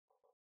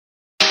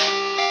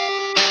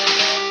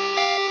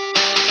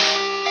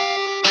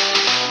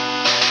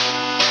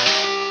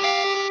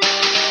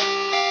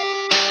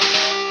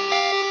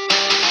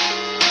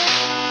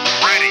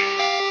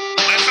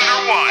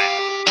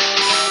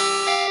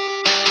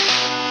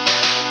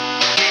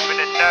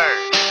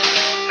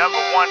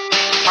Number one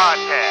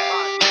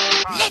podcast.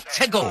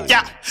 Let's go.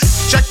 Yeah,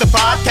 check the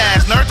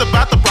podcast. Nerds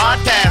about the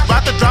broadcast.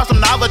 About to drop some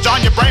knowledge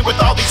on your brain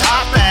with all these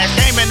hot facts.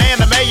 Gaming,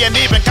 anime, and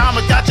even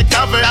comics got you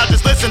covered. Now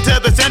just listen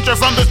to this intro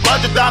from this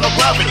budget Donald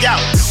Glover.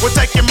 Yeah, we'll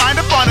take your mind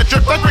up on a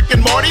trip like Rick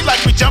and Morty. Like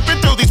we jumping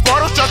through these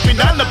portals. Trust me,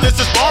 none of this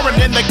is boring.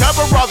 And they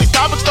cover all these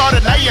topics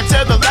starting A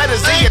until the letter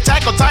Z.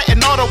 Attack on Titan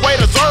all the way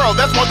to Zoro.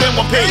 That's more than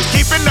one piece.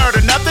 Keep it nerd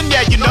or nothing.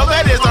 Yeah, you know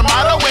that is our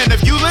motto. And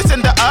if you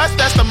listen to us,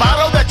 that's the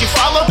motto that you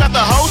follow. Got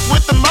the host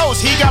with the most.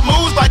 He got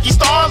moves like he's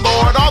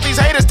Star-Lord. All these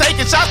haters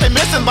taking shots, they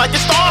missing like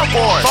it's Star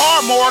Wars.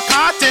 Far more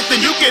content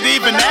than you could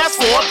even ask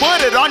for.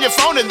 Put it on your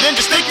phone and then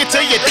just stick it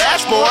to your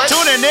dashboard.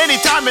 Tune in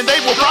anytime and they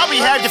will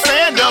probably have your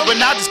fandom. But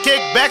now just kick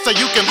back so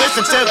you can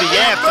listen to the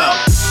anthem.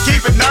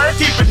 Keep it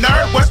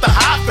nerd, what's the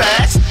hot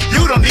facts?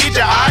 You don't need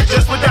your eyes,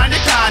 just put down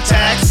your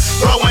contacts.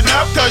 Growing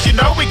up, cause you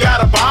know we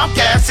got a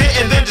bombcast. Sit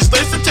and then just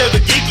listen to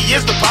the Geeky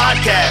is the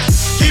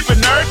podcast. Keep it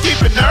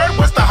nerd,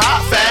 what's the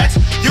hot facts?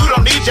 You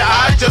don't need your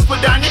eyes, just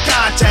put down your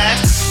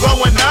contacts.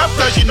 Growing up,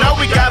 cause you know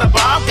we got a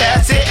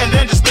bombcast. Sit and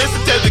then just listen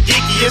to the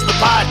Geeky is the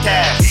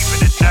podcast.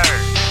 Keeping it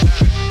nerd.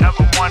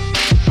 Number one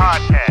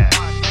podcast.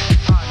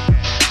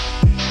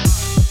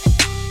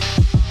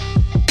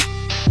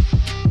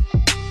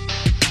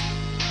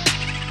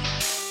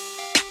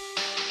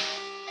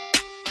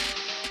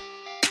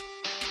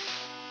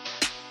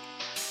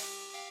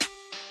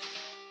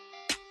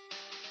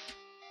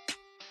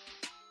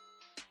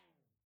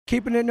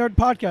 Keeping It Nerd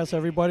podcast,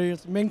 everybody.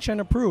 It's Ming Chen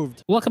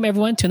approved. Welcome,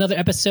 everyone, to another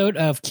episode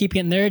of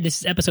Keeping It Nerd.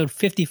 This is episode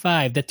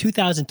 55, the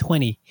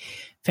 2020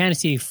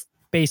 Fantasy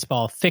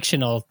Baseball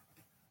Fictional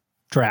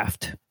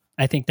Draft.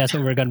 I think that's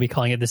what we're going to be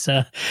calling it this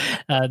year.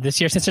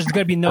 Since there's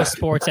going to be no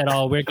sports at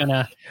all, we're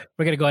gonna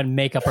go ahead and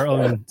make up our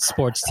own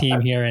sports team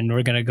here, and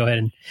we're going to go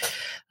ahead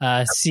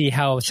and see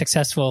how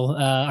successful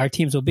our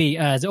teams will be.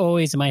 As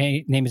always,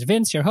 my name is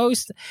Vince, your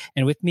host,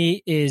 and with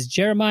me is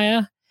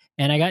Jeremiah.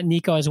 And I got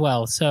Nico as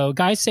well. So,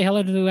 guys, say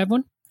hello to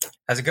everyone.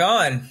 How's it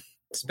going?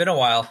 It's been a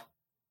while.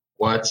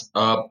 What's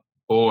up,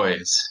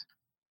 boys?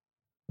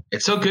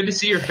 It's so good to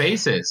see your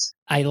faces.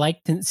 I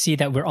like to see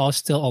that we're all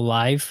still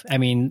alive. I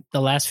mean,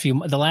 the last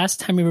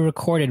time we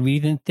recorded, we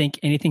didn't think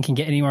anything can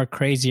get any more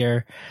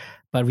crazier,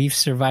 but we've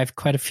survived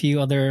quite a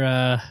few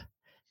other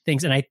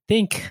things. And I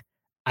think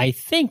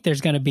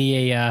there's going to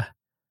be a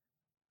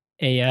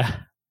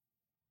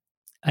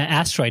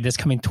asteroid that's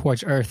coming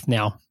towards Earth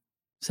now.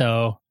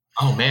 So.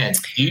 Oh man,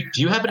 do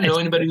you happen to know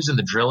anybody who's in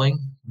the drilling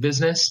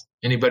business?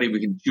 Anybody we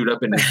can shoot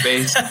up into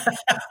space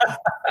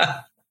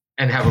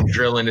and have them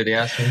drill into the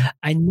asteroid?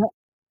 I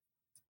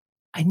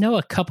know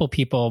a couple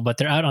people, but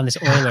they're out on this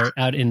oiler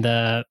out in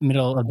the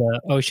middle of the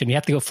ocean. We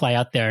have to go fly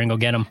out there and go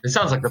get them. It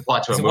sounds like the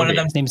plot to a movie. One of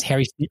them, his name's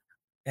Harry.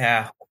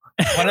 Yeah,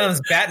 one of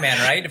them's Batman,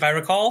 right? If I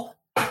recall.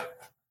 I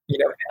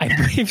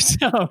believe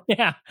so.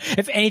 Yeah.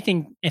 If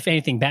anything,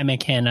 Batman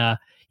can.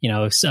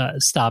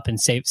 Stop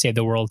and save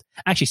the world.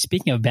 Actually,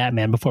 speaking of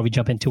Batman, before we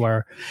jump into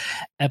our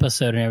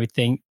episode and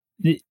everything,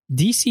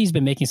 DC's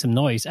been making some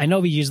noise. I know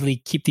we usually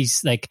keep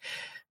these like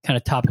kind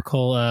of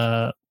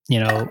topical,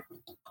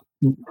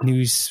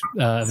 news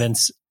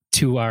events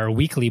to our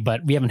weekly,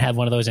 but we haven't had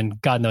one of those in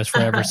God knows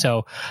forever.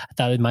 So I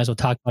thought we might as well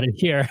talk about it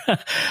here.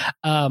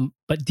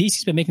 But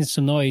DC's been making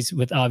some noise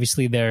with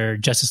obviously their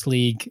Justice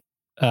League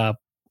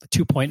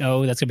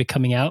 2.0 that's going to be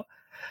coming out.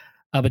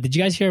 But did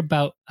you guys hear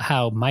about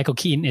how Michael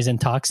Keaton is in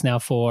talks now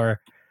for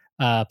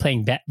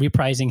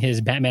reprising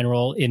his Batman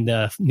role in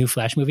the new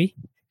Flash movie?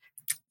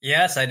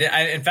 Yes, I did.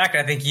 In fact,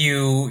 I think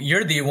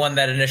you're the one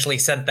that initially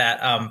sent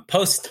that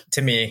post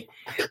to me.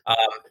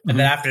 And then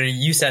after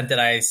you sent it,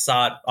 I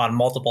saw it on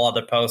multiple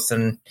other posts.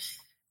 And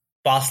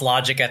Boss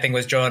Logic, I think,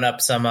 was drawing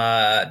up some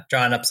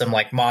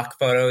like mock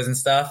photos and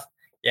stuff.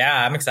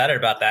 Yeah, I'm excited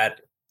about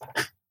that.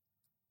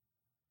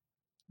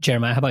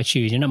 Jeremiah, how about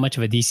you? You're not much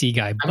of a DC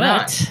guy,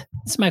 but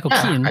it's Michael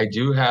Keaton. I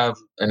do have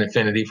an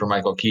affinity for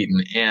Michael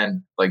Keaton,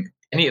 and like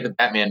any of the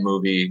Batman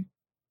movie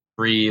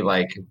pre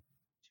like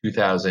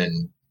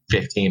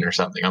 2015 or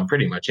something, I'm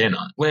pretty much in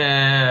on.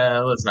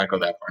 Well, let's not go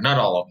that far. Not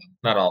all of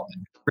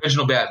them.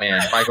 Original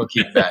Batman, Michael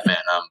Keaton Batman.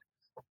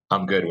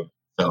 I'm good with.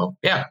 So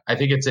yeah, I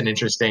think it's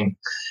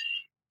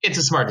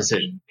a smart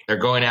decision. They're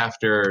going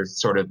after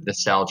sort of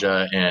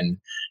nostalgia, and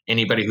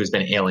anybody who's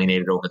been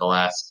alienated over the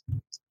last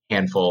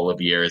handful of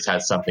years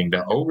has something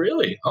to, oh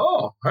really?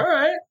 Oh, all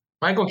right.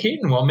 Michael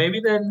Keaton. Well, maybe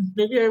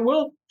I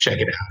will check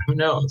it out. Who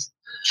knows?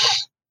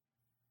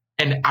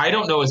 And I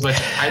don't know as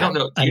much. I don't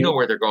know. Do you know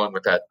where they're going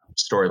with that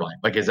storyline?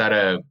 Like, is that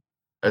a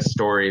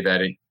story that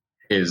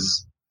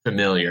is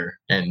familiar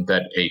and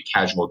that a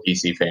casual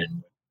DC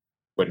fan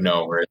would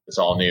know, or it's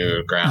all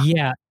new ground?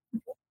 Yeah.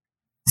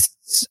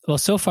 Well,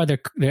 so far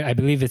I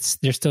believe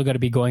they're still going to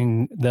be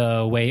going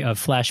the way of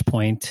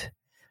Flashpoint.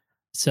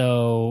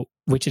 So,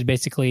 which is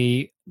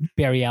basically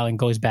Barry Allen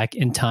goes back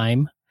in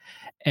time,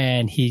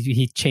 and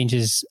he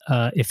changes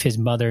if his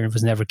mother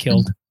was never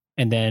killed,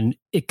 and then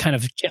it kind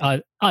of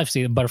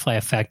obviously the butterfly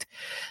effect,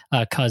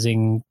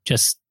 causing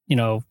just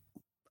a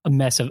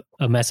mess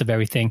of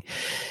everything.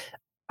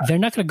 they're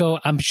not going to go.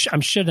 I'm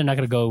sure they're not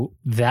going to go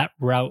that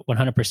route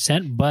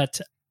 100%.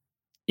 But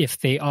if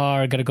they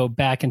are going to go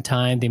back in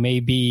time, they may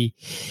be,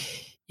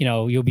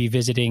 you'll be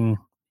visiting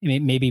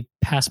maybe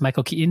past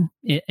Michael Keaton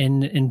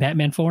in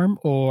Batman form,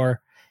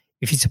 or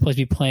if he's supposed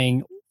to be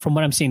playing. From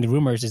what I'm seeing, the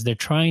rumors is they're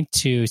trying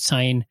to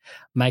sign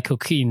Michael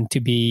Keaton to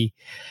be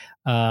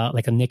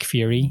like a Nick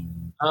Fury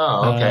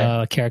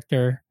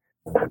character.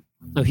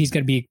 So he's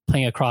going to be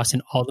playing across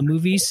in all the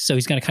movies. So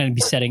he's going to kind of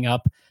be setting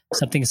up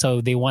something.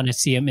 So they want to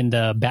see him in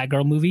the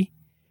Batgirl movie.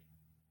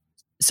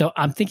 So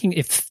I'm thinking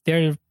if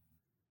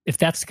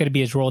that's going to be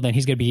his role, then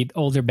he's going to be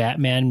older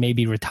Batman,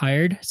 maybe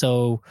retired.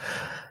 So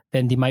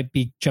then they might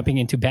be jumping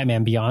into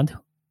Batman Beyond.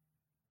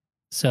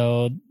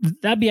 So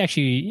that'd be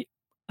actually.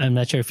 I'm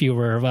not sure if you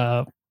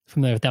were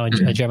familiar with that one,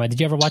 Jeremiah.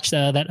 Did you ever watch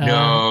that?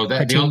 No,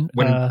 cartoon?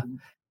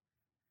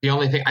 The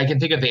only thing I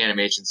can think of the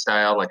animation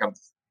style, like I'm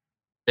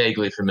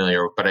vaguely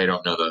familiar, but I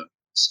don't know the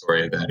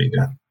story of that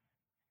either.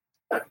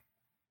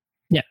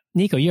 Yeah,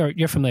 Nico,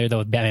 you're familiar though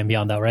with Batman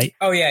Beyond, though, right?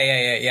 Oh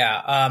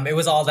yeah. It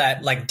was all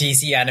that like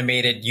DC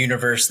animated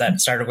universe that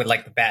started with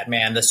like the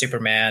Batman, the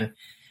Superman,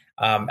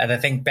 and I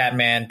think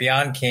Batman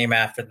Beyond came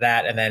after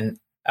that, and then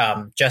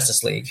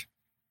Justice League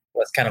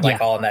was kind of like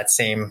all in that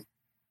same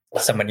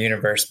somewhat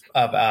universe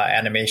of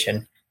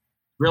animation.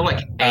 Real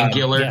like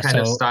angular kind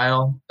of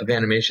style of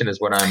animation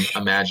is what I'm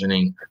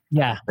imagining.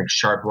 Yeah, like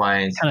sharp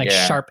lines, kind of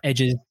like sharp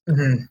edges.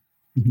 Mm-hmm.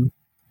 Mm-hmm.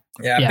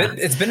 Yeah,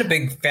 it's been a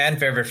big fan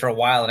favorite for a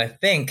while, and I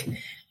think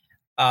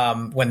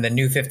when the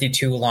New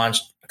 52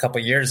 launched a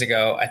couple years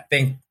ago, I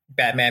think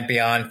Batman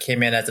Beyond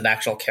came in as an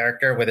actual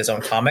character with his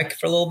own comic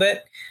for a little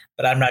bit,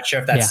 but I'm not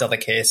sure if that's still the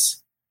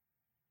case.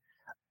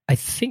 I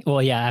think,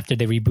 after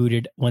they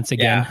rebooted once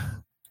again. Yeah.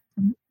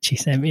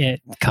 Jeez, I mean,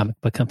 comic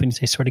book companies,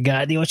 I swear to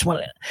God, they just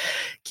want to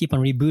keep on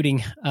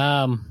rebooting.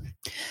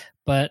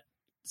 But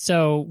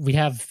so we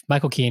have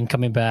Michael Keaton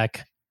coming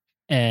back,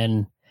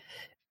 and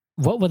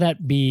what would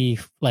that be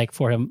like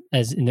for him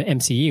as in the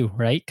MCU,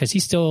 right? Because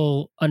he's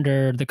still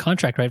under the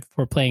contract, right,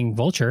 for playing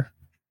Vulture.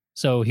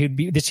 So he'd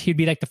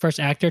be like the first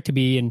actor to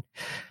be in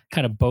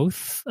kind of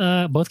both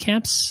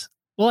camps.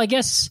 Well, I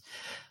guess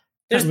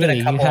there's been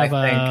a couple. You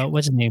have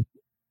what's his name?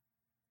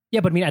 Yeah,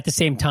 but I mean at the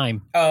same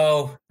time.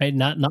 Oh, right,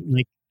 not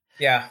like.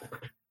 Yeah.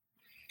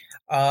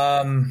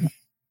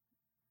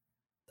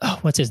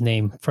 What's his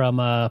name?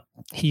 From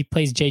he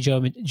plays J.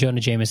 Jonah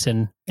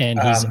Jameson, and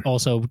he's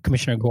also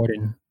Commissioner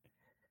Gordon.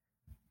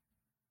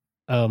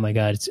 Oh my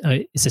God,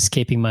 it's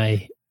escaping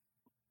my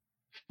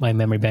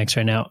memory banks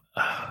right now.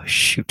 Oh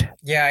shoot.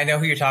 Yeah, I know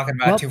who you're talking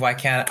about too. Why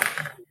can't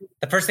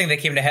the first thing that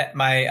came to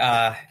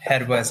my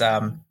head was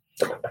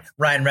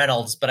Ryan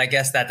Reynolds, but I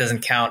guess that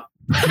doesn't count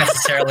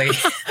necessarily.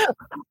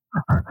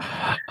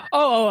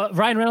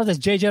 Ryan Reynolds as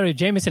J. Jonah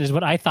Jameson is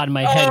what I thought in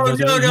my head.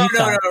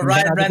 No.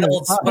 Ryan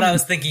Reynolds. What I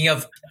was thinking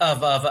of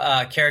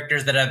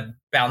characters that have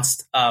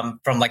bounced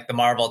from like the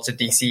Marvel to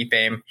DC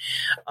fame.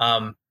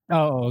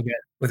 Okay.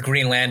 With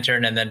Green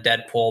Lantern and then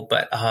Deadpool,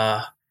 but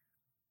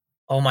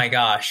oh my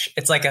gosh,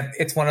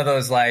 it's one of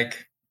those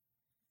like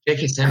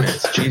J.K.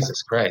 Simmons.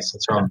 Jesus Christ,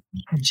 what's wrong?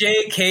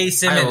 J.K.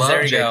 Simmons. I love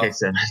there you J.K. go.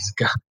 Simmons.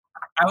 God.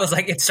 I was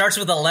like, it starts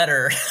with a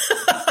letter.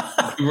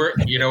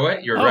 You know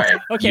what? You're right.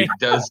 Okay. It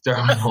does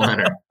start with a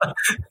letter.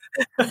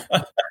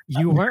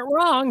 You weren't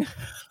wrong.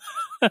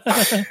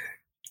 But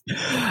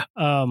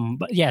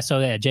yeah, so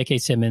yeah, J.K.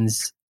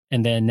 Simmons,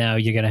 and then now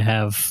you're gonna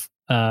have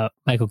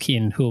Michael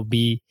Keaton, who will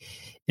be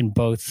in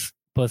both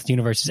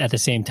universes at the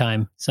same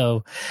time.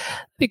 So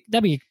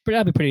that'd be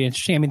pretty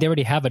interesting. I mean, they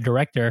already have a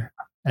director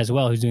as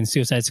well who's doing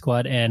Suicide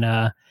Squad and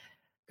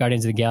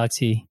Guardians of the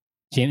Galaxy,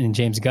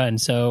 James Gunn.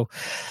 So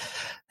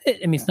I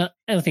mean, it's not.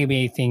 I don't think it'd be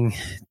anything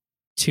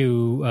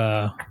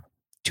too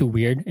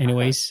weird,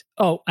 anyways.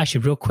 Oh,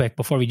 actually, real quick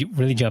before we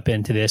really jump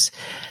into this,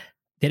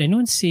 did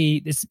anyone see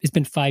this? It's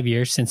been 5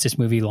 years since this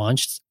movie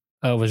was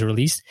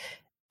released.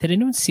 Did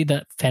anyone see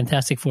the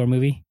Fantastic Four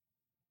movie?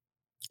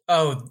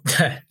 Oh,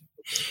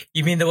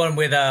 you mean the one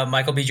with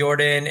Michael B.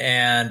 Jordan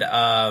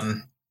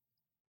and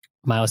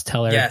Miles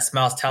Teller? Yes,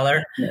 Miles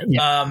Teller.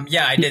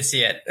 Yeah, I did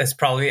see it. It's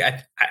probably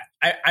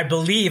I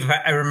believe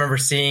I remember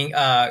seeing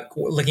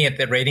looking at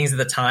the ratings at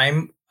the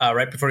time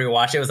right before we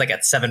watched it. It was like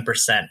at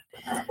 7%.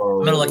 I'm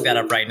gonna look that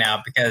up right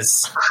now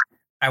because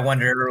I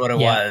wonder what it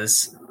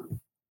was.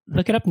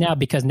 Look it up now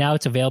because now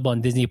it's available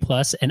on Disney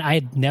Plus, and I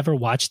had never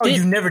watched it. Oh,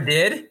 you never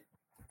did?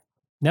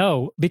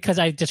 No, because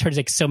I just heard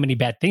like so many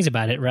bad things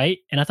about it, right?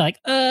 And I thought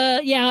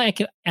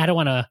like, I don't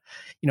want to,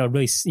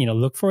 really,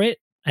 look for it.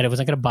 I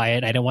wasn't going to buy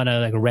it. I didn't want to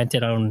like rent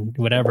it on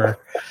whatever.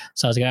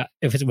 So I was like,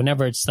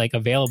 whenever it's like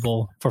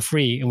available for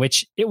free, in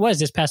which it was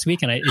this past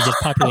week, and it just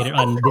populated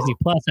on Disney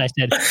Plus. I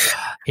said,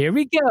 here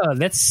we go.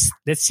 Let's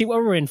see what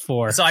we're in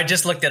for. So I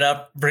just looked it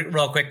up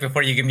real quick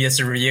before you give me this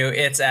review.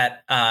 It's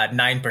at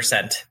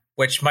 9%,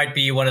 which might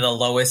be one of the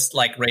lowest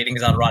like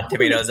ratings on Rotten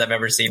Tomatoes I've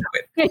ever seen.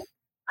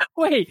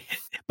 Wait,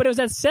 but it was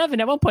at 7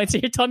 at one point. So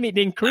you're telling me it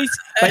increased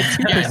by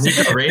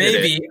 2%?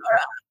 Maybe.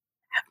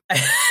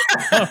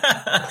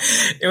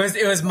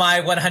 It was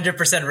my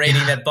 100%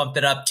 rating that bumped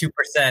it up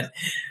 2%.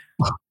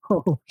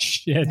 Oh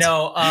shit!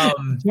 No, I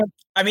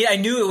mean, I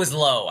knew it was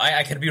low.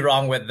 I could be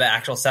wrong with the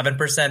actual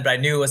 7%, but I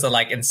knew it was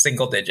like in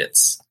single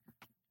digits.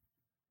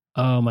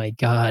 Oh my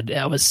god,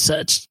 that was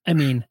such. I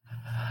mean,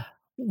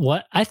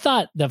 what I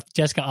thought the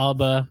Jessica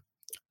Alba,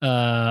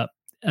 and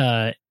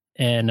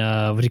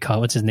what do you call it?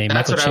 What's his name?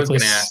 That's Michael what I was going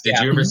to Chiklis. ask. Did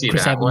you ever see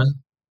Chris that Evans. one?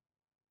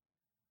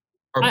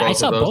 Or I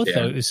saw both Yeah.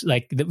 those,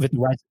 like with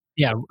Rise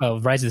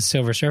of the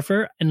Silver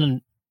Surfer, and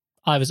then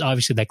I was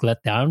obviously like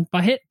let down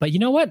by it. But you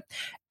know what?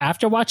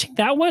 After watching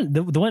that one,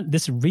 the one,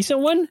 this recent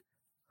one,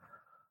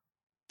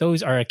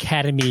 those are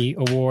Academy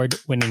Award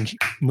winning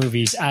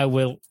movies.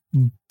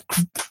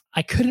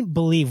 I couldn't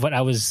believe what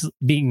I was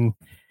being,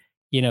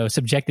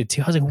 subjected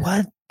to. I was like,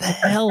 what the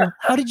hell?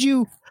 How did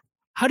you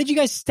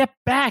guys step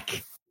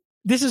back?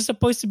 This is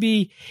supposed to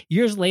be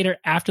years later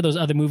after those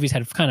other movies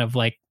had kind of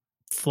like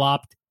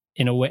flopped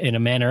in a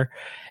manner,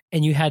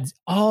 and you had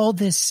all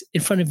this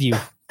in front of you.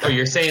 Oh,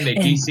 you're saying they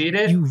And de-seed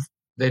it?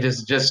 They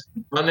just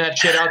run that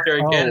shit out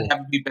there again and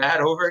have it be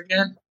bad over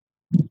again?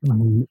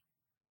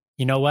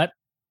 You know what?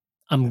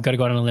 I'm gonna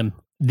go on a limb.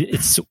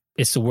 It's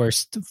the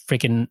worst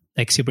freaking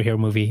like superhero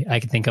movie I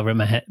can think of in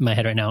my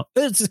head right now.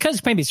 It's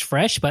because maybe it's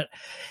fresh, but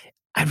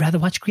I'd rather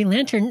watch Green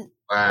Lantern.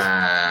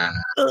 Wow.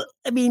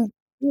 I mean,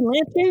 Green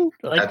Lantern.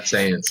 Like, That's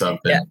saying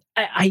something.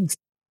 yeah,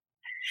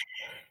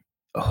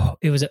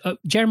 it was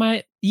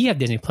Jeremiah. You have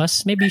Disney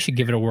Plus. Maybe you should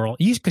give it a whirl.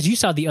 Because you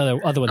saw the other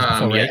ones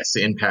before, right? Yes,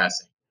 in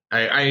passing.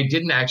 I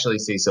didn't actually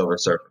see Silver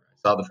Surfer.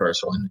 I saw the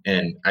first one,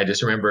 and I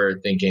just remember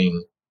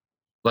thinking,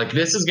 like,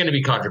 this is going to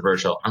be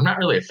controversial. I'm not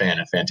really a fan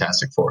of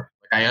Fantastic Four.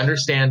 Like, I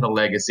understand the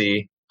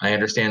legacy. I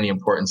understand the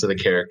importance of the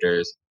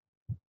characters.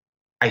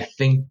 I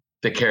think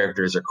the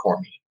characters are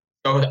corny.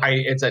 So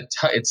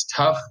it's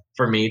tough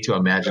for me to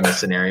imagine a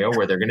scenario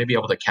where they're going to be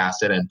able to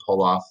cast it and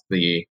pull off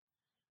the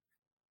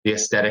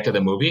aesthetic of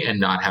the movie and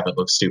not have it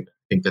look stupid.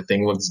 I think the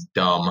thing looks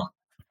dumb.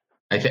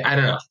 I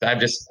don't know.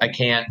 I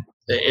can't.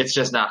 It's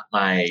just not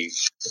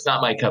it's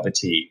not my cup of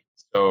tea.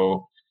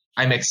 So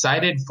I'm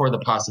excited for the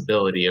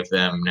possibility of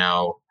them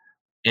now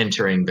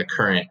entering the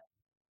current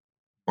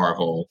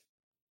Marvel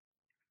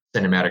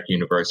cinematic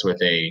universe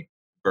with a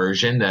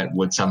version that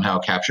would somehow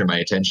capture my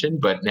attention.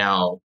 But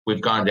now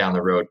we've gone down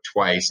the road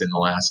twice in the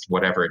last,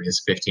 whatever it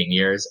is, 15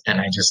 years. And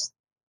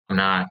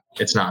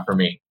it's not for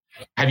me.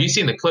 Have you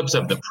seen the clips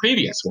of the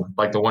previous one,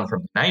 like the one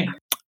from the 90s?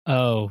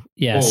 Oh,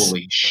 yes.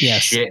 Holy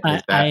yes. shit. Is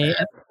that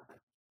bad?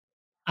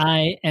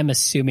 I am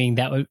assuming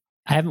that I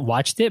haven't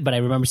watched it, but I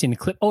remember seeing the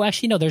clip. Oh,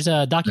 actually, no, there's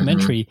a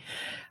documentary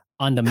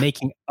on the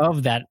making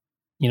of that,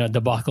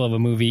 debacle of a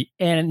movie.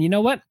 And you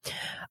know what?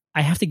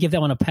 I have to give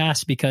that one a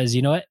pass because,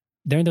 you know what?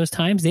 During those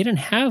times, they didn't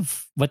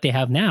have what they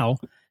have now.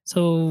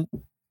 So,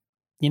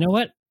 you know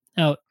what?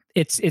 No,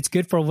 it's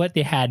good for what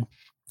they had.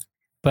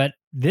 But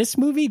this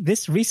movie,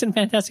 this recent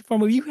Fantastic Four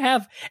movie, you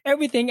have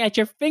everything at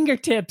your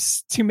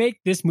fingertips to make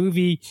this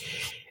movie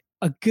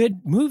a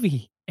good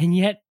movie. And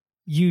yet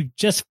you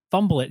just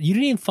fumble it. You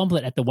didn't even fumble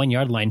it at the 1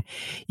 yard line.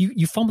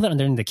 You fumbled it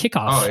during the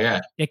kickoff. Oh,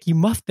 yeah. Like you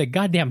muffed the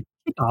goddamn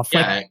kickoff.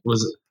 Yeah,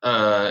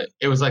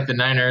 it was like the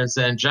Niners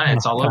and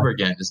Giants all over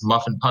again, just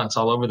muffin punts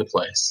all over the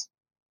place.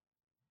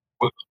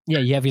 Yeah,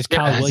 you have his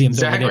Kyle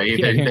Williams over there.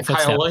 Exactly. The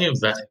Kyle Williams.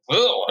 That's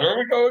there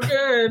we go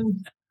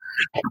again.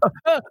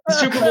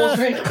 Super Bowl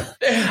thing.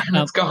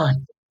 It's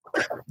gone.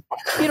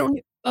 You don't.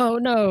 Oh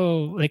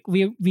no! Like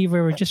we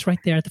were just right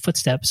there at the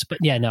footsteps. But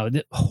yeah, no,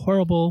 the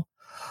horrible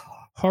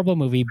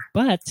movie.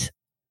 But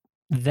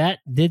that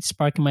did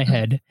spark in my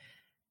head.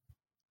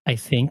 I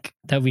think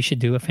that we should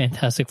do a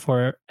Fantastic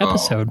Four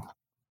episode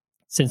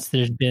since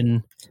there's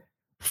been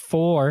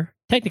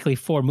technically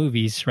four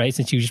movies, right?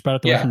 Since you just brought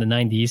up the one from the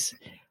 90s.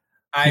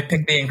 I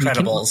picked The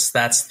Incredibles.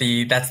 That's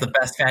the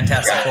best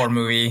Fantastic Four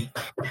movie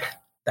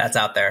that's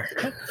out there.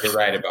 You're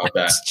right about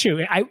that. It's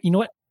true. You know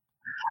what?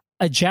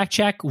 A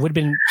Jack would have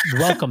been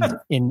welcomed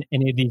in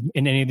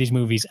any of these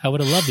movies. I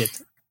would have loved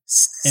it.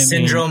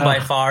 Syndrome by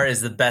far is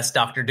the best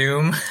Doctor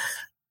Doom.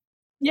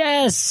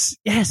 Yes.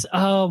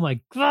 Oh my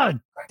god,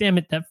 damn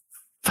it, that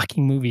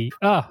fucking movie.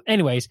 Oh,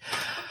 anyways,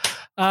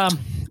 I'm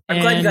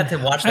glad you got to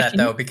watch that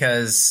though,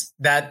 because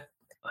that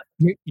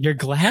you're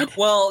glad.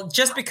 Well,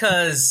 just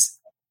because.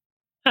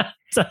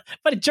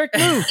 But a jerk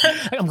move.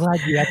 I'm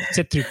glad you had to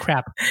sit through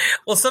crap.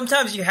 Well,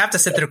 sometimes you have to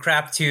sit through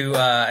crap to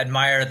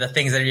admire the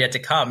things that are yet to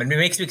come, and it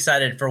makes me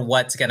excited for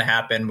what's going to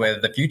happen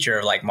with the future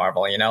of like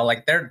Marvel. You know,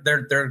 like they're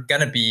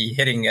going to be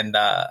hitting in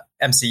the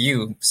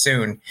MCU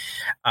soon,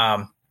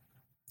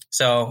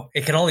 so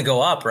it can only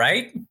go up,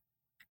 right?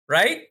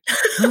 Right?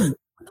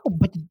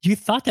 But you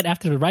thought that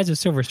after the Rise of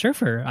Silver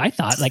Surfer, I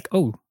thought like,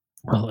 oh.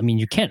 Well, I mean,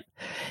 you can't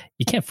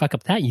fuck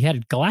up that. You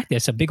had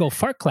Galactus, a big old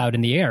fart cloud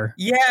in the air.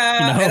 Yeah.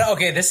 And,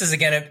 okay. This is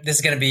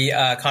gonna be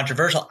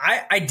controversial.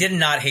 I did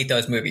not hate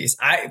those movies.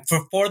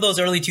 For those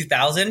early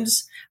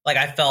 2000s, like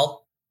I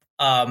felt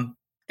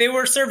they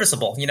were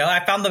serviceable. You know,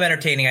 I found them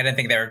entertaining. I didn't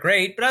think they were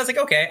great, but I was like,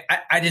 okay,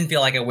 I didn't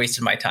feel like I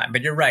wasted my time.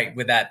 But you're right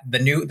with that.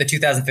 The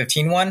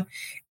 2015 one,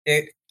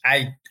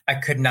 I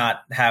could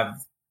not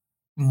have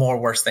more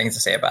worse things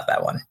to say about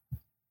that one.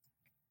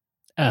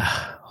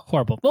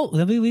 horrible. Well,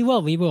 we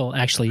will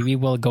actually. We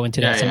will go into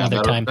that some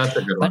other time. That's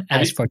a good But one.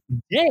 as for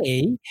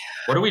today,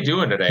 What are we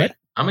doing today? What?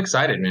 I'm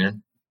excited,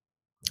 man.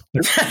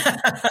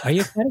 are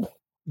you excited?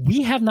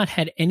 We have not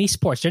had any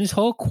sports during this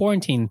whole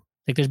quarantine.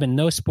 Like, there's been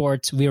no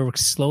sports. We were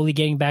slowly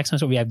getting back.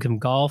 So we have some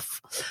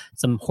golf,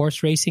 some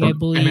horse racing, I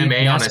believe.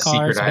 MMA on a NASCAR's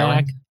secret back.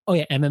 island. Oh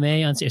yeah,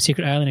 MMA on a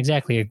secret island.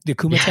 Exactly. The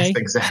Kumite. Yes,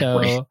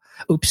 exactly. So,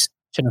 oops,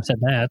 shouldn't have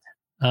said that.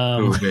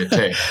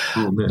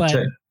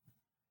 Kumite.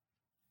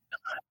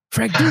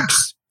 Frank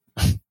Dukes,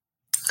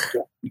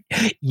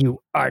 you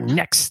are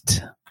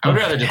next. I would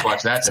rather just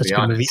watch that, to Such be a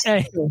good movie.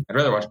 honest. I'd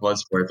rather watch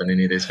Bloodsport than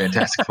any of these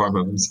Fantastic Four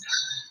movies.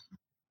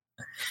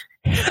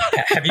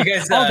 Have you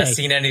guys All day.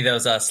 seen any of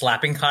those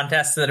slapping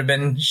contests that have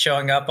been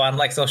showing up on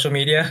like social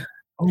media?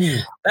 Oh,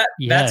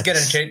 That's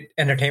good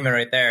entertainment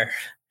right there.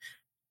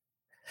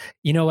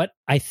 You know what?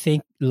 I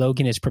think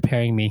Logan is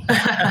preparing me.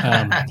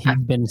 He's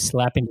been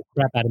slapping the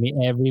crap out of me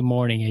every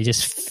morning. I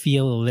just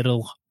feel a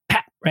little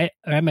pat right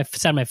on my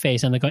side of my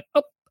face. I'm like going,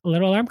 oh, a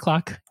little alarm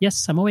clock.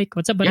 Yes, I'm awake.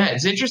 What's up, buddy? Yeah,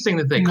 it's interesting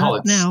that they call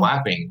Not it now.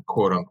 slapping,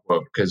 quote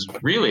unquote, because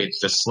really it's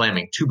just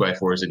slamming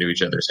 2x4s into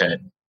each other's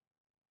head.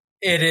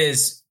 It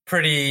is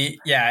pretty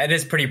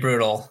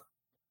brutal.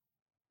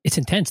 It's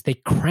intense. They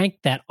crank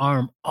that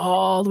arm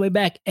all the way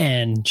back,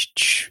 and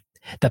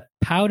the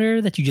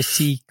powder that you just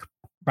see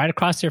right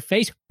across their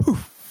face,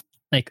 poof,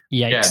 like,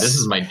 yikes. Yeah, this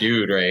is my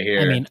dude right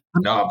here. I mean,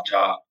 Knob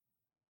top.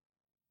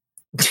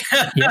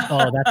 yeah,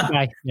 oh, that's the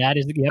guy. That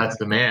is, yep, That's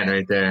the man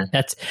right there.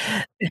 that's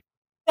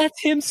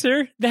him,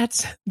 sir.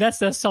 That's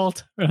the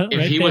assault.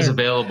 If he was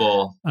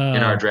available in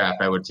our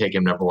draft, I would take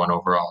him number 1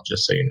 overall,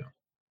 just so you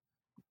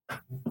know.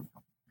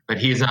 But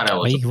he's not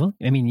eligible. well,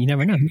 I mean, you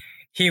never know.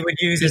 He would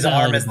use his not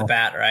arm as the eligible.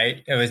 bat,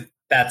 right?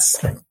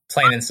 That's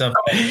plain and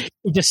simple.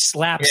 He just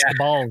slaps the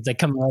balls that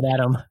come right at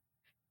him.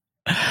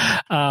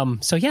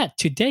 So yeah,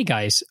 today,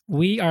 guys,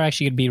 we are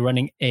actually going to be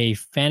running a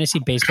fantasy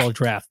baseball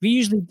draft. We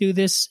usually do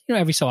this,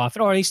 every so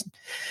often, or at least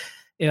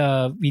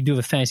we do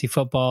a fantasy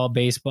football,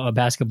 baseball,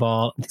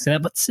 basketball, things like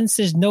that. But since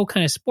there's no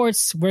kind of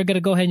sports, we're going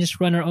to go ahead and just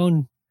run our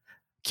own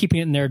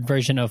keeping it nerd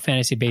version of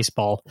fantasy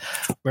baseball.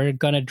 We're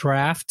going to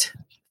draft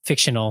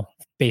fictional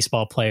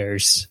baseball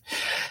players.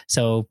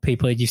 So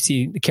people that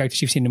the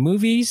characters you've seen in the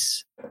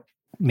movies,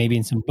 maybe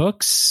in some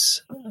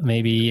books,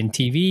 maybe in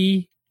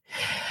TV.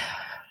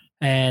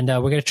 And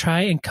we're going to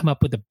try and come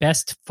up with the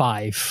best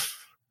five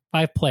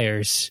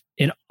players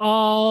in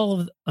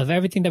all of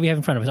everything that we have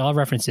in front of us, all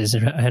references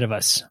ahead of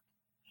us.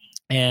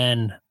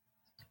 And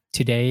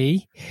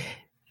today,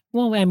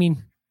 well, I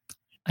mean,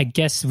 I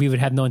guess we would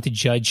have no one to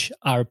judge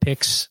our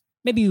picks.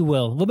 Maybe we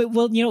will.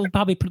 We'll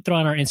probably throw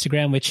on our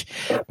Instagram, which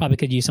probably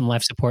could use some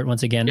live support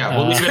once again. Yeah,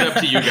 we'll leave it up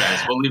to you guys.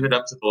 We'll leave it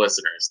up to the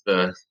listeners,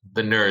 the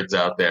nerds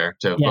out there,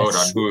 to vote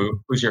on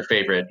who's your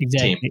favorite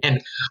team.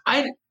 And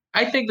I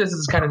think this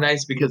is kind of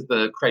nice because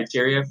the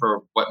criteria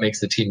for what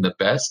makes the team the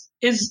best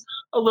is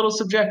a little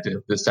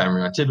subjective this time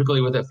around.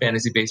 Typically with a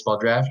fantasy baseball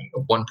draft,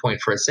 1 point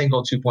for a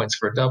single, 2 points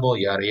for a double,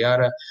 yada,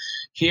 yada.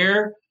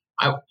 Here,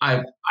 I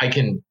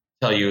can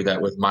tell you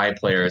that with my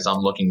players, I'm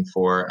looking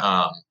for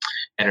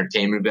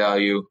entertainment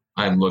value.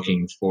 I'm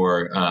looking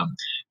for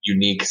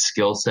unique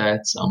skill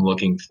sets. I'm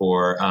looking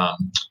for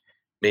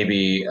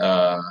maybe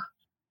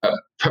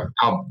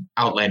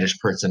outlandish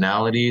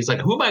personalities.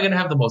 Like, who am I going to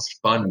have the most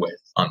fun with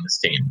on this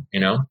team?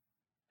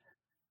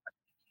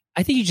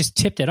 I think you just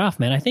tipped it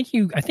off, man. I think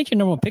your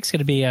number one pick's going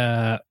to be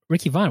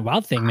Ricky Vaughn.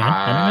 Wild Thing, man.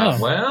 I don't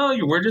know. Well,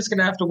 we're just going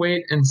to have to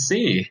wait and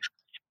see.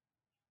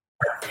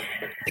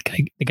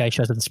 The guy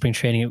shows up in spring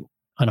training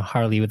on a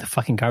Harley with a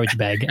fucking garbage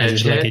bag as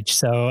his luggage.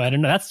 So I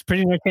don't know. That's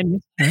pretty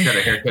entertaining. I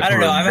don't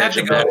know. I'm going to have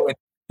to go with.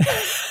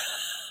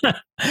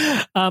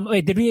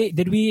 Wait, did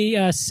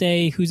we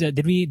say who's?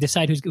 Did we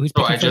decide who's?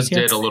 So I just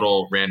did a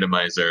little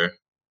randomizer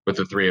with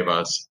the three of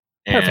us,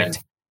 and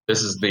perfect.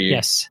 This is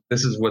Yes.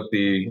 This is what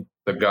the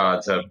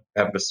gods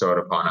have bestowed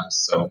upon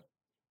us. So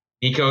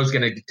Nico is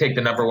going to take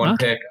the number 1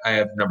 pick. I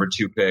have number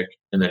 2 pick,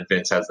 and then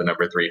Vince has the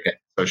number 3 pick.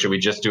 So should we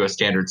just do a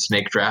standard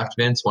snake draft,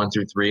 Vince, 1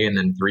 through 3, and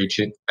then 3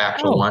 to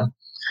actual 1? Of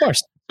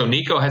course. So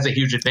Nico has a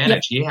huge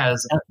advantage. Yeah. He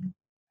has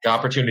the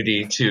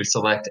opportunity to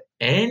select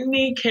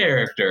any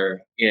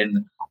character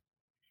in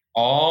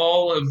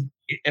all of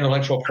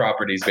intellectual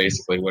properties,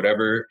 basically,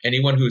 whatever,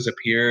 anyone who's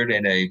appeared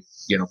in a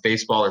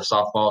baseball or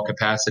softball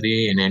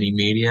capacity in any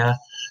media.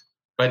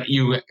 But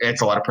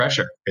it's a lot of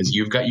pressure because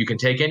you can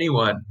take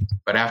anyone,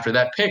 but after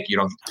that pick, you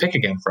don't get to pick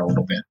again for a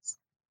little bit.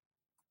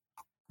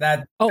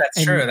 That's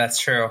true. That's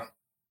true.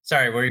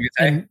 Sorry, what were you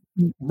going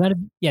to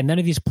say? None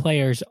of these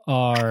players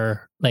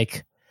are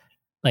like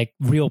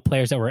real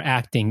players that were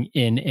acting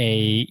in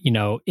a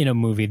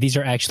movie. These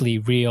are actually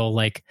real,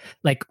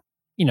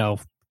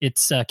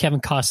 it's Kevin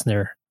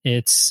Costner.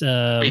 It's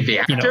the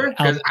actor,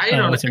 because I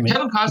don't know.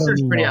 Kevin Costner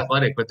is pretty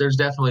athletic, but there's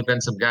definitely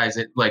been some guys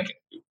that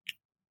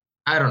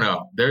I don't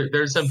know.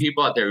 There's some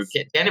people out there who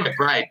can't. Danny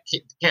McBride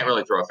can't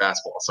really throw a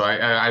fastball, so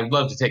I'd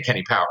love to take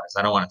Kenny Powers.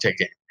 I don't want to take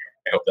Danny.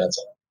 I hope that's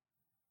all.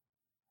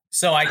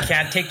 So I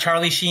can't take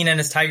Charlie Sheen and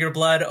his Tiger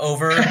Blood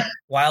over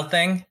Wild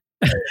Thing?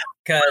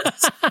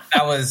 because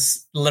that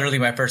was literally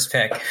my first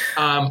pick.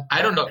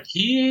 I don't know.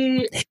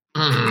 He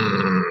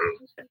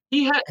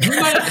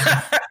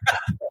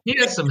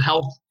has some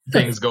health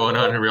things going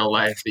on in real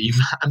life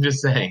that I'm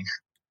just saying.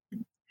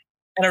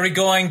 And are we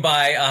going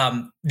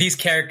by these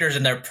characters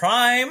in their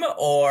prime,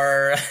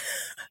 or?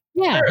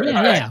 Yeah,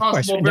 of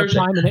course. In their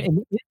prime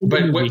in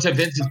But the movie. to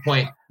Vince's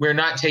point,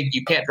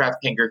 you can't draft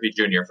Ken Griffey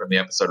Jr. from the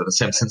episode of The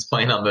Simpsons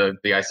playing on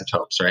the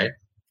Isotopes, right?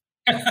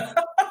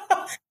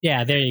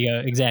 Yeah, there you go.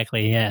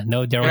 Exactly. Yeah,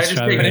 no Daryl I just think-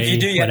 Strawberry. But if you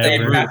do, you have to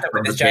whatever. draft him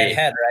with his giant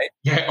head, right?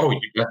 Yeah. Oh, you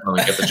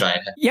definitely get the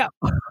giant head. Yeah.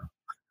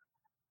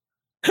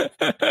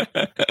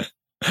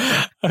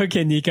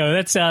 Okay, Nico.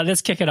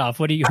 Let's kick it off.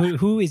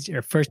 Who is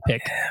your first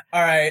pick?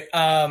 All right.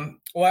 Well,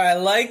 I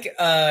like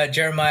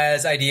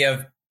Jeremiah's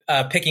idea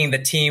of picking the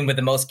team with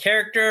the most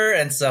character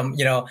and some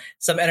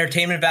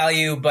entertainment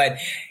value. But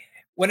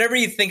whenever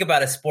you think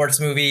about a sports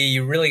movie,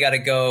 you really got to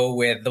go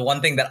with the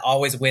one thing that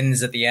always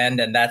wins at the end,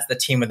 and that's the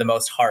team with the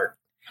most heart.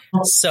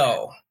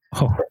 So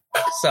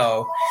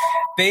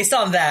based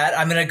on that,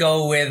 I'm going to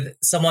go with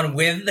someone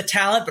with the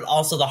talent, but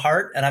also the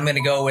heart. And I'm going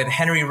to go with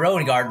Henry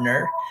Rowan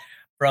Gardner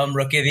from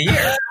Rookie of the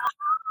Year.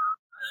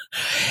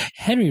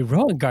 Henry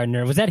Rowan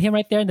Gardner, was that him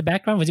right there in the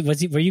background? Are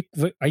you?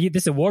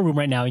 This is a war room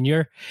right now, and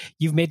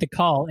you've made the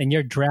call, and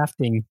you're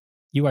drafting.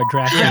 You are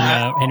drafting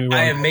Henry Rowan.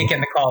 I am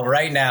making the call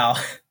right now.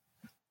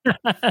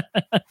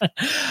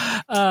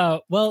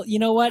 Well, you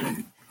know what?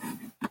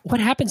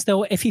 What happens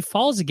though if he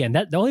falls again?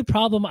 That the only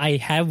problem I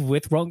have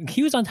with Rowan.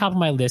 He was on top of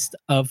my list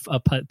of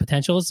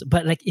potentials,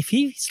 but like if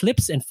he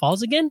slips and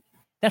falls again,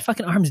 that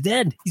fucking arm's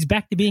dead. He's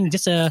back to being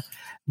just a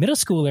middle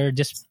schooler,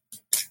 just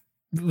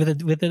with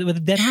a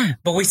dead arm.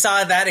 But we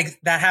saw that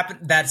happen.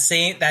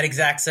 That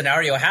exact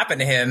scenario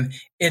happened to him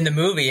in the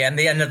movie, and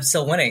they ended up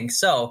still winning.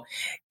 So,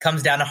 it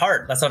comes down to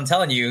heart. That's what I'm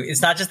telling you.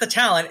 It's not just the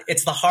talent;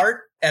 it's the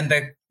heart and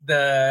the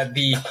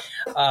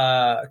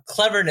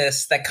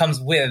cleverness that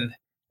comes with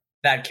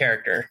that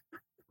character.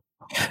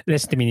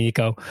 Listen to me,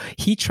 Nico.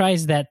 He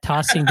tries that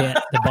tossing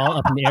the ball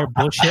up in the air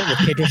bullshit with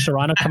Pedro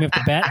Serrano coming up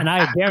the bat, and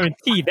I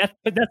guarantee that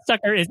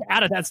sucker is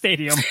out of that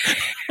stadium.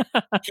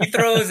 He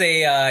throws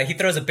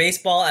a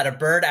baseball at a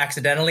bird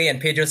accidentally, and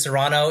Pedro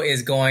Serrano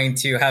is going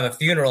to have a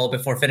funeral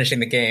before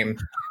finishing the game.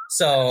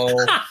 So,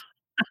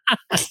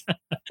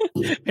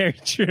 very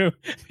true,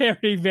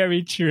 very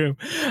very true.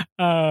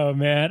 Oh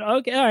man.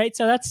 Okay. All right.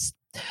 So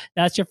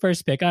that's your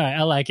first pick. All right.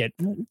 I like it.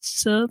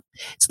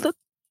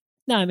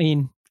 I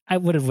mean, I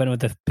would have went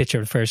with the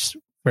pitcher first.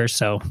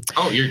 So,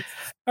 you're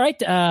all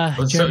right.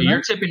 so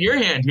you're tipping your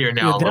hand here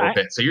now a little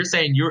bit. So you're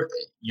saying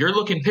you're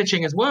looking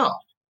pitching as well.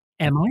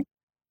 Am I?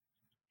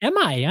 I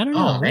don't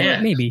know. Oh,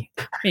 man. Maybe.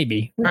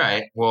 All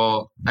right.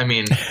 Well, I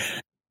mean,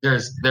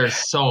 there's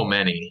so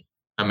many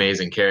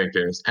amazing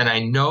characters, and I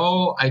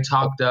know I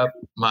talked up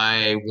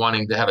my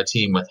wanting to have a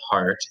team with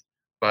heart,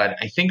 but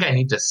I think I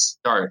need to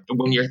start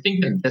when you're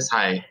thinking this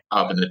high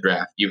up in the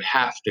draft. You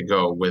have to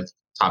go with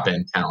top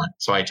end talent.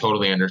 So I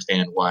totally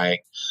understand why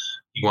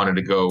you wanted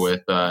to go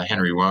with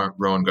Henry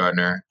Rowan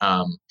Gardner.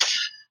 I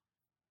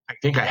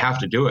think I have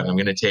to do it. I'm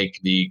going to take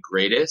the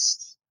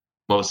greatest,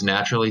 most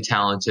naturally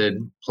talented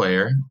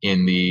player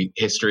in the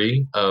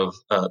history of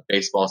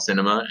baseball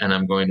cinema, and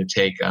I'm going to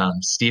take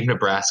Steve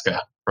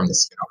Nebraska from The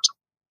Scout.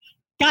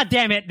 God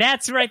damn it.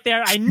 That's right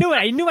there. I knew it.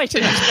 I knew I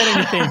shouldn't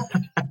have said anything.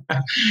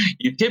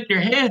 You tipped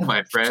your hand,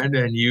 my friend,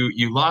 and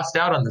you lost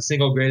out on the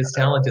single greatest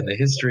talent in the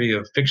history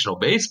of fictional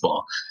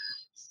baseball.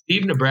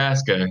 Steve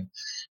Nebraska.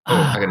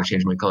 I got to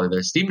change my color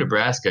there. Steve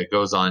Nebraska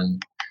goes on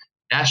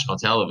national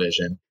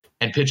television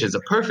and pitches a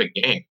perfect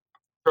game.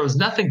 Throws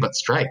nothing but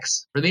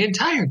strikes for the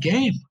entire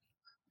game.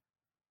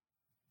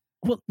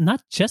 Well,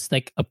 not just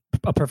like a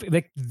perfect,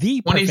 like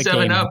the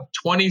 27 game. up,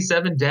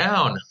 27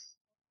 down.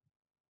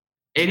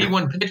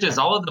 81 pitches,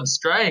 all of them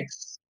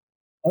strikes.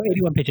 Oh,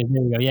 81 pitches.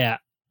 There we go. Yeah.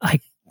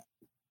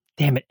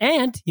 Damn it.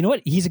 And you know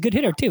what? He's a good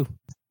hitter too.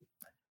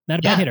 Not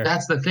a bad hitter.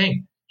 That's the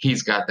thing.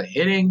 He's got the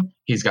hitting.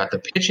 He's got the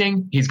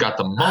pitching. He's got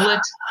the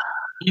mullet.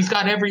 He's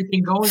got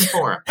everything going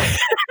for him.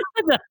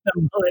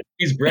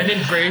 He's Brendan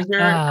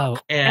Fraser.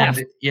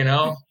 And,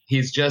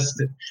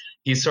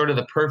 he's sort of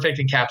the perfect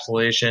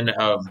encapsulation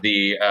of the,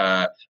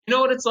 you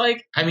know what it's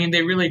like? I mean,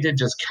 they really did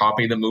just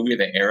copy the movie,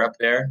 The Air Up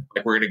There.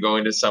 Like, we're going to go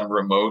into some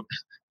remote,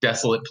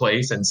 desolate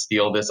place and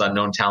steal this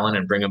unknown talent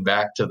and bring him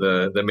back to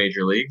the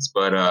major leagues.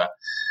 But,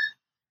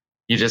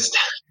 you just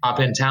top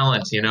in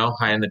talent,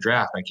 high in the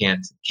draft. I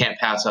can't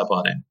pass up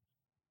on it.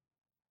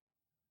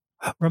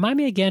 Remind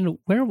me again,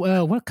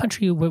 what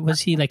country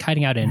was he like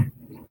hiding out in?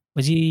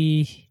 Was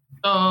he,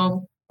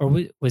 or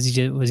was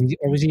he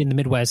in the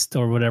Midwest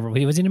or whatever?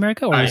 Was he in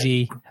America or was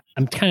he?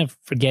 I'm kind of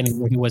forgetting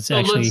where he was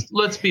actually.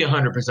 Let's be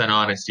 100%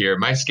 honest here.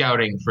 My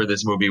scouting for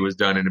this movie was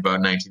done in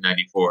about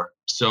 1994,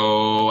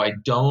 so I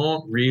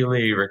don't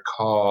really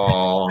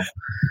recall.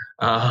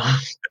 I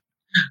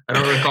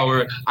don't recall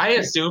where. I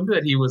assumed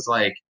that he was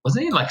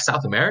wasn't he in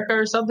South America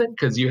or something?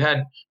 Because you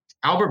had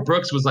Albert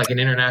Brooks was like an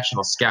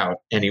international scout,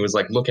 and he was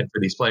looking for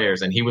these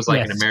players, and he was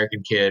an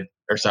American kid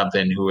or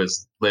something who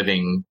was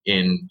living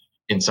in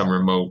some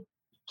remote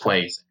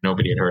plays.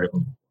 Nobody had heard of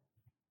him.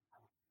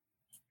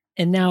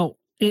 And now,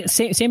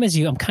 same as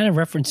you, I'm kind of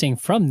referencing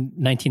from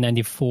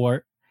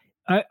 1994.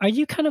 Are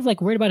you kind of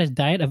like worried about his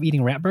diet of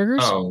eating rat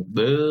burgers? Oh,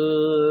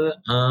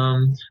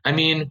 I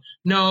mean,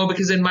 no,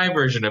 because in my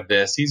version of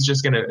this, he's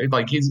just gonna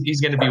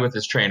he's gonna be with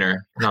his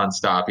trainer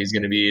nonstop. He's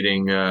gonna be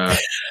eating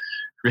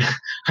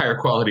higher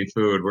quality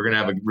food. We're gonna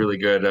have a really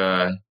good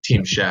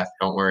team chef.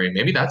 Don't worry.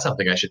 Maybe that's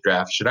something I should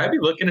draft. Should I be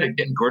looking at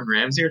getting Gordon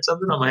Ramsay or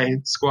something on my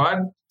squad?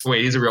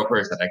 Wait, he's a real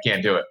person. I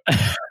can't do it.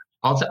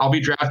 I'll be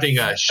drafting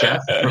a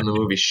Chef from the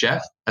movie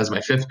Chef as my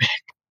 5th pick.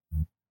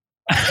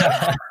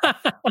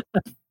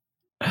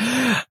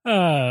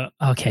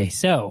 Okay,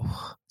 so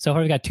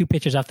far we got 2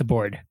 pitchers off the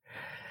board.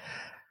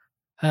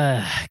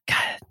 God,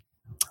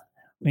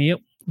 yep,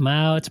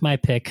 now it's my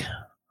pick,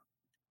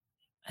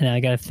 and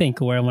I got to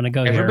think where I want to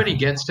go. Everybody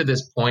gets to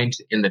this point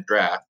in the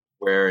draft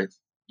where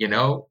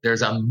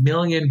there's a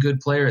million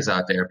good players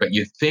out there, but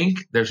you think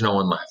there's no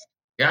one left.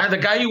 Yeah, the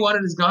guy you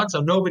wanted is gone, so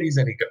nobody's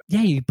any good.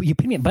 Yeah, you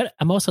put me in, but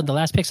I'm also the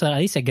last pick, so at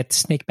least I get to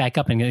snake back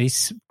up and at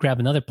least grab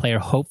another player,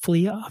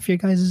 hopefully off your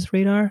guys'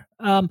 radar.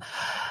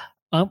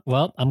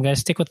 Well, I'm going to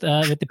stick with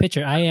the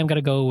pitcher. I am going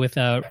to go with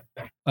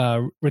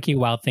Ricky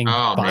Wild Thing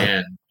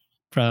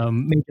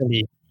from Major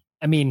League.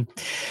 I mean,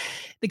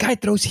 the guy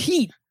throws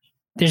heat.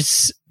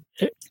 There's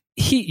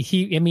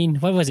he. I mean,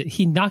 what was it?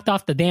 He knocked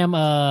off the damn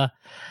the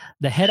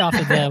head off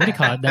of the what do you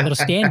call it? That little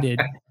stand-in.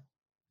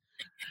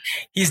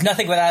 He's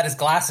nothing without his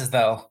glasses,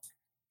 though.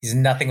 He's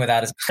nothing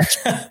without his.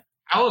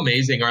 How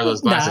amazing are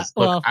those glasses?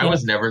 Look, I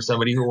was never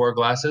somebody who wore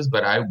glasses,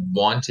 but I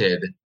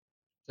wanted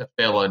to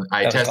fail an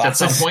eye test at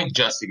some point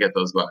just to get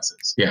those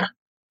glasses. Yeah.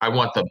 I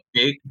want the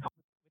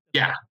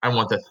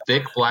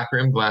thick black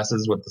rimmed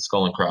glasses with the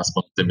skull and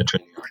crossbones in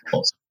between the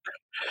articles.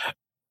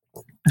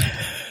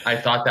 I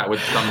thought that would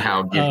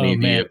somehow give me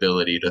the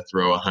ability to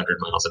throw 100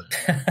 miles an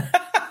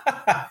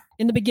hour.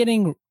 In the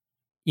beginning,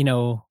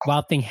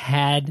 Wild Thing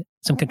had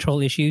some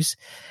control issues,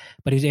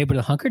 but he was able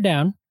to hunker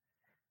down,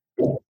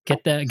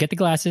 get the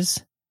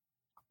glasses,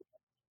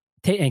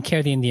 and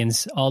carry the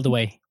Indians all the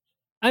way.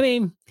 I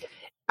mean,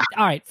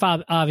 all right,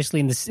 Fob, obviously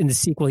in the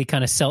sequel he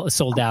kind of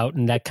sold out,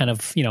 and that kind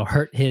of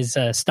hurt his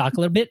stock a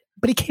little bit.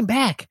 But he came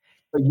back.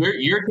 But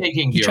you're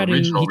taking the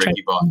original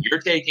Ricky Vaughn.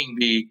 You're taking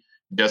the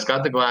just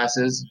got the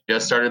glasses,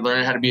 just started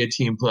learning how to be a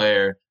team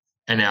player,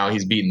 and now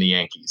he's beating the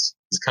Yankees.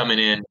 He's coming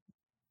in,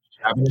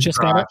 just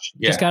got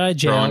out of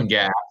jail, throwing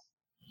gas.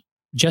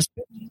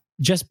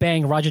 Just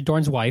bang Roger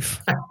Dorn's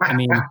wife. I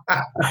mean,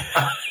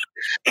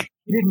 you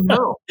didn't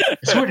know. I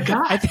swear to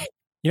God.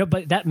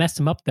 But that messed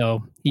him up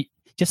though.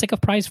 Just like a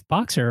prize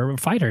boxer or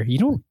fighter, you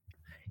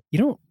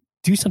don't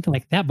do something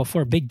like that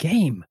before a big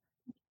game.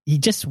 He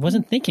just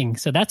wasn't thinking.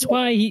 So that's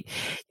why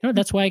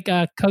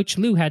Coach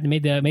Lou had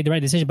made the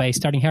right decision by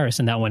starting Harris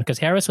in that one, because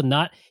Harris would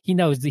not. He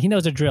knows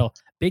the drill.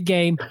 Big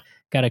game,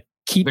 got to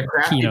keep the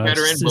crafty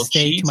veteran will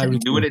cheat and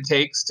do what it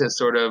takes to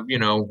sort of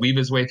weave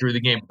his way through the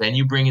game. Then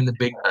you bring in the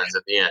big guns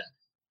at the end.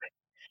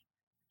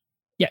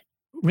 Yeah,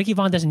 Ricky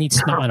Vaughn doesn't need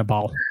snot on a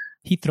ball.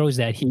 He throws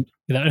that heat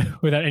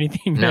without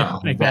anything. No,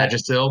 like that.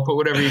 Still put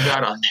whatever you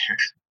got on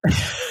there.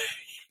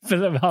 For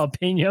the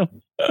jalapeno.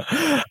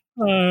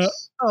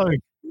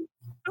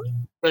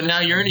 But now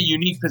you're in a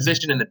unique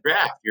position in the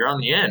draft. You're on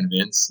the end,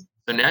 Vince.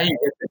 So now you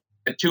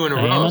get 2 in a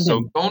row.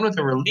 So going with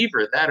a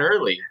reliever that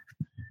early,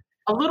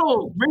 a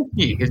little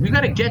risky, because we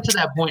got to get to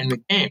that point in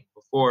the game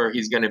before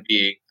he's going to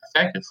be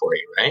effective for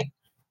you, right?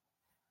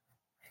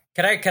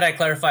 Can I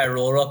clarify a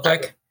rule real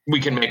quick? We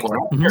can make one.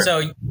 Mm-hmm.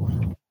 So.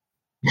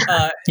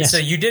 Yes. So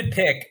you did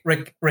pick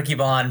Ricky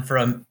Vaughn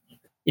from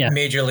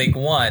Major League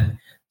 1.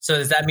 So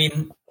does that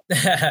mean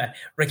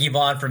Ricky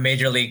Vaughn from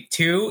Major League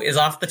 2 is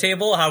off the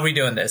table? How are we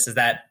doing this? Is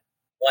that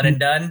one and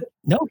done?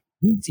 No,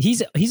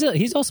 he's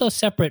also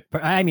separate.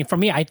 I mean, for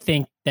me, I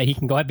think that he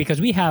can go ahead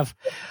because we have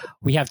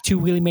 2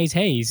 Willie Mays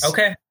Hayes.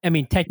 Okay. I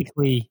mean,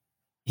 technically,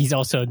 he's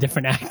also a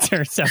different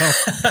actor. So,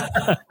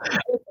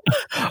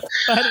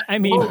 but I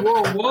mean,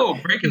 whoa,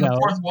 breaking the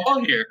fourth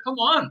wall here. Come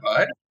on,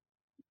 bud.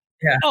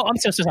 Yeah. Oh, I'm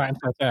so sorry.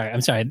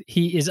 I'm sorry.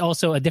 He is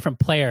also a different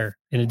player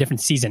in a different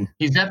season.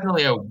 He's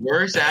definitely a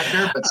worse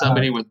actor, but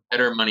somebody with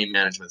better money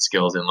management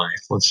skills in life.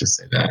 Let's just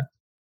say that.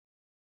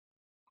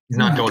 He's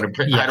not going to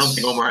prison. Yes. I don't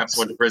think Omar Epps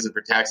went to prison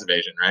for tax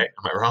evasion, right?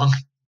 Am I wrong?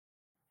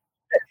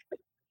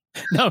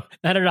 No,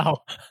 not at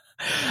all.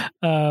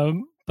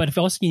 But if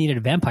also you needed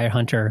a vampire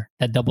hunter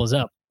that doubles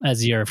up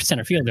as your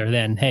center fielder,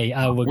 then hey,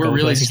 I would. We're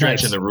really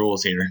stretching the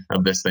rules here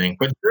of this thing,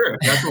 but sure,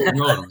 that's what we're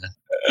going with.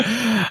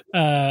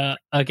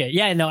 Okay.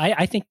 Yeah. No.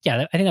 I think.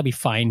 Yeah. I think that'd be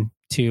fine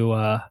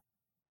to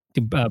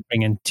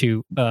bring in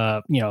to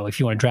if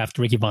you want to draft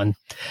Ricky Vaughn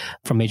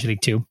from Major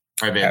League 2. All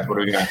right, man. What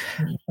do we got?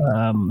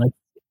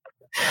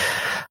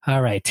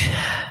 All right.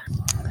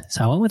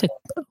 So I went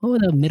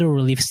with a middle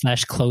relief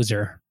 /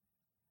 closer.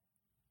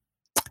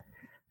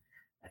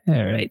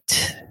 All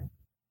right.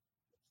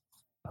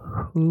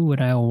 Who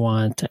would I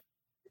want?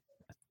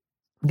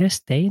 I'm gonna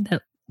stay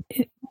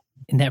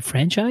in that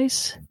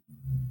franchise.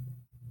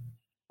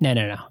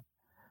 No.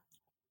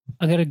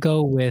 I'm gonna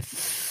go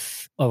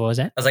with Oh, what was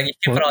that? I was like, you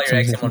can't put all your What?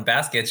 eggs in one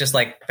basket. It's just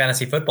like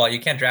fantasy football. You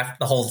can't draft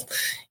the whole,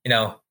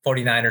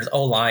 49ers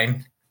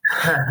O-line.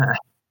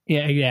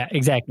 Yeah,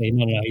 exactly.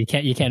 No, you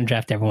can't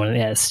draft everyone.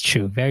 Yeah, it's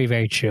true. Very,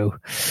 very true.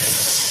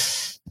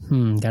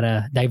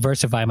 Gotta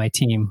diversify my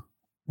team.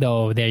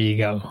 Though, there you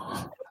go.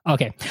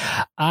 Okay,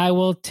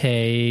 I'll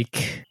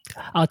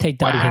take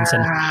Dottie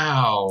Hinson.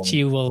 Wow.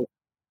 She will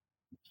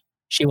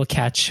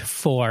catch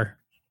for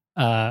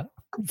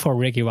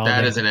Ricky Wilder.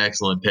 That is an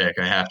excellent pick,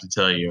 I have to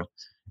tell you.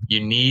 You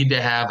need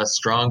to have a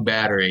strong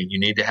battery. You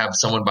need to have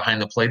someone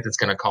behind the plate that's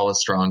going to call a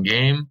strong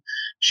game.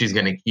 She's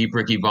going to keep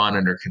Ricky Vaughn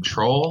under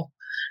control.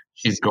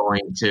 She's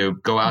going to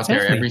go out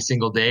there every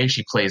single day.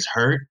 She plays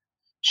hurt.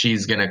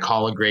 She's going to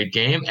call a great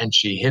game, and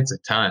she hits a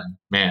ton.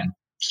 Man,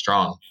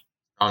 strong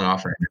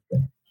offer.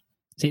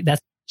 See,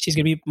 she's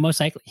going to be most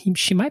likely.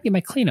 She might be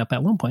my cleanup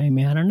at one point. I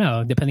mean, I don't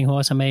know, depending who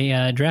else I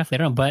may draft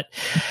later on. But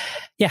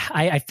yeah,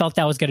 I felt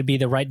that was going to be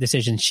the right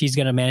decision. She's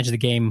going to manage the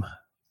game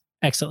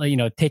excellently.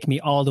 Take me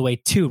all the way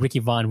to Ricky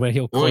Vaughn where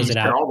he'll close it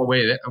out. All the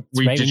way.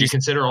 Did you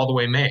consider all the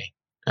way May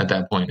at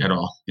that point at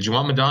all? Did you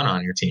want Madonna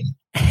on your team?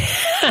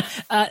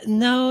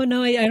 No,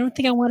 I don't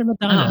think I wanted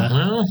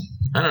Madonna.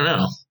 I don't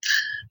know.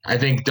 I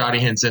think Dottie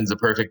Hinson's a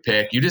perfect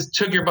pick. You just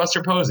took your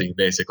Buster Posey,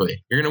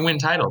 basically. You're going to win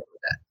titles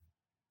with that.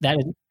 That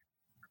is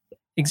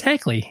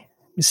exactly.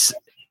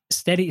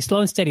 Slow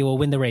and steady will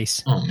win the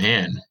race. Oh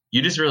man,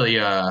 you just really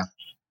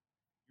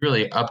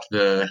upped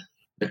the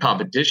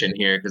competition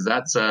here, because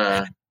that's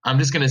I'm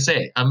just going to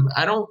say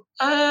I don't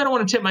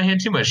want to tip my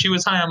hand too much. She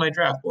was high on my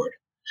draft board.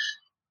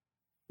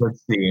 Let's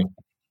see.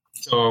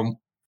 So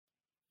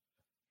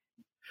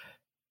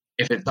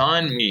if it's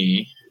on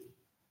me,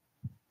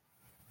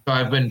 so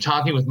I've been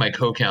talking with my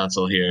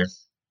co-counsel here,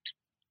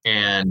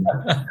 and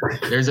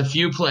there's a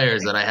few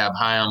players that I have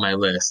high on my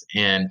list,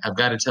 and I've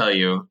got to tell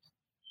you,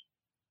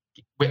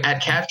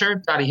 at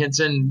catcher, Dottie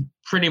Hinson,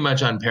 pretty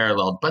much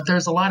unparalleled, but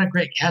there's a lot of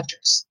great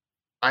catchers.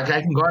 Like,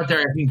 I can go out there,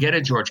 I can get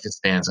a George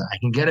Costanza, I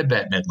can get a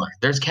Bette Midler.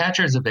 There's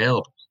catchers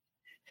available.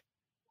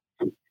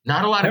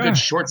 Not a lot of good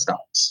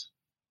shortstops.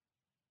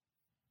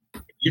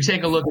 You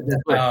take a look at this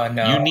list. Oh,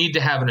 no. You need to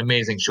have an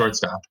amazing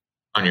shortstop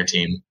on your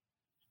team.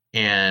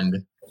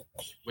 And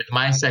with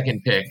my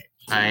second pick,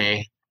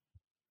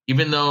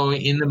 even though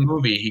in the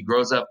movie he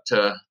grows up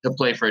to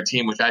play for a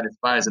team which I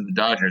despise in the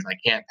Dodgers, I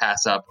can't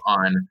pass up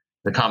on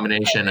the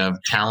combination of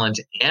talent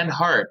and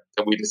heart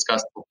that we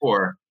discussed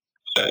before.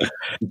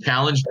 He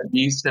challenged the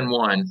beast and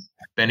won.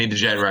 Benny the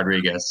Jet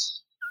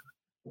Rodriguez.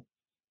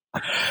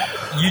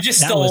 You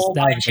just stole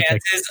my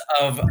chances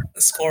of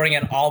scoring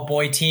an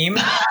all-boy team.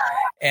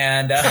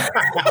 And that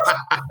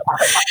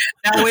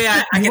way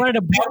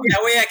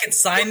I could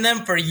sign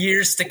them for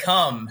years to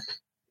come.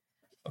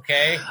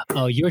 Okay.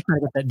 Oh, you were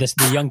trying to get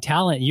the young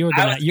talent. You were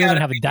gonna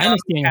have a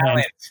dynasty in your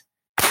hands.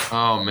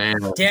 Oh man!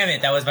 Damn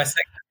it! That was my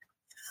second.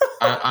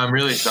 I'm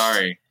really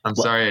sorry. I'm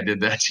sorry I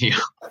did that to you.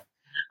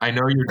 I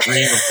know your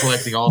dream of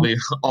collecting all the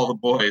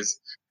boys.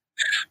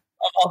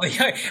 All the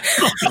young.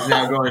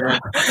 Now going on.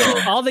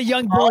 All the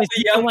young boys.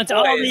 All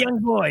the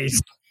young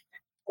boys.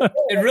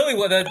 It really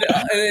was.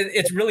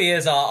 It really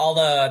is all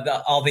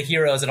the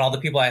heroes and all the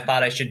people I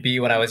thought I should be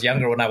when I was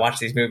younger when I watched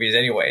these movies.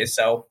 Anyway,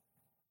 so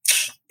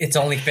it's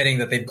only fitting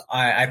that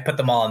I put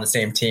them all on the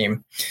same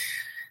team.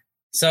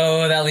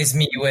 So that leaves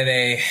me with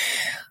a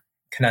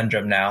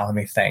conundrum now. Let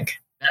me think.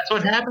 That's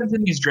what happens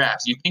in these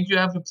drafts. You think you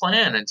have a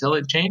plan until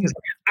it changes.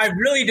 I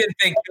really didn't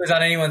think he was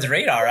on anyone's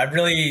radar. I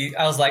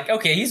was like,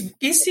 okay,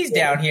 he's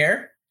down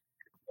here.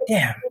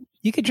 Damn.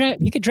 You could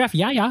draft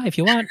Yaya if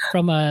you want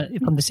from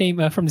the same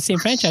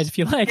franchise if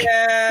you like.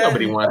 Yeah.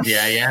 Nobody wants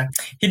Yaya.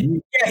 He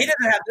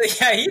doesn't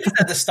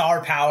have the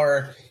star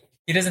power.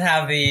 He doesn't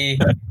have the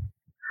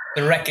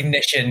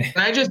recognition.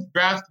 Can I just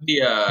draft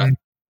the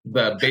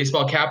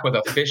baseball cap with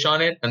a fish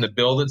on it and the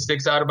bill that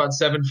sticks out about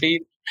 7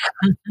 feet?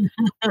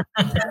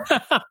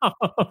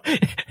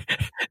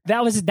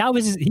 That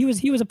was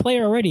he was a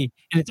player already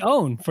in its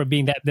own for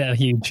being that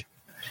huge.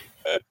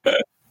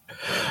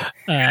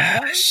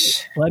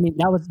 Well, I mean,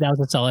 that was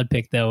a solid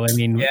pick, though. I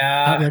mean,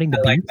 outrunning the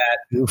I like beast.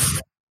 that.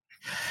 Oof.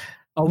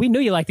 Oh, we knew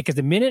you liked it because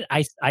the minute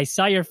I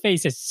saw your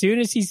face, as soon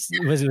as he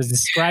was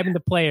describing the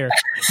player,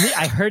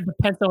 I heard the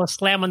pencil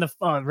slam on the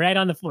phone, right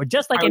on the floor,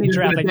 just like any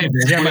draft. Like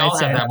we all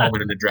have that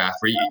moment in the draft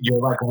where you're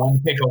like one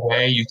pick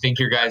away, you think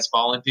your guy's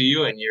falling to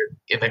you, and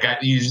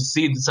you just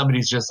see that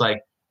somebody's just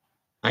like,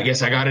 I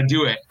guess I got to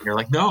do it. And you're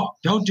like, no,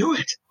 don't do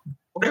it.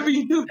 Whatever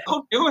you do,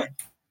 don't do it.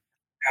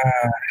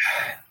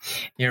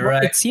 You're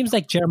right. It seems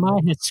like Jeremiah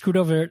has screwed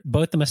over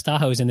both the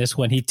Mustajos in this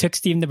one. He took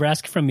Steve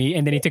Nebraska from me,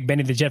 and then he took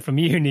Benny the Jet from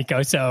you,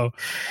 Nico. So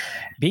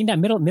being that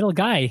middle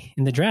guy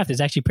in the draft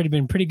has actually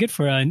been pretty good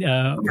for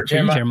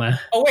Jeremiah.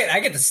 Oh wait, I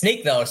get the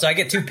sneak though, so I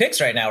get 2 picks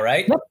right now,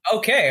 right? Yep.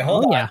 Okay,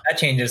 hold on. Yeah. That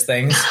changes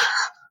things.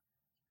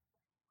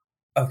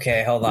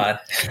 Okay, hold on.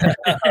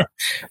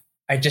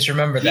 I just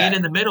remember that. Being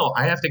in the middle,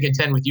 I have to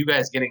contend with you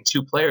guys getting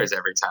 2 players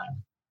every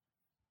time.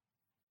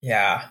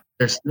 Yeah.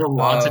 There's still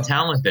lots of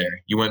talent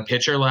there. You went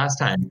pitcher last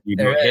time. You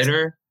go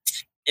hitter.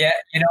 Yeah,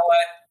 you know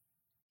what?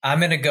 I'm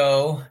going to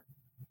go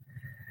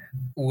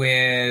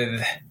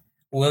with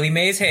Willie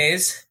Mays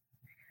Hayes,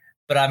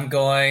 but I'm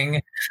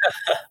going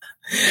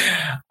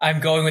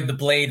with the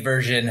Blade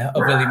version of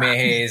Willie Mays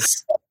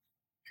Hayes.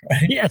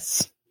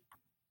 Yes.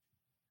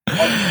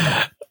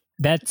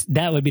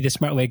 That would be the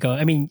smart way to go.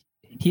 I mean,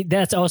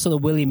 that's also the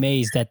Willie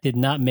Mays that did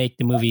not make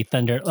the movie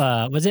Thunder.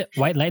 Was it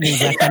White Lightning,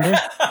 Black Thunder?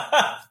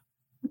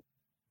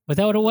 Was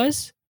that what it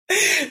was?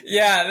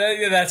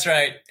 Yeah, that's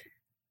right.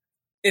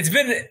 It's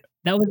been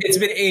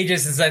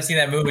ages since I've seen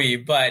that movie,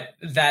 but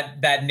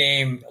that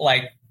name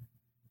like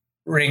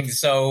rings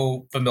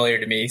so familiar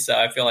to me. So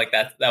I feel like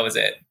that was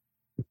it.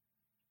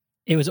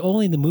 It was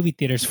only in the movie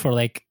theaters for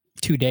like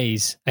 2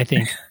 days, I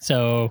think.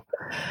 So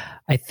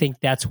I think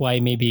that's why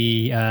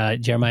maybe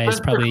Jeremiah is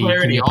probably. For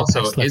clarity,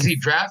 also, is he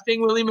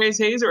drafting Willie Mays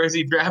Hayes or is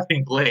he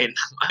drafting Blade?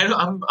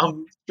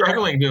 I'm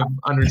struggling to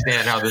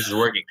understand how this is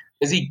working.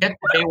 Does he get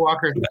the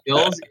Daywalker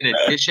skills in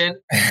addition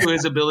to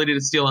his ability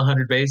to steal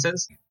 100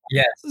 bases?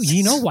 Yes.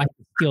 You know why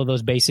he steal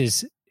those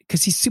bases?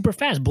 Because he's super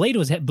fast. Blade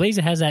has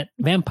that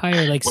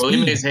vampire like speed.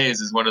 Willie Mays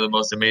Hayes is one of the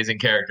most amazing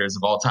characters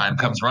of all time.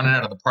 Comes running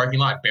out of the parking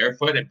lot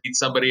barefoot and beats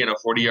somebody in a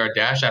 40-yard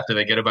dash after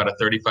they get about a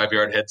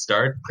 35-yard head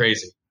start.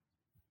 Crazy.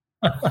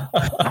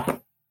 And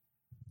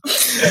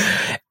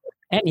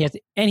he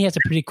has a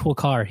pretty cool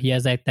car. He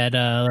has like that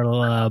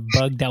little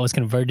bug that was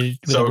converted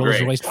with a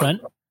Rolls Royce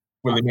front.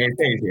 Willie Mays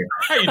Hayes here.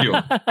 How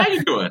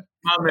you doing?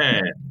 My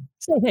man.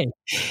 Say hey.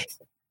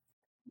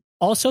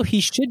 Also,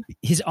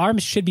 his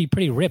arms should be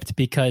pretty ripped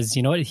because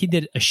you know what? He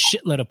did a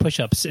shitload of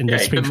push-ups in the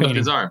spring training.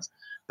 His arms.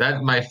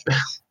 That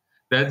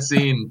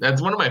scene.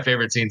 That's one of my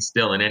favorite scenes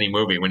still in any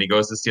movie when he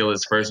goes to steal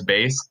his first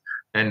base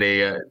and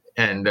he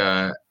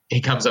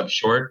comes up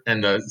short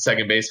and the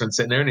second baseman's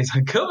sitting there and he's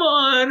like, "Come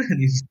on!" and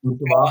he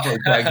scoops him off and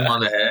tags him on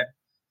the head.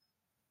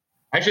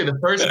 Actually, the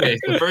first base,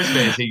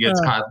 he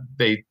gets caught.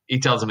 He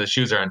tells him his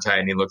shoes are untied,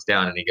 and he looks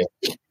down and he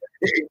gets.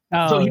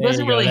 So he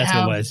doesn't really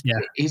have.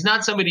 He's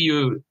not somebody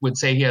you would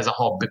say he has a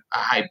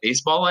high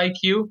baseball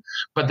IQ,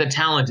 but the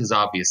talent is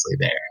obviously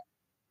there.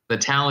 The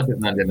talent is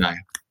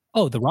undeniable.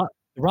 Oh, the raw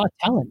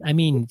talent. I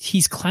mean,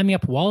 he's climbing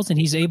up walls and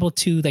he's able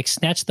to like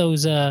snatch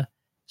those home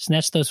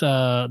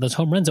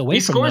runs away.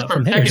 He scores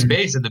from second hitters.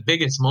 base in the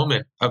biggest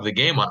moment of the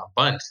game on a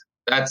bunt.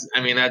 That's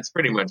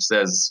pretty much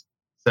says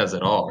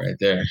it all right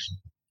there.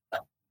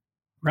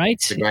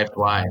 Right? The guy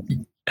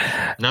flying.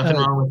 Nothing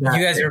wrong with that.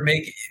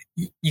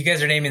 You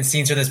guys are naming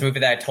scenes from this movie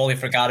that I totally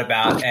forgot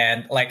about,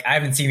 and like I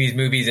haven't seen these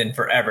movies in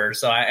forever,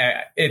 so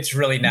it's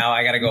really now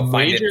I got to go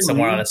find it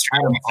somewhere on a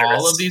streaming service.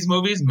 All of these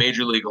movies,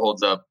 Major League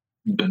holds up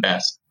the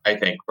best, I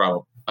think,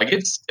 probably. Like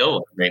it's still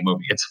a great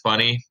movie. It's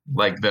funny.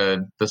 Like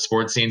the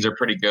sports scenes are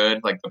pretty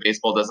good. Like the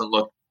baseball doesn't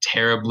look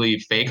terribly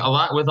fake. A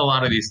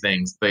lot of these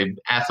things, the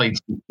athletes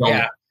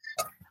don't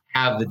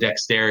have the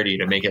dexterity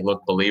to make it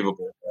look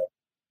believable.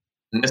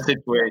 In this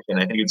situation,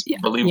 I think it's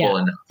believable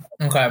enough.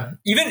 Okay,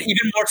 even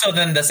more so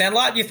than The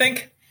Sandlot. You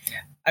think?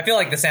 I feel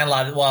like The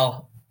Sandlot.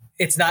 Well,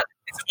 it's not.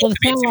 Well, The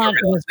Sandlot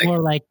was more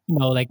like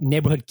like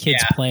neighborhood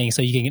kids playing,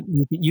 so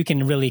you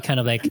can really kind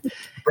of like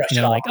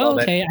like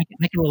okay, I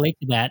can relate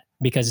to that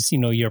because it's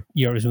you're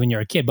when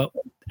you're a kid. But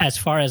as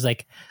far as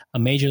like a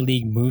major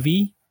league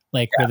movie,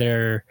 like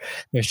where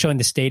they're showing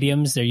the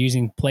stadiums, they're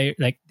using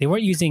like they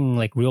weren't using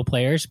like real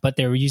players, but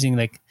they were using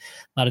like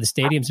a lot of the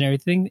stadiums and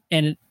everything,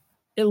 and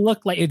it didn't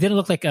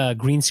look like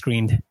green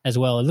screened as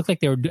well. It looked like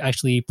they were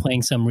actually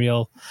playing some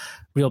real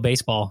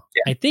baseball.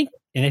 Yeah. I think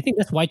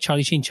that's why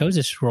Charlie Sheen chose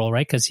this role,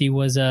 right? Because he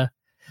was he was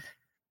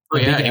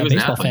an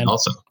athlete fan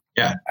also.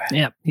 Yeah.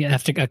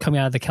 After coming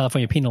out of the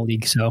California Penal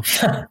League, so.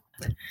 All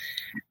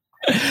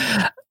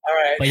right.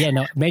 But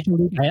no, Major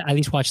League. I at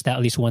least watch that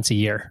at least once a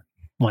year.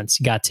 Once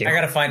you got to. I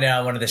got to find it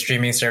on one of the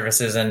streaming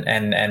services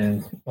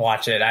and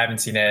watch it. I haven't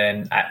seen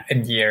it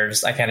in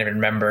years. I can't even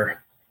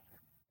remember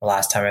the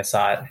last time I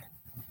saw it.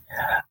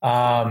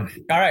 All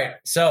right.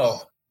 So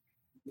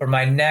for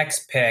my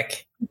next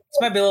pick, this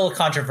might be a little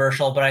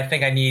controversial, but I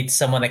think I need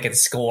someone that can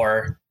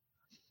score.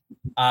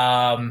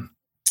 Someone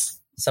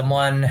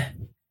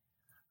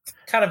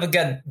kind of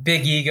a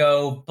big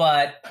ego,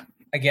 but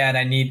again,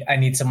 I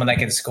need someone that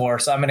can score.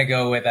 So I'm going to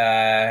go with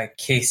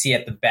Casey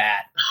at the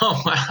bat.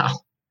 Oh, wow.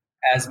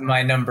 As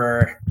my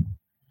number.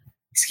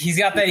 He's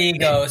got that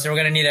ego, so we're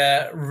going to need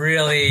to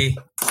really,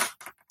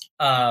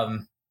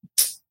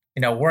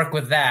 work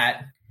with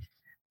that.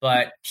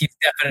 But he's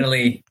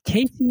definitely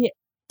Casey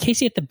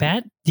at the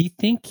bat. Do you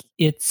think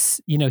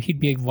it's he'd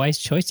be a wise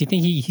choice? Do you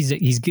think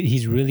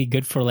he's really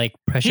good for like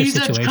pressure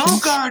situations? He's a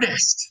coke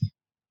artist.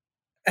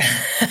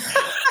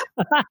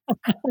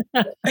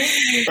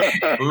 He's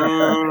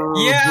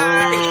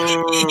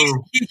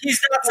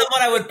not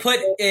someone I would put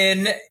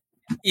in,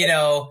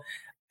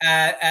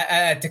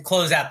 to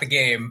close out the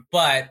game.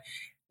 But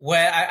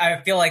when I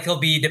feel like he'll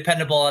be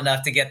dependable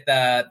enough to get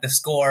the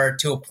score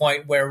to a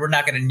point where we're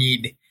not going to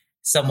need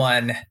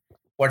someone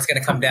where it's going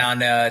to come down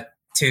to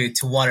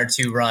one or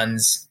two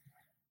runs.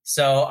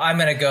 So I'm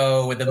going to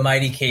go with the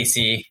mighty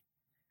Casey.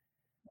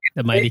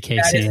 The mighty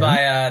Casey.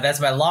 That's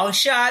my long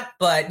shot,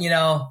 but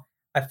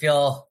I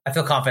feel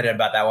confident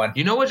about that one.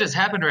 You know what just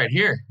happened right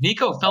here?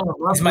 Nico fell in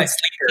love. He's my He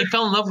sleeper.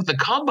 fell in love with the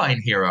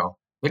combine hero.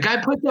 The guy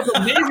puts up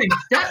amazing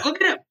stats.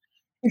 Look at him.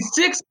 He's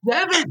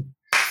 6'7".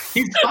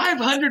 He's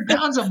 500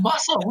 pounds of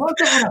muscle. Look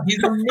at him.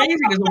 He's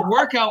amazing. He's a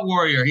workout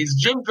warrior. He's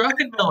Jim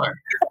Druckenmiller.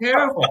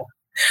 Terrible.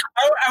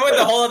 I went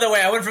the whole other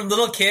way. I went from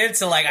little kids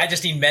to like I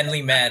just need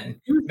manly men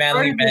in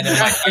my You're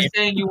team.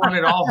 saying you want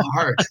it all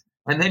heart.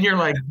 And then you're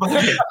like,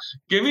 buddy,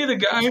 give me the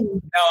guy.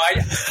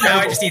 Now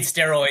I just need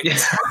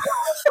steroids.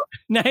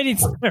 90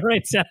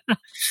 steroids.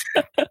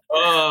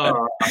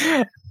 Oh.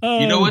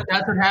 You know what?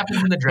 That's what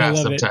happens in the draft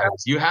I love it.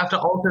 sometimes. You have to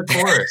alter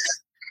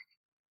course.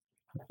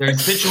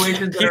 There's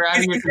situations that are out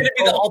of your He's going to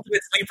be the control.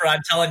 ultimate sleeper. I'm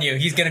telling you,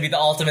 he's going to be the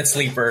ultimate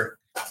sleeper.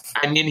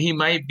 I mean, he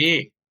might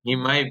be. He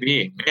might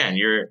be. Man,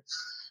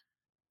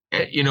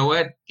 you know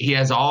what? He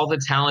has all the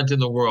talent in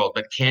the world,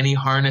 but can he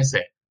harness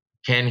it?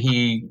 Can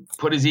he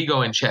put his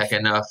ego in check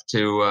enough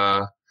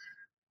to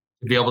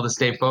be able to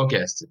stay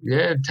focused?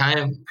 Yeah,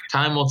 time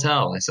will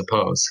tell, I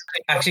suppose.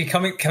 Actually,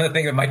 come to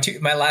think of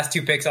it, my last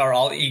two picks are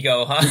all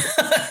ego, huh?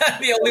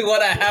 The only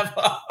one I have.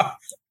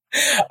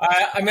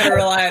 I'm going to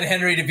rely on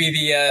Henry to be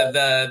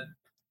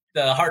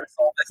the heart and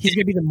soul. He's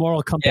going to be the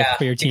moral compass Yeah,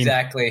 for your team.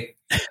 exactly.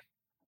 All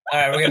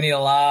right, we're going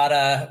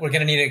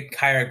to need to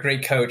hire a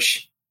great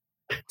coach.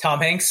 Tom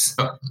Hanks.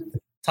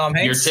 Tom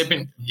Hanks. You're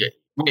tipping. Yeah.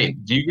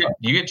 Wait, do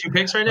you get 2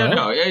 picks right now? Oh.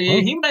 No,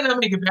 he might not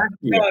make it back. To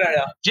you.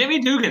 No. Jimmy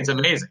Dugan's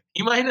amazing.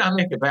 He might not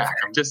make it back.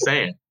 I'm just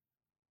saying.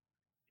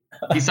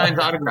 He signs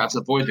autographs.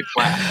 Avoid the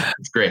clap.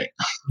 It's great.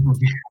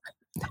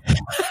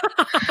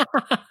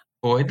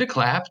 Avoid the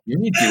clap.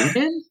 Jimmy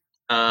Dugan.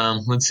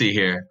 Let's see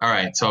here. All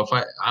right, so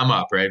if I'm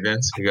up, right,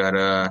 Vince? We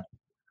got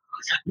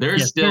there's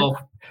Yes, still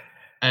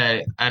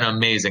an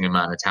amazing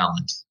amount of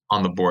talent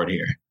on the board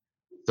here.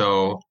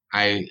 So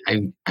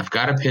I've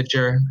got a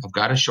pitcher. I've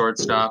got a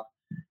shortstop.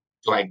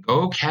 Do I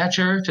go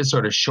catcher to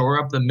sort of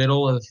shore up the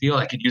middle of the field?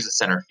 I could use a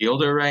center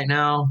fielder right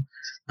now.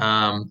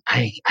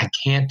 I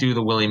can't do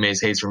the Willie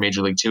Mays Hayes for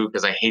Major League 2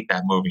 because I hate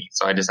that movie.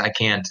 So I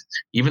can't.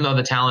 Even though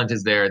the talent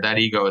is there, that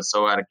ego is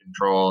so out of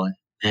control.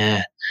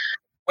 Wait,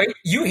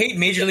 you hate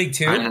Major League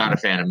 2? I'm not a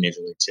fan of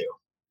Major League 2.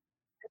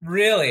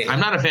 Really? I'm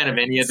not a fan of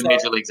any of the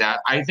Major Leagues.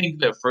 I think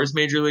the first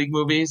Major League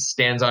movie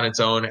stands on its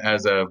own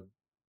as a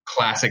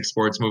classic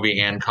sports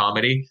movie and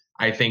comedy.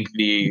 I think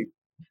the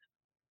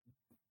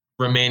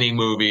remaining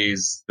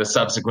movies, the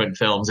subsequent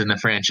films in the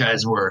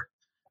franchise were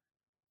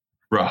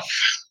rough.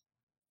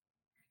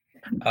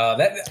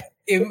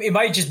 It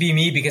might just be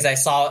me because I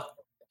saw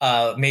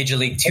Major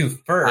League 2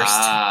 first,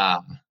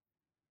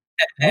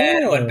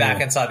 and went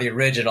back and saw the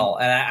original,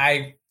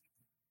 and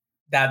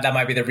that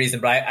might be the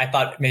reason. But I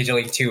thought Major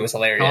League 2 was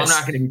hilarious. I'm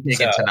not going to be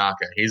taking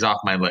Tanaka. He's off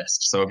my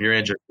list. So if you're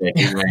interested,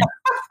 he's right.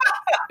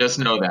 Just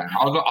know that.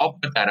 I'll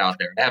put that out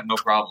there. I have no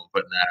problem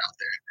putting that out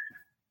there.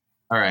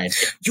 All right.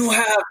 You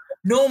have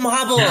no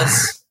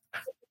marbles.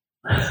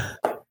 I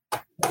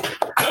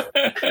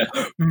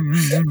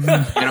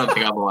don't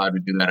think I'm allowed to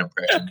do that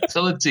impression.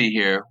 So let's see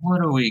here.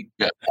 What do we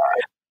got?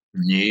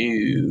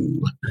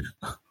 New.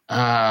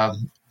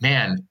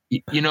 Man,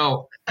 you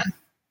know,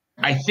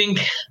 I think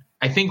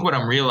what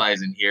I'm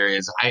realizing here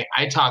is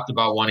I talked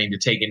about wanting to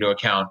take into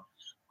account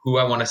who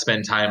I want to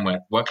spend time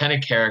with, what kind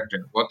of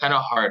character, what kind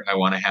of heart I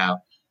want to have.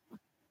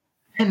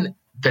 And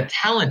the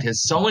talent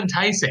is so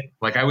enticing.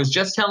 Like I was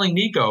just telling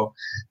Nico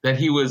that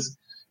he was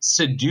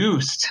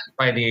seduced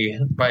by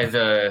the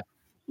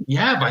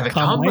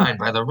combine,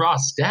 by the raw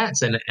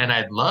stats. And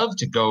I'd love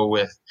to go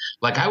with,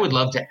 like, I would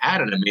love to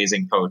add an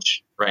amazing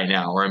coach right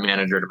now or a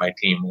manager to my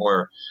team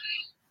or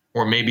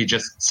maybe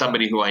just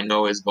somebody who I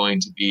know is going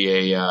to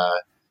be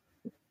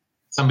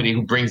somebody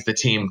who brings the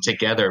team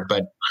together.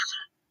 But,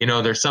 you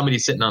know, there's somebody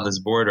sitting on this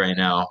board right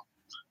now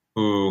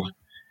who,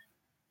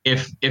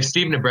 if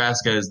Steve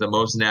Nebraska is the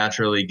most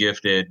naturally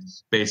gifted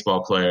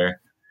baseball player,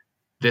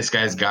 this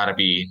guy's got to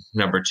be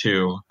number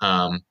 2.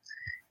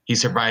 He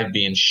survived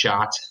being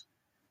shot,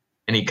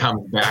 and he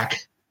comes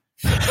back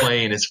to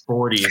play in his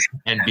 40s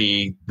and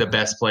be the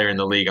best player in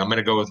the league. I'm going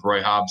to go with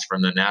Roy Hobbs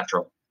from the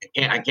Natural.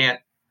 I can't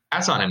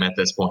pass on him at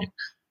this point.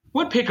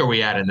 What pick are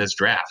we at in this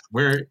draft?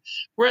 We're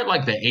at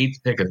like the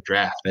 8th pick of the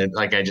draft. And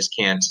like I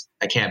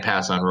can't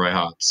pass on Roy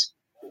Hobbs.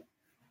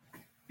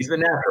 He's the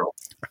Natural.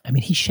 I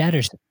mean, he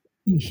shatters,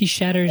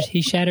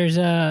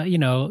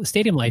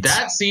 stadium lights.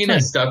 That scene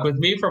has stuck with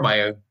me for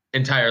my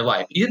entire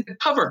life. He hit the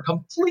cover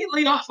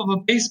completely off of a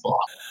baseball.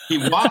 He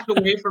walked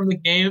away from the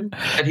game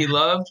that he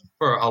loved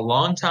for a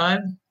long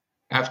time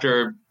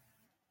after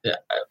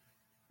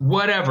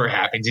whatever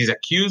happens. He's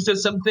accused of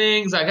some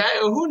things. Like,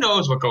 who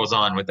knows what goes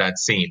on with that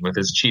scene with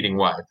his cheating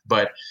wife,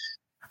 but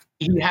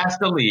he has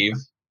to leave.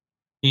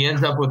 He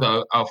ends up with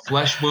a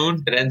flesh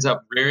wound that ends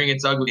up rearing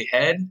its ugly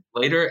head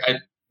later,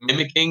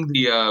 mimicking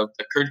the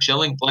Curt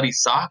Schilling bloody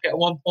sock at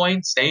one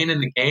point, staying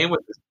in the game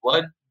with his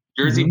blood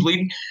jersey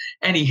bleeding,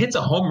 and he hits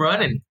a home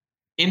run and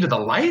into the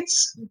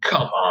lights.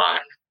 Come on.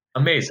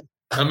 Amazing.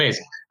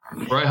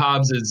 Roy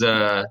Hobbs is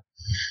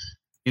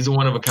He's a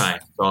one of a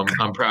kind. So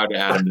I'm proud to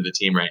add him to the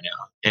team right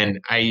now. And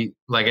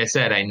like I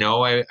said, I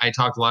know I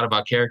talked a lot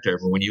about character,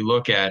 but when you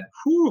look at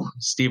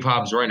Steve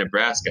Hobbs, Roy,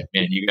 Nebraska,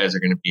 man, you guys are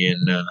going to be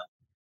in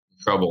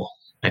trouble,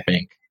 I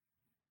think.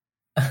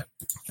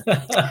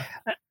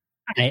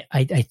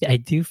 I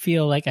do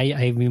feel like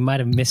we might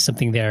have missed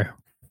something there.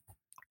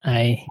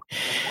 I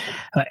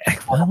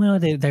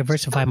want to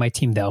diversify my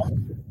team though.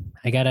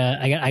 I gotta.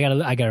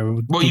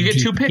 Well, you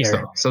get 2 picks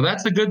though, so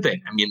that's the good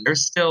thing. I mean,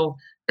 there's still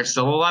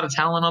a lot of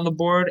talent on the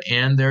board,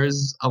 and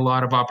there's a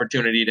lot of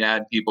opportunity to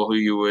add people who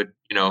you would,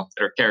 that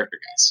are character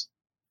guys.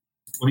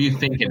 What are you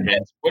thinking,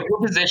 Vince? What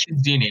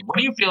positions do you need? What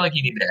do you feel like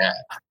you need to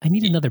add? I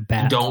need another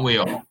bat. Don't we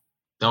all?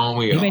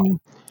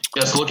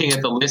 Just looking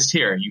at the list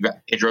here, you got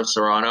Pedro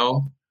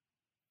Serrano,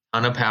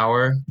 ton of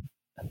power.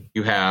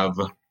 You have,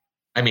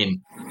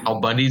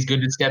 Al Bundy's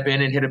good to step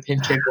in and hit a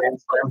pinch hit.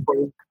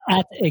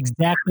 That's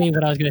exactly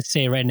what I was going to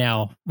say right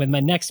now. With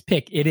my next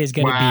pick, it is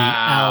going to be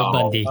Al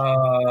Bundy.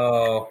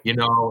 Oh,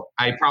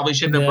 I probably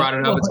shouldn't have brought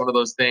it up. It's one of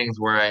those things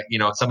where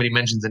somebody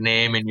mentions a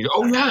name and you go,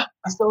 "Oh yeah,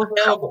 I'm still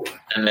available,"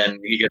 and then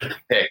you get the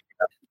pick.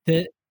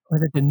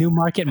 Was it the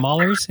Newmarket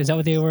Maulers? Is that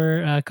what they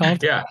were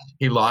called? Yeah,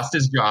 he lost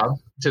his job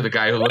to the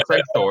guy who looks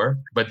like Thor,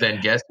 but then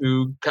guess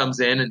who comes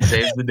in and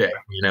saves the day?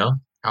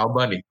 Al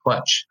Bundy,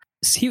 clutch.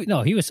 He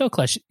was so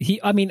clutch.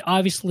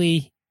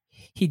 Obviously,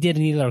 he did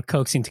need a little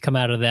coaxing to come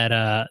out of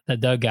that the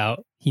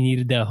dugout. He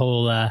needed the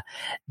whole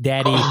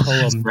daddy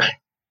poem. Right.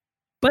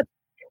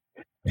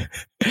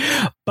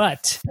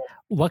 But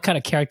what kind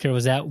of character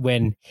was that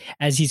when,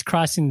 as he's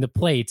crossing the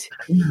plate,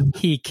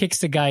 he kicks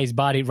the guy's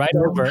body right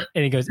over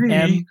and he goes,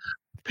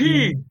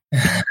 P.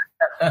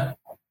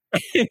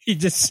 He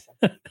just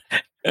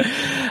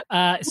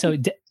so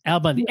Al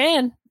Bundy,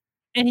 and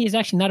he's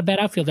actually not a bad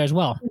outfielder as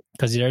well,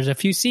 because there's a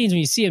few scenes when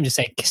you see him just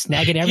like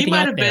snagging everything. He might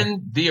out have there.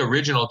 been the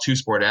original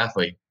 2-sport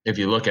athlete if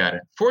you look at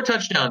it. 4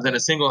 touchdowns in a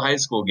single high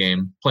school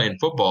game playing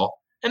football,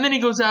 and then he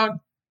goes out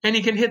and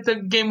he can hit the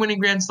game-winning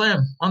grand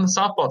slam on the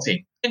softball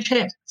team. Pinch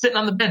hit, sitting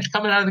on the bench,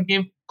 coming out of the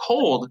game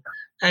cold,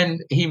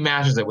 and he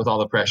mashes it with all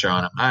the pressure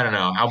on him. I don't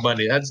know, Al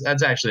Bundy.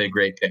 That's actually a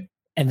great pick.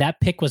 And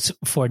that pick was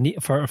for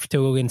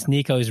to against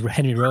Nico's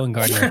Henry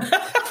Rowan-Gardner.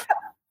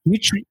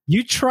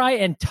 You try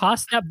and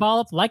toss that ball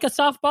up like a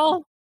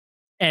softball,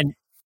 and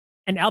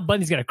Al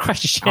Bundy's gonna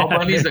crush the shit. Al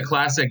Bundy's the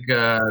classic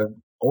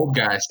old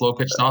guy, slow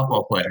pitch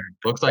softball player.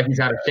 Looks like he's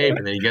out of shape,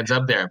 and then he gets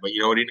up there. But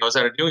you know what he knows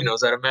how to do? He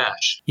knows how to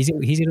mash.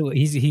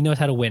 He knows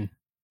how to win.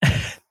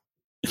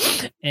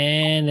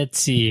 And let's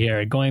see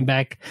here, going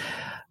back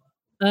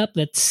up.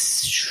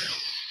 Let's.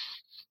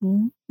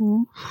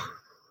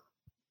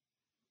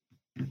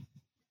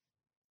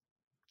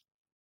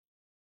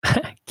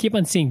 Keep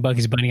on seeing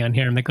Bugs Bunny on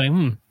here. I'm like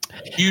going,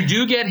 You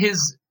do get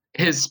his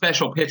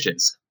special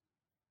pitches.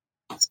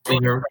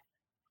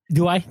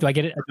 Do I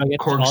get it? Do I get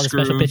all the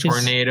special pitches?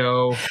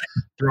 Tornado,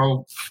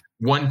 throw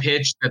one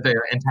pitch that the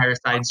entire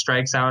side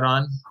strikes out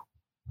on.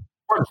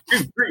 1, 2,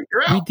 3,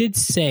 you're out. We did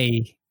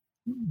say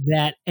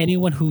that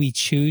anyone who we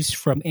choose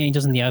from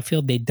Angels in the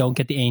outfield, they don't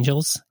get the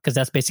Angels, because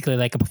that's basically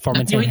like a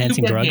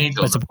performance-enhancing drug.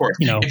 Angels, of course.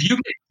 If you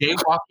get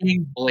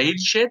jaywalking blade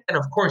shit, then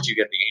of course you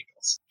get the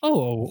Angels.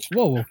 Oh,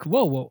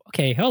 whoa.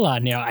 Okay, hold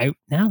on. Now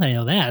that I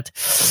know that.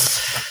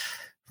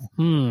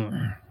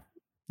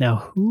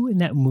 Now, who in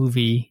that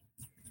movie?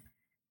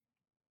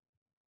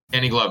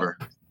 Danny Glover.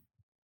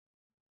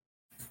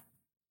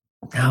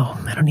 No,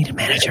 I don't need a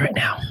manager right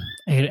now.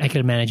 I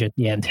could manage at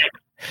the end.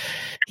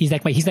 He's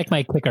like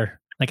my kicker.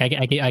 Like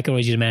I could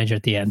always use a manager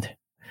at the end.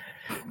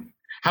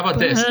 How about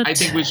this? I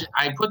think we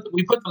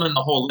put them in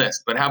the whole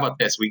list. But how about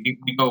this? We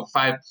go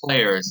 5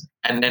 players,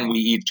 and then we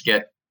each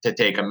get to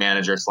take a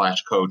manager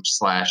 / coach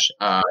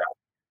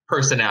 /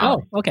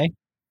 personality. Oh, okay.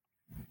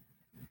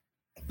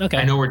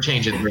 I know we're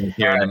changing things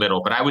here in the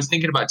middle, but I was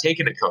thinking about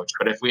taking a coach.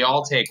 But if we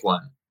all take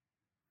one,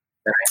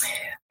 I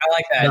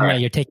like that.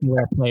 Then, you're taking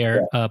a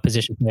player,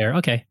 position player.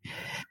 Okay.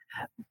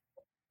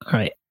 All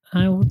right.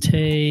 I will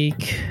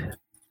take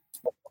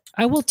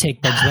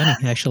Bugs Bunny,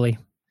 actually,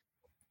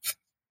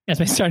 as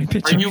my starting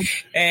pitcher.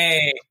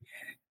 Hey,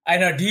 I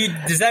know.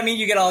 Does that mean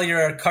you get all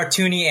your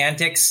cartoony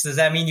antics? Does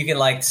that mean you can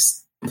like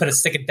put a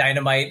stick of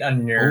dynamite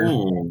on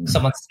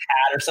someone's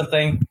hat or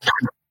something?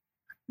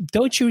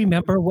 Don't you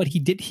remember what he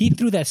did? He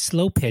threw that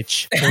slow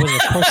pitch over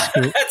the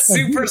corkscrew. That's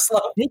super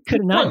slow. They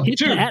could not hit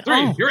that at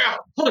all. You're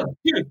out. 1,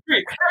 2,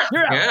 3.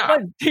 You're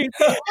out. 1, 2,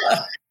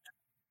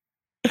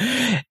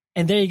 3.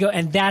 And there you go.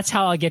 And that's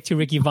how I'll get to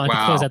Ricky Vaughn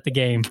to close out the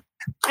game.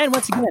 And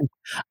once again,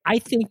 I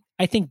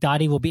think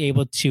Dottie will be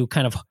able to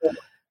kind of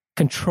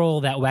control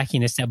that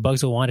wackiness that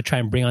Bugs will want to try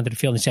and bring onto the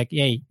field and check.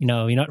 Hey,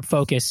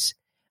 focus.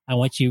 I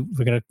want you.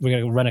 We're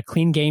gonna run a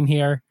clean game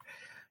here.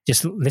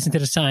 Just listen to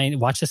the sign,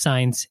 watch the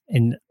signs,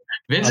 and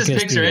Vince's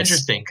picks are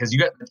interesting because you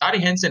got Dottie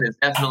Henson is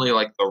definitely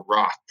like the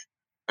rock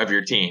of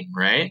your team,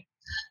 right?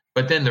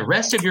 But then the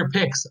rest of your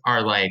picks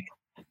are like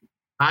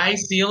high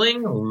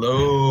ceiling,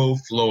 low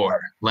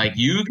floor. Like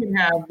you can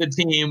have the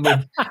team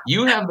with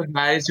you have the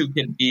guys who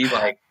can be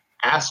like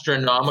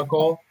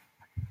astronomical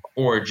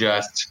or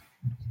just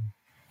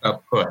a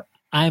put.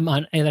 I'm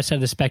on either side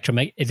of the spectrum.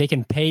 If they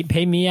can pay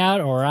me out,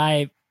 or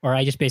I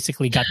just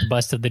basically got the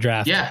bust of the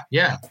draft.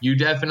 Yeah. You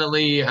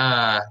definitely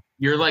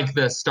you're like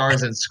the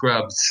stars and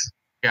scrubs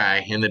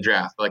guy in the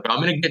draft. Like, I'm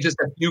going to get just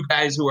a few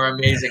guys who are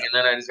amazing, and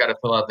then I just got to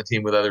fill out the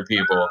team with other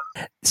people.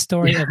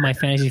 Story of my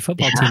fantasy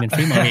football team in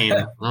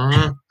Fremont. I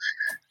mean,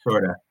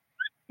 sort of.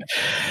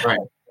 Right.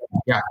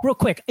 Yeah. Real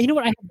quick, you know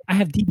what? I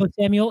have Deebo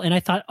Samuel, and I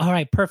thought, all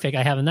right, perfect.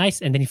 I have a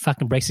nice, and then he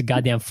fucking breaks his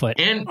goddamn foot.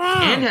 And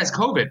has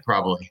COVID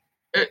probably,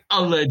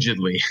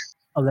 allegedly.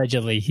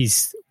 Allegedly,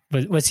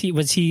 was he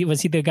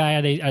the guy?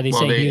 Are they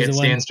saying he was it the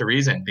one? stands to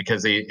reason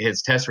because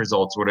his test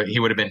results he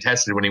would have been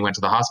tested when he went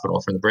to the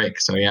hospital for the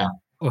break. So yeah.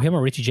 Or him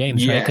or Richie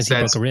James, right? Because he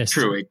broke a wrist.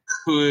 True. It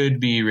could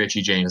be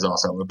Richie James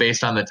also, but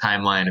based on the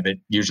timeline of it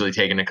usually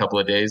taking a couple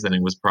of days, then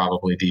it was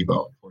probably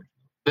Deebo.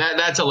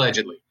 That's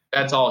allegedly.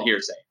 That's all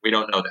hearsay. We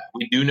don't know that.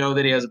 We do know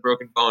that he has a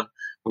broken bone.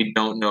 We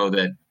don't know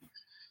that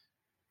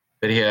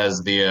he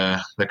has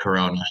the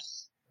corona.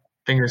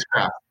 Fingers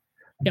crossed.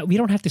 Yeah, we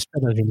don't have to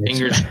spread those rumors.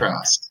 Fingers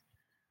crossed.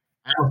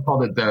 I almost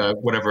called it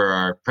whatever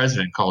our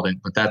president called it,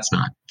 but that's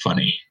not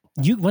funny.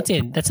 Once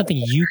again, that's something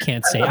you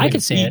can't say. I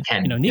could say it.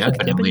 Can Nico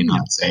definitely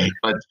not say.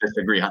 Let's just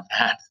agree on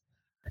that.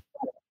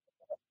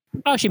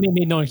 Actually,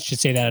 maybe no one should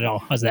say that at all.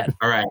 How's that?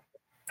 All right.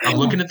 I'm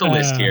looking at the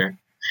list here,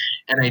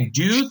 and I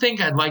do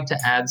think I'd like to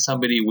add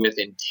somebody with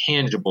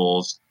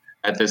intangibles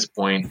at this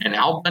point. And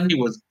Al Bundy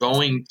he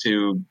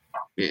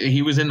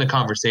was in the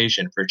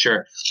conversation for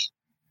sure.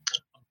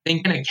 I'm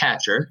thinking a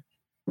catcher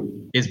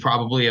is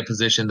probably a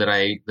position that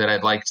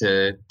I'd like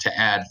to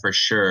add for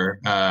sure.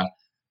 I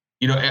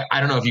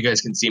don't know if you guys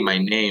can see my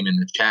name in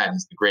the chat.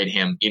 It's the great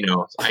Ham.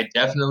 I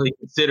definitely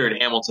considered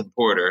Hamilton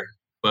Porter,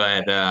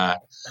 but a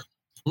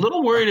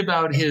little worried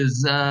about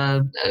his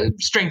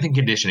strength and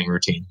conditioning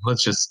routine.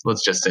 Let's just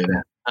say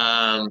that.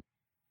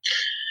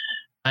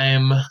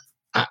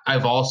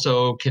 I've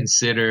also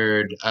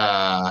considered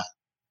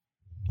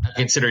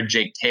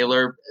Jake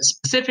Taylor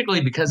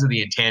specifically because of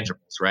the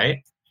intangibles,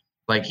 right?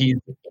 Like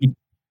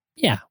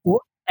yeah,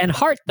 and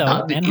Hart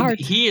though,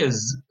 he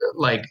is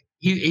like.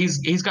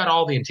 He's got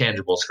all the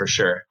intangibles for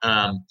sure.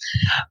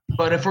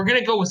 But if we're going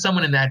to go with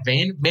someone in that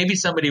vein, maybe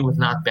somebody with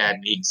not bad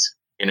knees,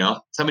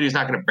 somebody who's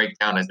not going to break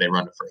down as they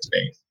run to first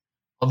base.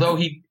 Although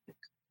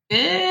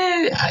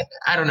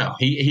I don't know.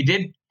 He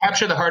did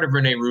capture the heart of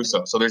Rene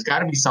Russo. So there's got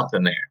to be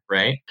something there,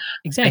 right?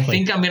 Exactly. I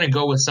think I'm going to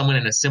go with someone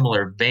in a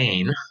similar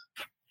vein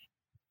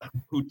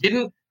who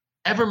didn't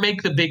ever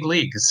make the big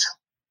leagues,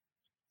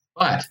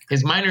 but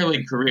his minor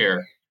league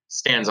career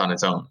stands on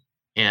its own.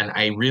 And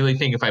I really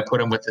think if I put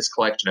him with this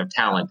collection of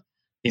talent,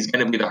 he's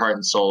going to be the heart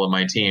and soul of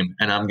my team.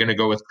 And I'm going to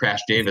go with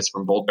Crash Davis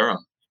from Bull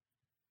Durham,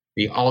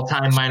 the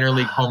all-time minor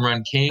league home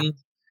run king.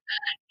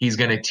 He's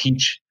going to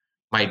teach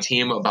my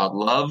team about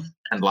love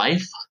and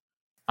life.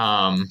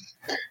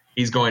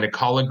 He's going to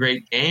call a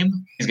great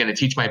game. He's going to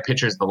teach my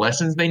pitchers the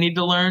lessons they need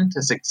to learn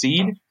to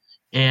succeed.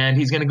 And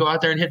he's going to go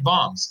out there and hit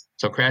bombs.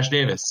 So Crash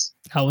Davis.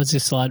 That was a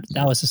solid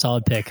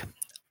pick.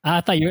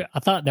 I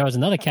thought there was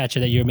another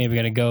catcher that you were maybe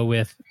going to go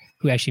with,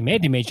 who actually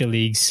made the major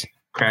leagues.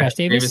 Crash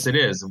Davis it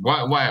is.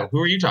 Why?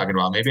 Who are you talking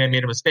about? Maybe I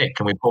made a mistake.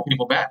 Can we pull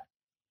people back?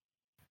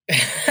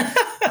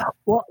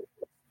 Well,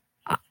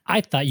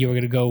 I thought you were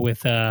going to go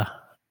with, I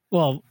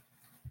won't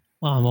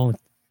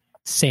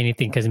say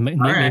anything because maybe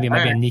it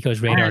might be on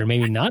Nico's radar or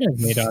maybe not on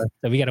his radar.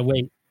 So we got to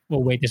wait.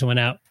 We'll wait this one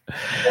out.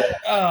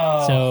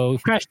 Oh. So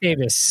Crash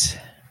Davis.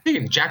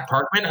 Jack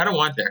Parkman? I don't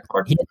want Jack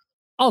Parkman.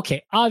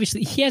 Okay,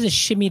 obviously he has a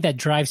shimmy that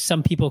drives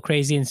some people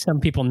crazy and some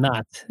people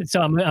not.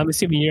 So I'm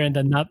assuming you're in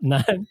the not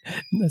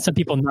some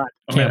people not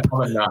camp.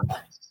 All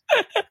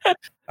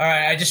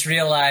right, I just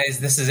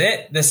realized this is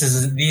it.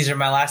 These are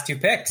my last two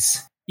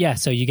picks. Yeah,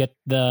 so you get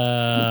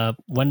the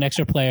one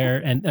extra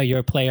player and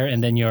your player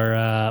and then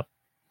your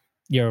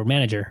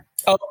manager.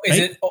 Oh, is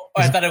right? It? Oh,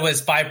 I thought it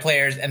was 5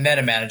 players and then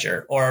a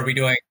manager. Or are we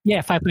doing?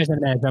 Yeah, 5 players and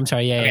a manager. I'm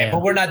sorry. Yeah, okay, yeah.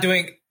 But we're not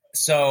doing.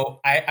 So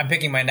I'm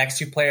picking my next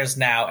 2 players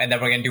now, and then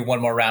we're going to do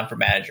one more round for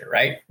manager,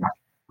 right?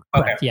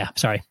 Okay. Yeah,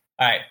 sorry.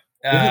 All right.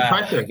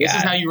 This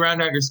is how you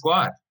round out your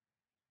squad.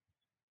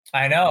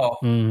 I know.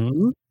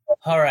 Mm-hmm.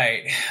 All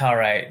right.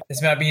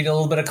 This might be a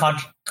little bit of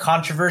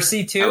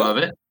controversy, too. I love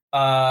it.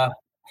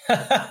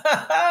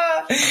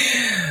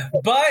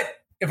 But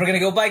if we're going to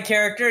go by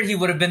character, he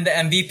would have been the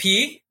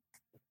MVP.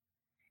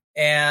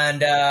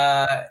 And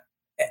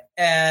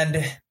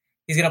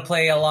he's going to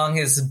play along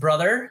his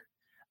brother,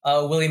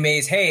 Willie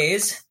Mays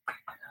Hayes.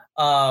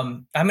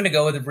 I'm going to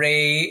go with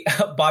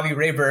Bobby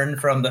Rayburn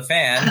from The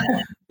Fan,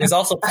 who's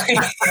also playing.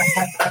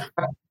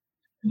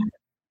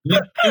 You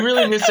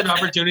really missed an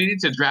opportunity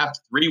to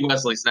draft 3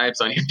 Wesley Snipes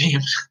on your team.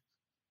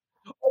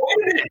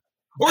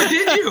 Or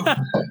did you?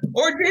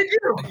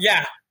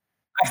 Yeah.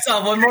 I still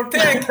have one more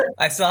pick.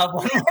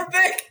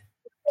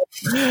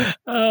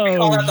 Oh, we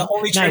call that the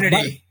Holy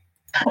Trinity.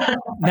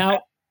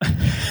 Now,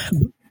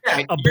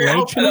 Yeah, A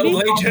Blade Trinity?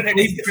 Blade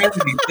Trinity.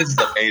 This is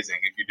amazing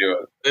if you do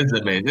it. This is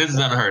amazing. This is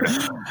unheard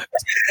of.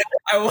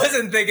 I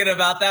wasn't thinking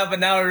about that, but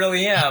now I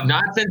really am.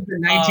 Not since the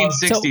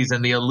 1960s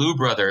and the Alou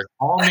brothers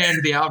all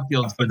manned the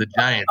outfield for the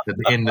Giants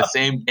in the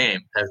same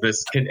game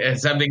has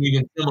something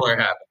even similar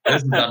happen.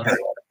 This is unheard of.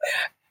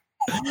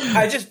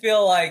 I just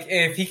feel like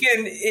if he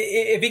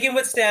can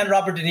withstand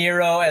Robert De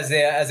Niro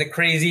as a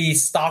crazy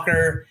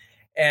stalker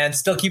and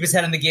still keep his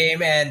head in the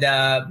game and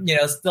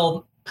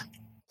still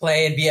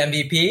play and be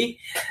MVP,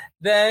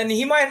 then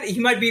he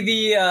might be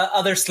the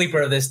other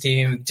sleeper of this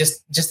team.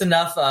 Just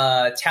enough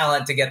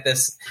talent to get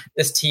this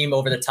team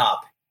over the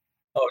top.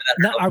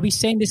 Now, are we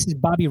saying this is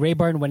Bobby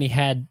Rayburn when he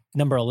had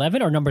number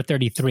 11 or number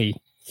 33?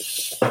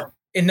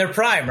 In their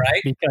prime,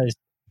 right? Because,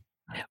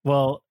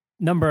 what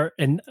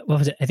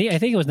was it? I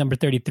think it was number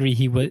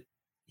 33.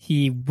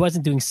 He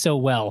wasn't doing so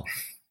well.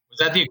 Was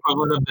that the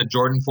equivalent of the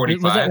Jordan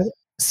 45?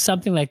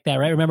 Something like that,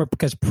 right? Remember,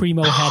 because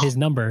Primo had his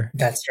number.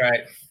 That's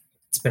right.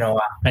 It's been a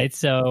while, right?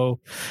 So,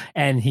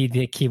 and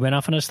he went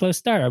off on a slow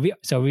start. Are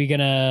we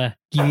gonna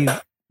give you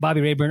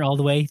Bobby Rayburn all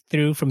the way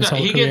through from his whole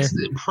career? He gets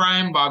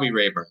prime Bobby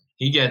Rayburn.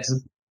 He gets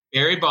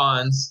Barry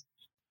Bonds,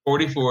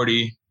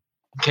 40-40,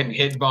 can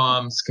hit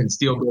bombs, can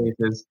steal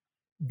bases.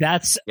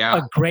 That's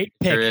a great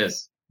pick. Sure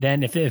is.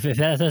 Then if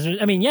that's,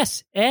 I mean,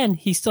 yes, and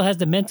he still has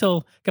the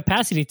mental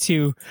capacity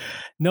to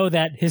know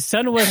that his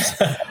son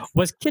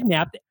was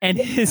kidnapped and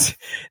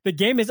the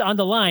game is on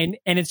the line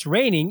and it's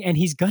raining and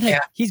he's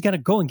gonna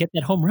go and get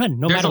that home run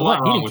There's matter a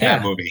lot what. wrong with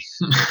that movie.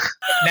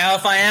 Now,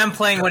 if I am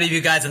playing one of you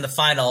guys in the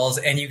finals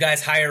and you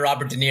guys hire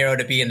Robert De Niro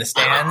to be in the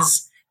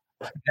stands,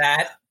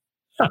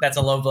 that's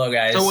a low blow,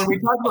 guys. So when we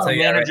talk about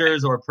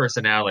managers or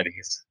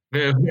personalities,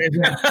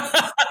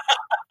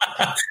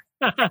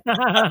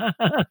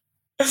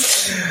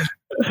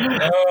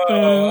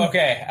 oh,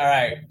 okay. All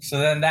right. So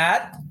then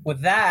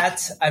with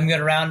that, I'm going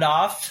to round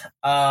off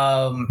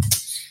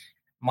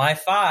my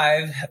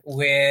 5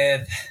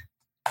 with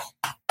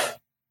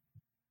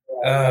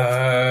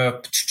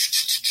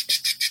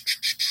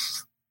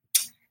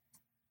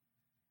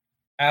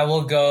I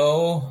will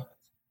go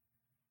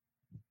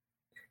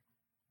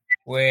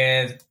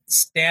with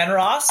Stan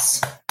Ross,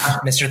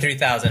 Mr.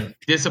 3000.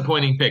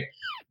 Disappointing pick.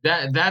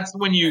 That's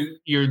when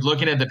you're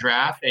looking at the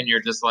draft and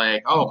you're just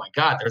like, oh my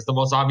God, there's the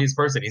most obvious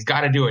person. He's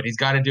got to do it. He's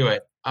got to do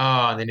it.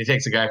 Oh, and then he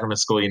takes a guy from a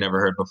school you never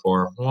heard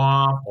before.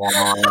 Wah,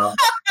 wah.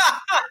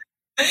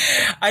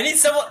 I need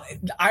someone.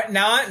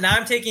 Now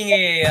I'm taking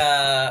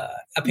a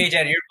page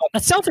out of your book. A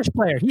selfish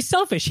player. He's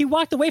selfish. He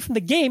walked away from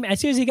the game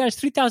as soon as he got his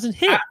 3,000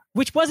 hit,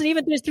 which wasn't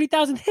even his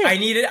 3,000 hit. I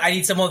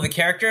need someone with a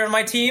character on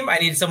my team. I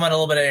need someone a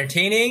little bit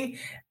entertaining.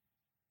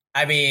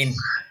 I mean,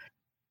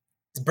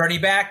 it's Bernie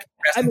back.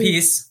 Rest in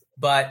peace.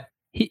 But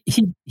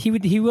he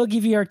will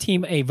give your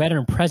team a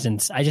veteran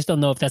presence. I just don't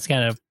know if that's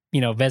kind of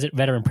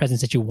veteran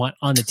presence that you want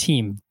on the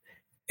team.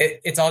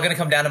 It's all going to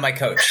come down to my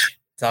coach.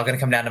 It's all going to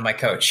come down to my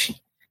coach.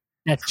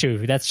 That's true.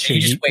 You just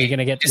wait. You're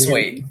gonna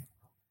wait.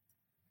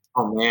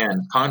 Oh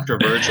man,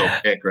 controversial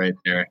pick right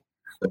there.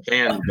 The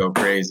fans go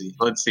crazy.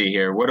 Let's see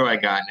here. What do I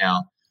got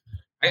now?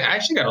 I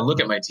actually got to look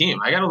at my team.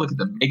 I got to look at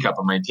the makeup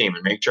of my team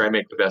and make sure I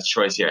make the best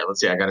choice here.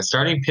 Let's see. I got a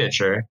starting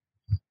pitcher,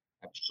 I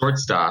have a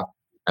shortstop,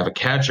 I have a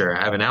catcher,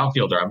 I have an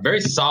outfielder. I'm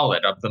very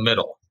solid up the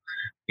middle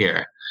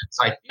here.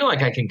 So I feel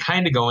like I can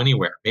kind of go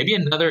anywhere. Maybe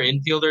another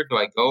infielder. Do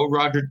I go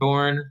Roger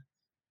Dorn?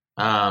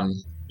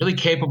 Really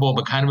capable,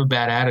 but kind of a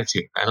bad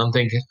attitude. I don't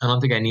think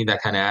I need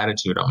that kind of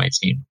attitude on my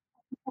team.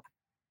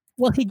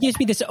 Well, he gives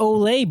me this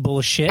Olay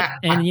bullshit,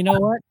 and you know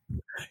what?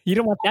 You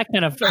don't want that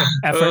kind of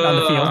effort on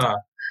the field.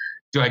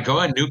 Do I go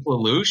a Nuke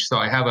Lelouch? So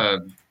I have a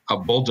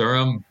Bull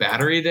Durham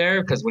battery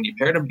there, because when you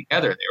paired them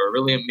together, they were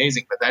really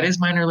amazing. But that is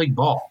minor league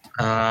ball.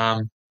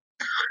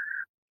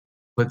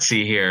 Let's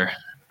see here.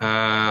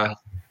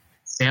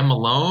 Sam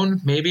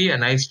Malone, maybe a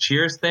nice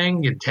Cheers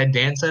thing. Ted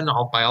Danson,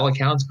 by all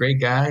accounts, great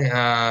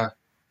guy.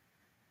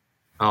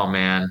 Oh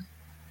man,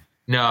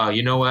 no.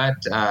 You know what?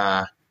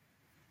 I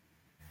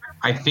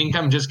think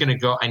I'm just gonna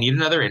go. I need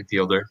another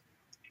infielder.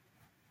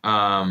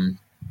 And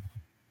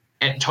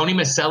Tony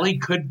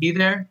Maselli could be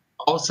there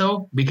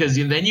also, because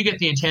then you get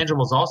the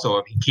intangibles also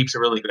if he keeps a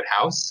really good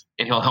house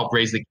and he'll help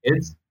raise the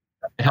kids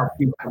and help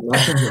keep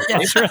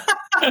That's right.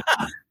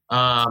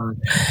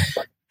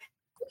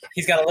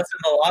 He's got Alyssa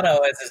Milano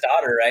as his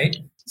daughter, right?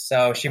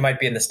 So she might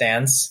be in the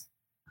stands.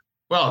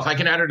 Well, if I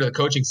can add her to the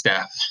coaching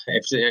staff,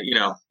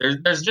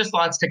 there's just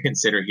lots to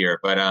consider here.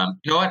 But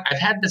you know what? I've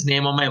had this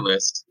name on my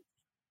list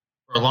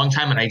for a long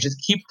time, and I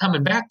just keep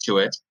coming back to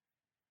it.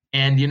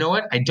 And you know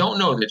what? I don't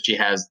know that she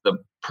has the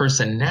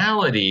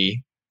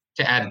personality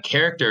to add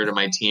character to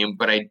my team,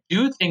 but I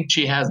do think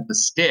she has the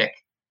stick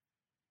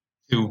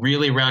to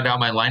really round out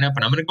my lineup.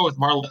 And I'm going to go with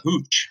Marla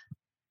Hooch.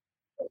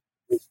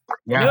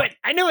 Yeah.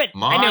 I knew it.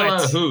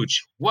 Marla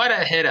Hooch. What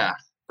a hitter.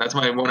 That's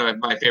one of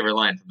my favorite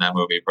lines from that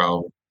movie,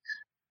 probably.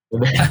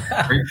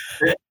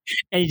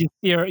 And you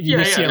see her They're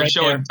right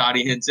showing there.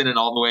 Dottie Hinson and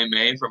All the Way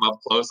May from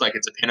up close like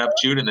it's a pinup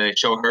shoot, and they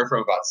show her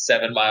from about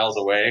 7 miles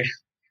away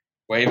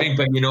waving.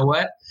 But you know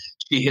what?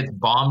 She hits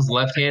bombs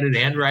left-handed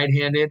and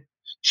right-handed.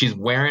 she's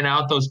wearing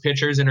out those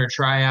pitchers in her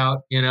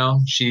tryout.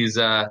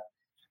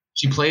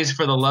 She plays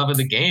for the love of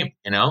the game,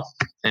 and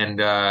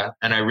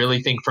I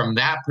really think from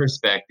that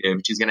perspective,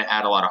 she's going to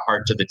add a lot of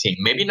heart to the team.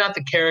 Maybe not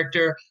the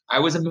character. I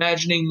was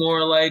imagining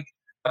more like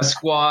a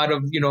squad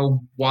of,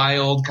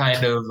 wild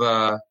kind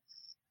of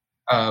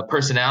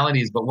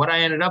personalities. But what I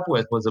ended up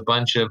with was a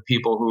bunch of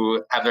people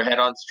who have their head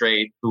on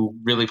straight, who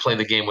really play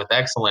the game with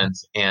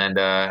excellence, and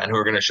who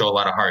are going to show a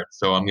lot of heart.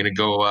 So I'm going to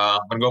go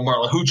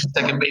Marla Hooch at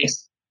second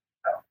base.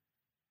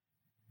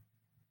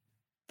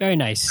 Very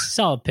nice.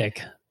 Solid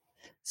pick.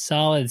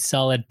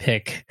 Solid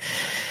pick.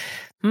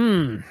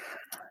 Now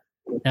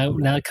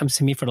it comes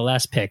to me for the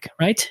last pick,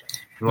 right?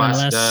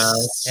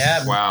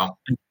 Yeah. Wow.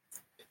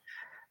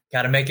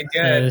 Got to make it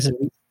good.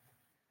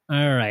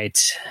 All right.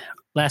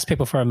 Last pick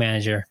before a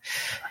manager.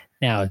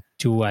 Now,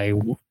 do I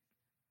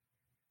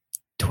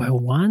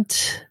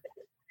want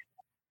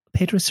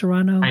Pedro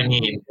Serrano? I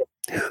mean,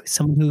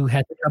 someone who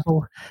had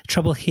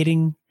trouble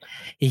hitting.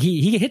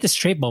 He can hit the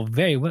straight ball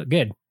very well,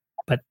 good,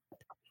 but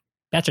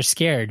bats are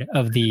scared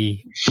of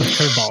the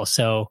curveball.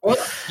 So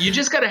you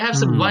just got to have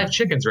some live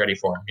chickens ready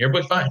for him.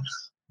 You're fine.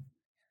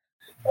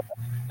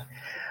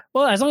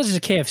 Well, as long as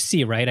it's a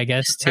KFC, right? I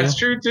guess too. That's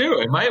true too.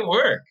 It might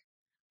work.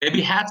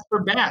 Maybe hats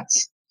for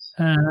bats.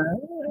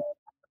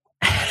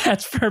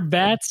 Hats for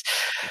bats.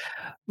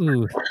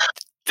 Ooh.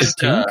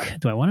 Do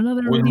I want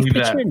another wouldn't relief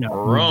leave pitcher? that No,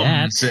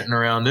 rum sitting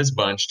around this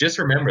bunch. Just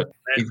remember,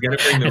 he's going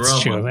to bring the That's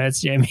rum. true. Up.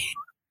 That's Jamie.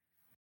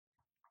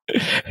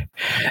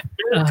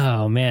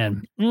 Oh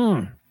man.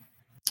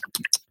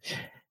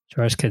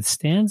 George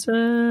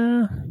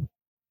Costanza.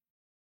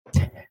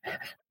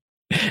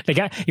 The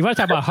guy, you want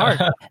to talk about heart?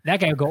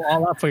 That guy will go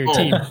all out for your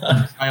team.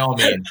 By all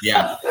means,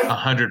 yeah,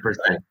 100%.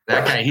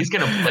 That guy, he's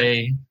going to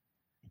play.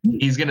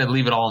 He's going to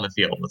leave it all on the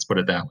field. Let's put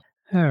it that way.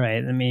 All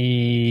right, let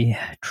me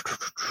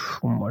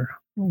one more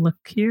look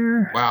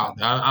here. Wow,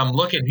 I'm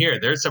looking here.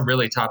 There's some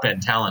really top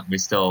end talent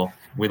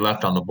we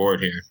left on the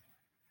board here.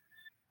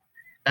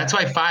 That's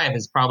why 5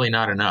 is probably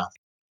not enough.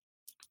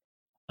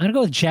 I'm gonna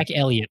go with Jack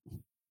Elliott.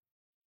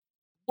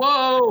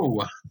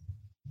 Whoa!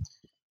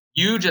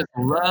 You just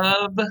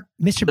love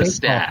Mr. the Baseball.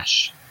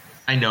 stash.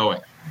 I know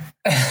it.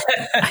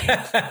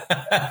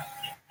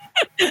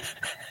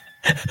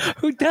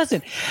 Who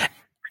doesn't?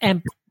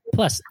 And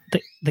plus,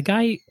 the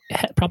guy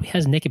probably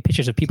has naked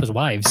pictures of people's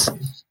wives.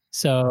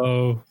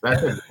 So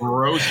That's a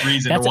gross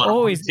reason to That's want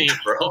always- a team,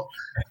 bro.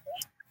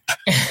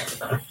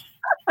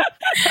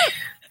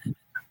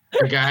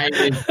 The guy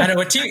is I know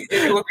what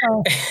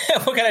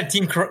kind of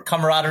team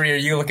camaraderie are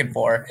you looking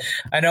for?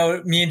 I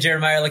know me and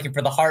Jeremiah are looking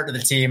for the heart of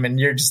the team, and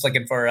you're just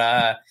looking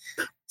for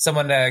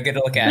someone to get a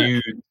look at.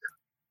 dude.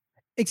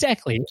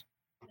 exactly.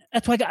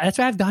 That's why I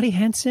have Dottie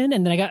Henson,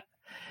 and then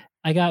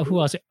I got who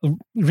else?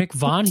 Rick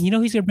Vaughn. You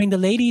know he's gonna bring the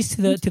ladies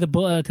to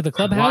the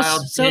clubhouse.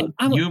 Wild So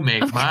kid, you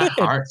make I'm my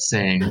good. heart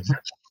sing.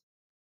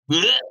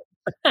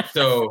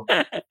 So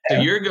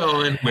you're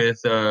going with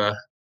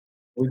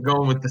we're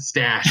going with the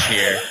stash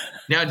here.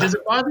 Now, does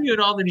it bother you at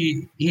all that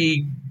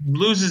he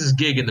loses his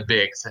gig in the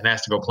bigs and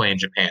has to go play in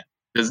Japan?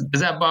 Does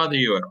that bother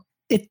you at all?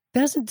 It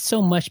doesn't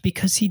so much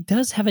because he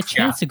does have a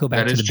chance to go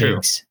back that to is the true.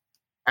 bigs.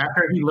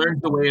 After he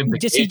learns the way of the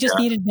He just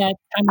geisha, needed that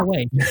time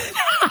away.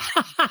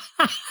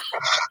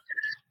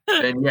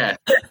 then yes.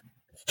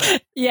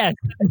 Yeah,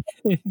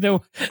 the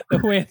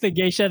way of the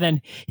geisha,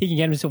 then he can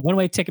get him a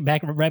one-way ticket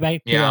right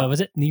back to, Yeah. was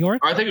it New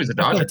York? I think it was a I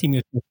forgot Dodger. what team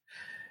he was.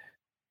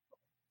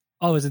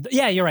 Oh, is it?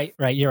 Yeah, you're right.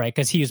 You're right.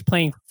 Because he was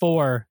playing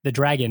for the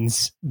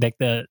Dragons, like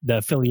the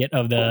affiliate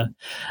of the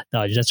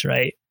Dodgers. That's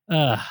right.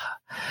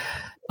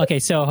 Okay,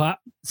 so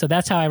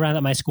that's how I round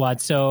up my squad.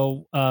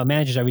 So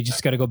managers, are we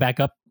just got to go back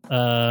up?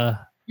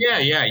 Yeah.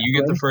 You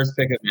get the first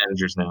pick of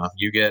managers now.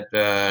 You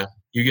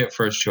get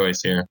first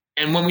choice here.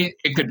 And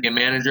it could be a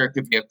manager, it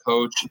could be a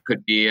coach, it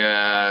could be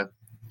a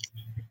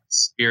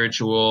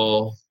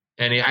spiritual.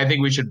 And I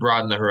think we should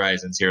broaden the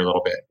horizons here a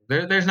little bit.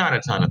 There's not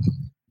a ton of them.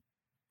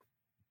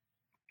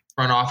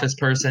 Front office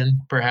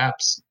person,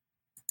 perhaps.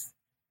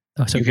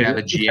 Oh, so You could have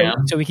a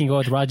GM. So we can go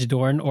with Roger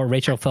Dorn or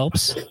Rachel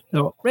Phelps.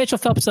 No, Rachel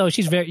Phelps, though,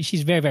 she's very,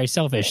 very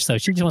selfish. So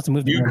she just wants to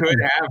move. You could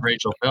have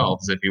Rachel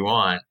Phelps if you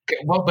want. Okay,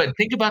 well, but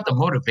think about the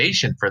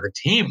motivation for the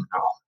team.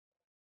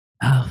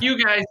 Oh.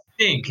 You guys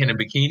think in a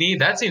bikini?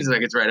 That seems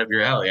like it's right up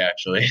your alley,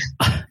 actually.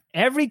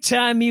 Every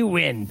time you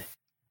win,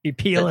 you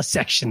peel a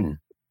section.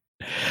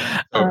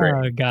 So great.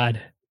 Oh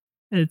God.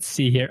 Let's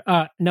see here.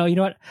 No, you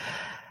know what?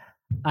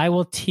 I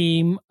will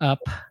team up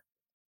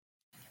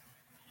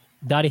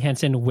Dottie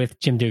Henson with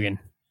Jim Dugan.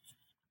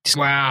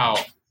 Wow.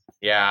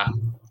 Yeah.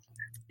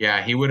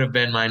 Yeah, he would have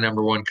been my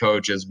number one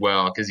coach as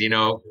well. Because,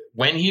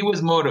 when he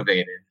was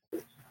motivated,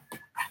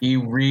 he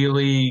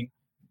really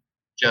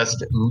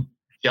just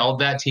gelled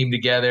that team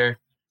together,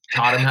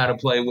 taught him how to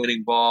play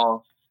winning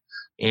ball.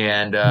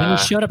 And when he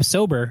showed up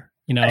sober,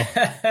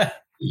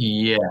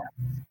 yeah.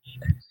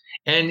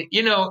 And,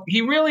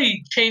 he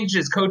really changed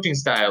his coaching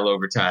style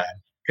over time.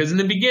 Because in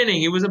the beginning,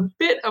 he was a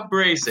bit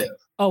abrasive.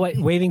 Oh, wait,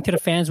 waving to the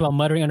fans while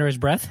muttering under his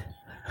breath?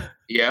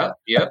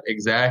 Yep,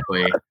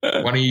 exactly.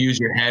 Why don't you use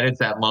your head? It's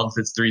that lump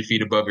that's 3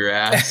 feet above your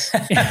ass.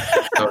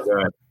 So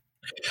good.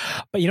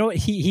 But you know what?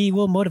 He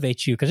will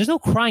motivate you because there's no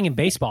crying in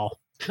baseball.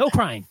 No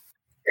crying.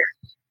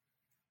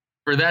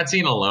 For that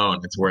scene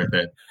alone, it's worth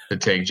it to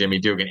take Jimmy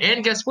Dugan.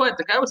 And guess what?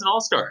 The guy was an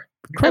all-star.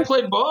 The guy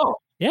played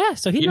ball. Yeah,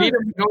 so you need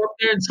him to go up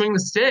there and swing the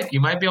stick.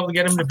 You might be able to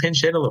get him to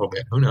pinch hit a little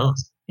bit. Who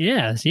knows?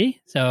 Yeah,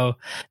 see? So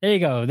there you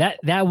go.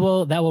 That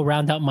will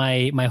round out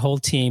my whole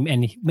team,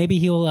 and maybe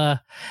he'll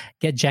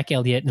get Jack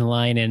Elliott in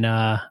line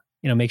and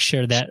make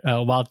sure that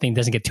Wild Thing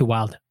doesn't get too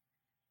wild.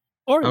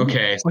 Or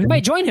he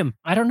might join him.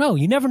 I don't know.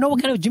 You never know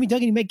what kind of Jimmy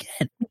Dugan you may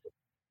get.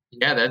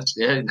 Yeah, that is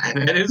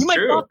you might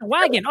true. fall off the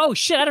wagon. Oh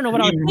shit! I don't know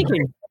what I was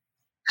thinking.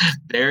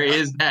 There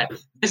is that.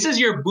 This is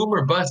your boom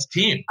or bust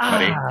team,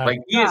 buddy.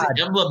 He is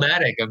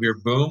emblematic of your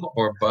boom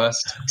or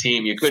bust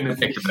team. You couldn't have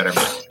picked a better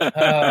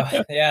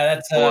man. Yeah,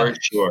 that's for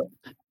sure.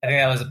 I think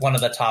that was one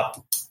of the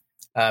top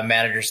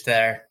managers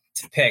there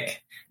to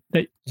pick.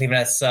 Leaving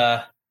us.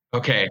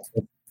 Okay.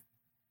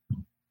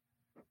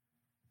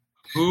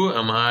 Who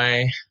am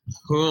I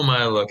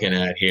looking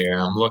at here?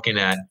 I'm looking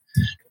at.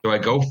 Do I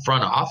go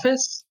front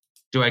office?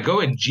 Do I go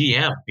in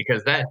GM?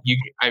 Because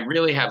I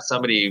really have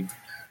somebody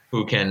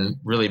who can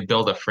really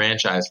build a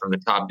franchise from the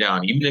top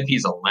down, even if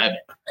he's 11,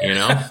 you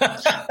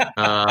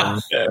know?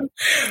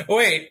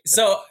 Wait,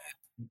 so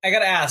I got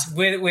to ask,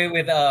 with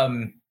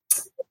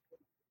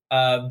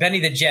Benny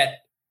the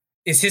Jet,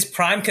 is his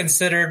prime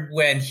considered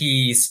when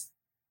he's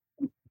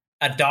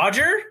a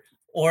Dodger,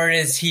 or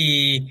is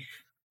he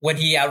when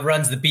he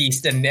outruns the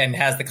beast and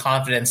has the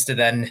confidence to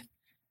then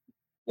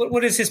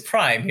what is his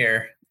prime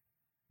here?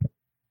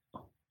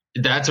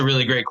 That's a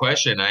really great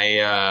question.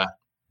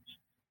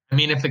 I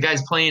mean, if the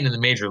guy's playing in the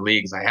major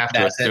leagues, I have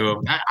to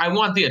assume I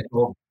want the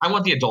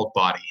adult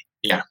body.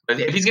 Yeah, but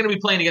if he's going to be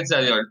playing against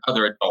other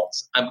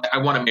adults, I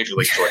want a major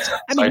league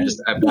shortstop.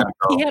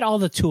 He had all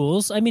the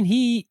tools. I mean,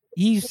 he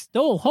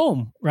stole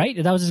home,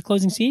 right? That was his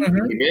closing scene.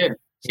 Mm-hmm.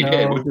 He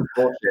did, which is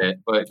bullshit.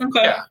 But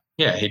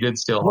yeah, he did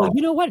steal home. Well,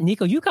 you know what,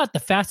 Nico? You got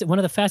one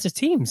of the fastest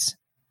teams,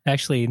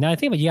 actually. Now I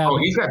think about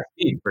he's got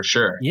speed for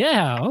sure.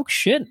 Yeah. Oh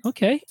shit.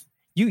 Okay.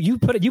 You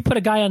put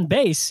a guy on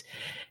base,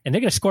 and they're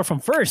going to score from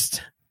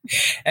first.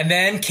 And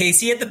then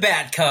Casey at the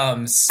bat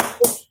comes.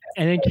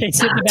 And then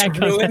Casey at the bat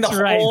comes. Ruin That's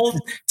the right.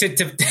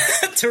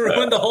 to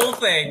ruin the whole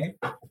thing.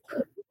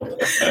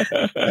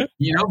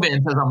 You know,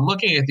 Vince, as I'm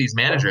looking at these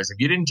managers, if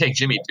you didn't take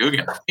Jimmy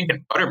Dugan, I'm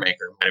thinking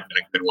Buttermaker might have been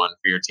a good one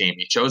for your team.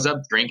 He shows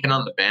up drinking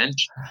on the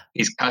bench.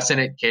 He's cussing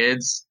at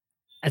kids.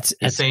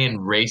 He's saying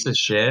racist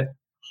shit.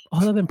 Oh,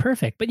 that'd been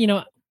perfect. But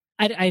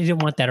I didn't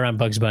want that around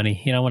Bugs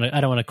Bunny. I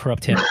don't want to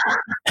corrupt him.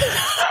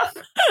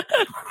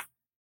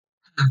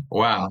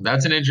 Wow,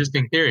 that's an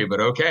interesting theory, but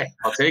okay,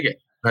 I'll take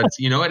it. But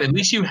you know what? At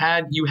least you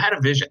had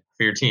a vision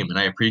for your team, and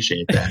I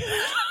appreciate that.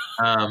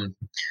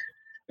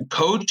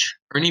 Coach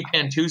Ernie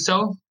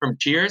Pantuso from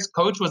Cheers.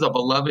 Coach was a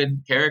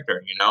beloved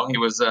character. You know, he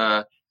was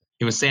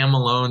Sam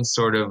Malone's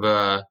sort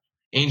of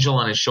angel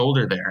on his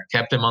shoulder there,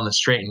 kept him on the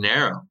straight and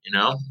narrow. You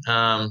know,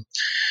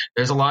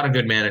 there's a lot of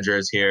good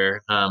managers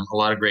here, a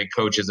lot of great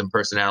coaches and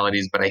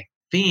personalities, but I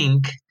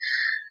think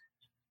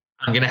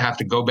I'm going to have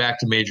to go back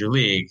to Major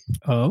League.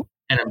 Oh.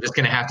 And I'm just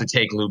going to have to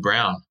take Lou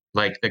Brown.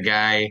 Like the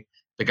guy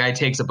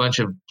takes a bunch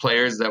of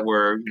players that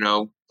were,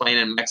 playing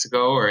in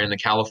Mexico or in the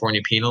California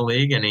Penal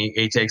League, and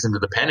he takes them to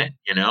the pennant,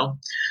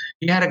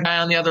 He had a guy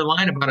on the other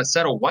line about a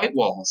set of white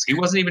walls. He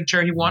wasn't even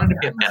sure he wanted to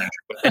be a manager,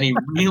 but then he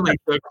really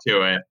took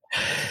to it.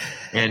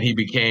 And he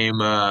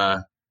became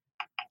a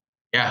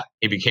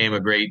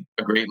great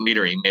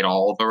leader. He made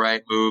all the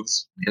right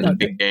moves in the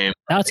big game.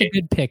 That's a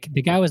good pick.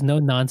 The guy was no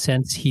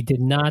nonsense. He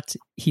did not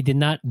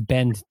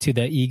bend to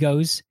the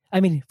egos. I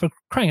mean, for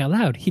crying out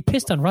loud, he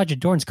pissed on Roger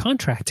Dorn's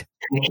contract.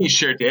 He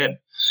sure did.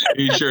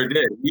 He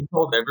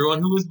told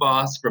everyone who was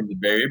boss from the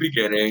very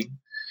beginning,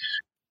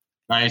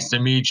 "Nice to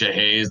meet you,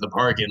 Hayes. The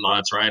parking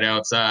lot's right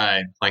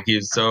outside." Like he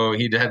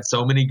had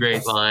so many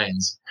great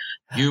lines.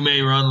 "You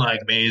may run like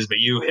Mays, but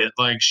you hit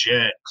like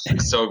shit."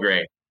 It's so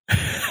great.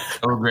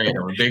 So great.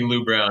 I'm a big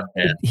Lou Brown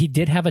fan. He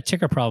did have a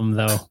ticker problem,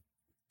 though.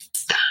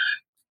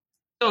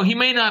 So he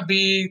may not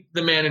be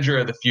the manager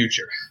of the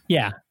future.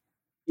 Yeah.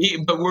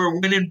 But we're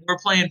winning. We're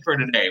playing for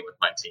today with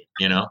my team.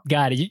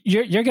 Got it.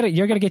 You're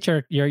gonna get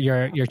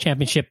your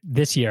championship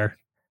this year.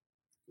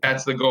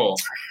 That's the goal.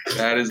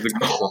 That is the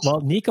goal. Well,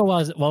 Nico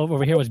was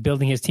over here was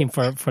building his team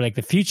for like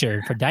the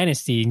future, for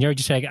dynasty, and you're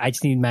just like, I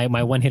just need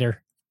my one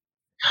hitter.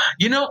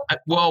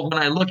 Well,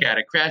 when I look at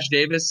it, Crash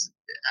Davis,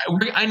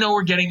 I know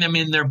we're getting them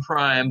in their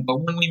prime, but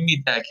when we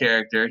meet that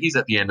character, he's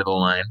at the end of the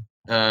line.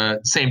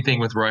 Same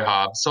thing with Roy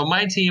Hobbs. So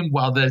my team,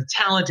 while the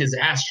talent is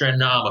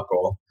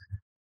astronomical,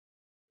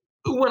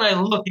 when I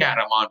look at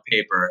them on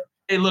paper,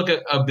 they look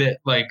a bit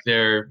like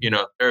they're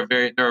a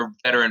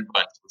veteran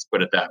bunch. Let's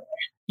put it that way.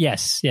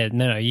 Yes. Yeah.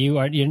 No.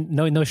 You're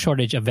no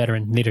shortage of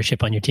veteran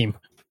leadership on your team.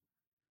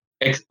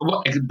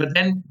 But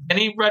then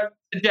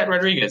Jet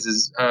Rodriguez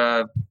is,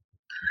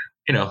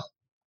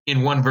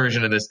 in one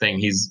version of this thing,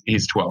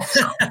 he's 12.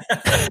 So.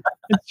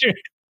 That's true.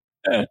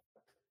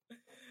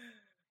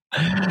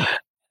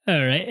 All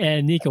right,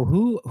 and Nico,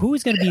 who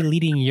is going to be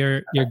leading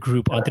your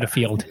group onto the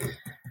field?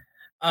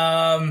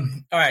 All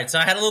right, so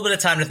I had a little bit of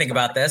time to think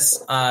about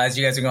this as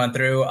you guys are going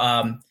through.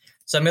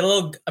 So I'm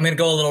gonna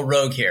go a little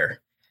rogue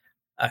here.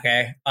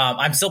 Okay,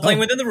 I'm still playing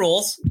within the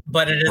rules,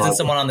 but it isn't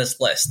someone on this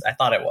list. I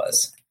thought it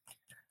was.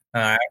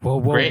 All right. Whoa!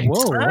 Great.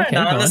 All right, Okay,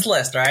 not go on this on.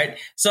 list, right?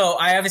 So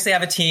I obviously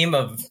have a team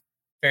of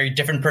very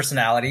different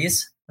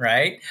personalities,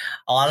 right?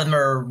 A lot of them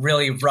are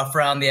really rough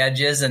around the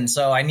edges, and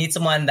so I need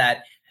someone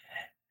that,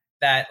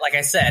 like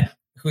I said,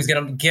 who's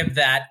going to give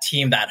that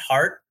team that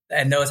heart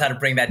and knows how to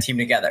bring that team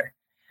together.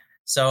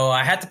 So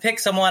I had to pick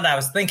someone. I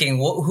was thinking,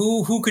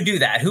 who could do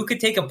that? Who could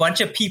take a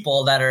bunch of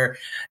people that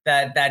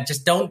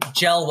just don't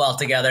gel well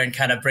together and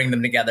kind of bring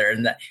them together?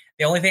 And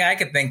the only thing I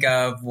could think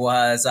of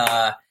was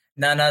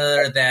none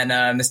other than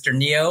Mr.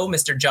 Neo,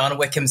 Mr. John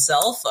Wick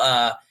himself,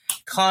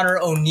 Connor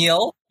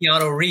O'Neill,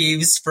 Keanu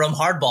Reeves from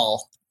Hardball.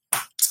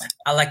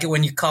 I like it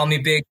when you call me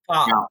Big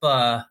Pop.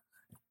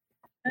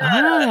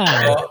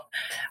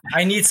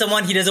 I need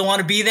someone. He doesn't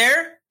want to be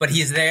there, but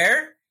he's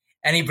there,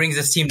 and he brings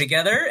his team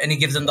together, and he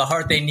gives them the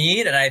heart they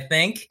need. And I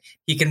think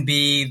he can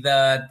be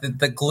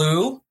the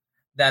glue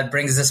that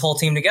brings this whole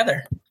team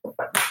together.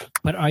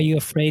 But are you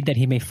afraid that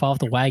he may fall off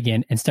the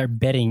wagon and start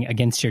betting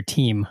against your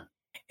team?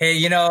 Hey,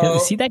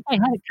 See, that guy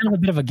had kind of a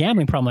bit of a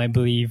gambling problem, I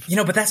believe.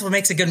 but that's what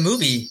makes a good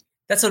movie.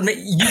 That's what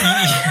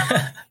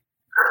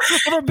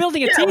We're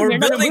building a team.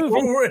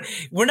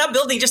 We're not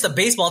building just a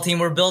baseball team.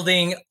 We're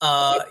building,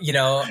 a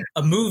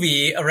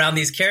movie around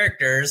these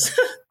characters.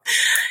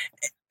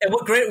 And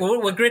what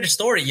greater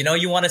story?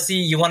 You want to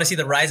see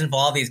the rise and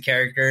fall of these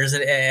characters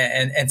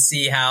and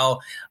see how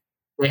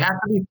They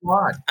have to be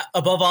flawed.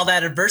 above all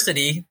that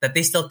adversity that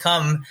they still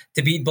come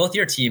to beat both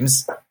your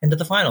teams into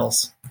the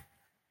finals.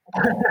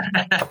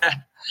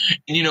 And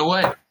you know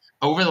what?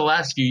 Over the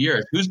last few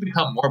years, who's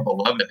become more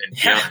beloved than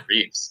Keanu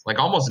Reeves? Like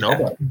almost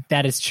nobody.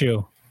 That is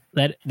true.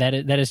 That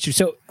is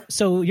true.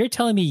 So you're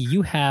telling me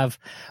you have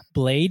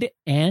Blade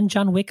and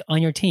John Wick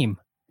on your team?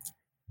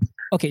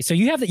 Okay, so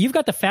you've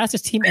got the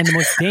fastest team and the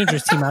most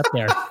dangerous team out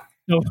there.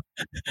 So,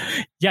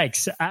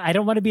 yikes! I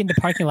don't want to be in the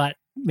parking lot.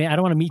 Man, I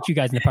don't want to meat you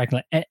guys in the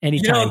parking lot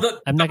anytime.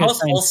 I'm not going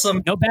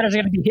to. No batters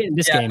are going to be hit in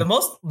this game. The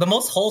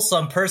most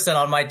wholesome person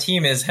on my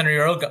team is Henry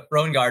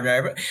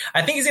Rowengartner.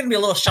 I think he's going to be a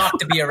little shocked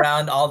to be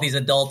around all these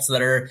adults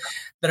that are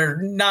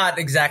not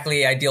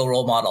exactly ideal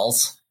role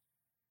models.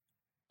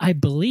 I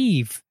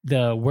believe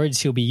the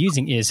words he'll be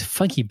using is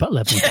funky butt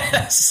loving.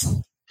 Yes.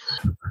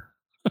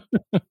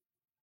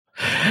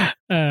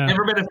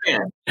 Never been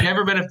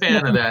a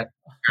fan of that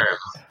term.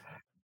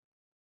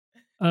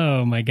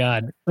 Oh my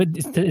God! It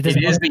is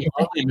the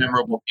only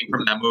memorable thing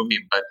from that movie,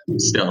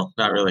 but still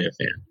not really a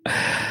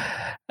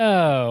fan.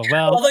 Oh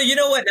well. Although you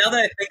know what? Now that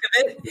I think of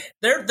it,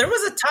 there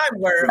was a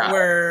time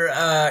where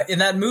in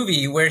that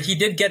movie where he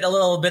did get a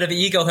little bit of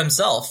ego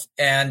himself,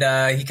 and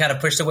he kind of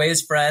pushed away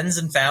his friends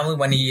and family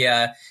when he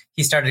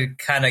started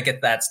to kind of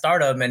get that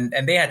stardom,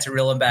 and they had to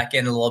reel him back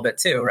in a little bit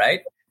too,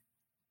 right?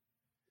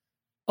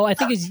 Oh, I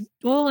think I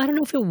don't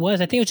know if it was.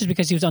 I think it was just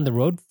because he was on the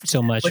road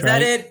so much. Was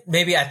that it?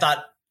 Maybe I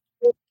thought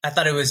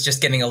it was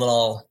just getting a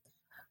little.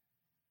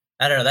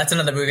 I don't know. That's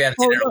another movie I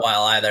haven't seen in a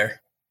while either.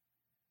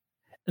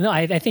 No,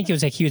 I think it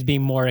was like he was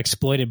being more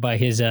exploited by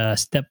his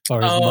mom's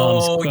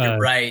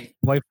right.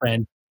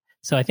 boyfriend.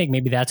 So I think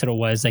maybe that's what it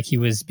was. Like he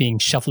was being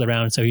shuffled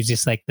around, so he's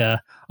just like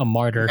a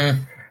martyr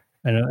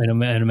in a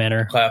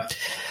manner. Okay.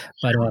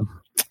 But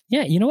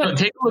yeah, you know what? So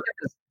take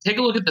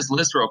a look at this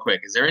list real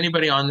quick. Is there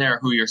anybody on there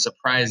who you're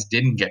surprised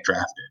didn't get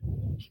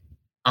drafted?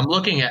 I'm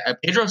looking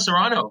at Pedro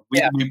Serrano.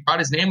 We brought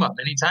his name up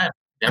many times.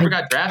 Never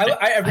got drafted.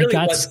 I really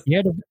got was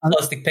scared of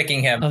close to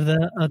picking him.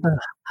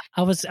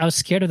 I was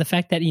scared of the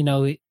fact that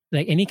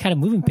like any kind of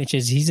moving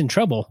pitches, he's in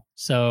trouble.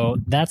 So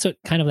that's what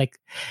kind of like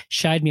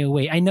shied me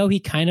away. I know he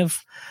kind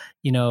of,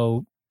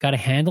 got a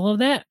handle of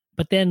that,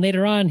 but then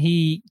later on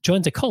he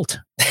joins a cult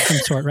of some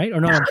sort, right? Or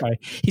no, I'm sorry.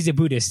 He's a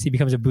Buddhist. He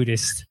becomes a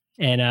Buddhist.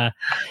 And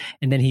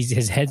then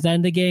his head's not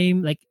in the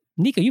game. Like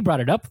Nico, you brought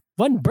it up.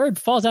 One bird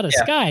falls out of the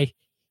sky.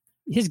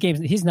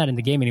 He's not in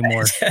the game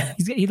anymore.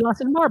 He lost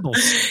in marbles.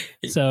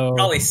 So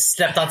probably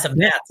stepped on some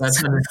gnats.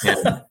 That's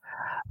understandable.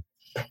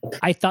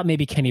 I thought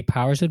maybe Kenny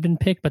Powers would have been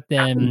picked, but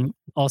then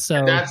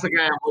also that's the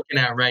guy I'm looking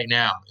at right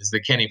now is the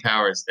Kenny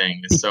Powers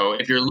thing. So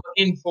if you're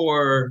looking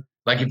for,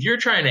 like, if you're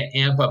trying to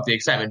amp up the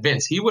excitement,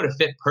 Vince, he would have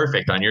fit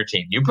perfect on your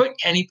team. You put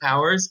Kenny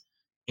Powers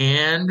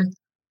and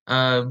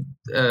Wild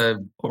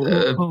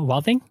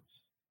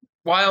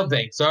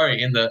Thing.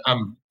 Sorry,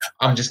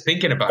 I'm just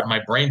thinking about it. My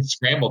brain's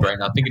scrambled right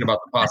now, thinking about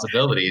the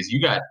possibilities. You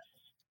got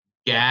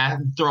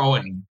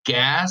throwing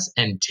gas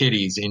and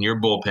titties in your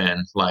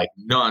bullpen like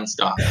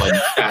nonstop. Like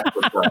that's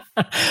what's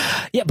up.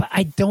 Yeah, but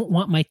I don't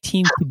want my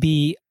team to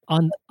be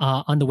on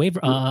the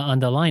waiver on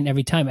the line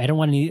every time. I don't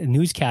want any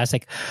newscast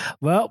like,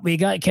 well, we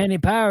got Kenny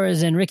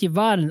Powers and Ricky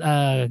Vaughn,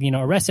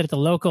 arrested at the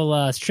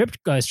local strip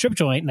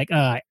joint. Like,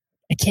 I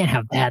can't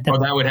have that.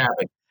 That would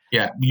happen.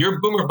 Yeah, your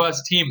boomer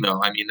bust team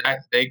though. I mean,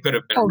 they could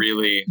have been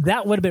really.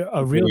 That would have been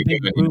a really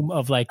big boom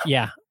of like,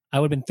 I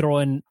would have been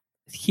throwing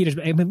heaters.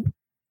 I mean,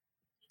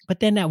 but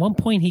then at one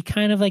point he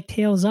kind of like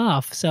tails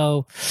off.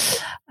 So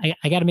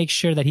I got to make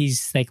sure that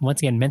he's like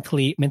once again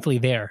mentally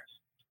there.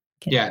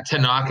 Yeah,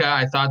 Tanaka,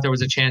 I thought there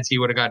was a chance he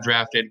would have got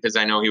drafted because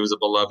I know he was a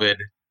beloved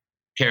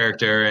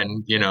character,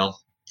 and you know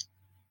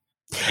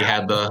he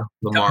had the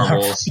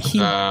marbles. He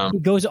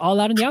goes all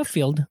out in the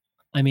outfield.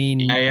 I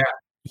mean, yeah,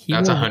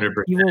 that's 100%.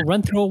 He will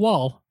run through a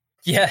wall.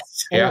 Yes.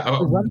 Yeah,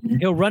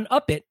 He'll run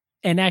up it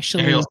and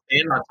actually he'll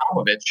stand on top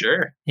of it.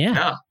 Sure.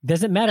 Yeah.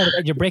 Doesn't matter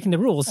that you're breaking the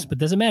rules, but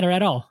doesn't matter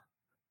at all.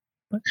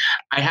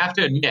 I have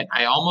to admit,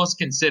 I almost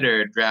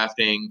considered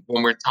drafting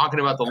when we're talking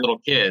about the little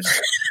kids,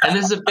 and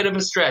this is a bit of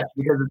a stretch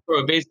because it's for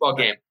a baseball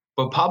game.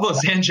 But Pablo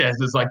Sanchez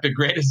is like the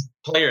greatest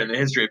player in the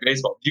history of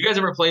baseball. Did you guys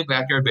ever play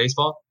backyard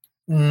baseball?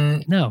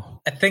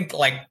 No. I think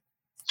like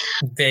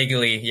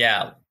vaguely,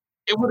 yeah.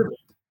 It would have.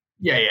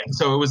 Yeah.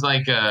 So it was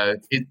like,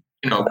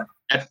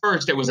 at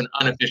first it was an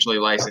unofficially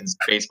licensed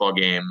baseball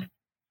game,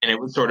 and it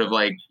was sort of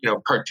like,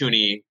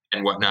 cartoony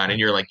and whatnot, and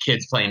you're like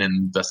kids playing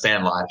in the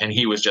Sandlot, and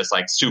he was just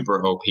like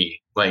super OP,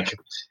 like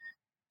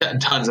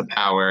tons of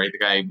power. The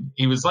guy,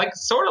 he was like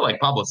sort of like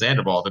Pablo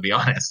Sandoval, to be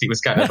honest. He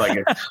was kind of like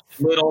a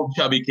little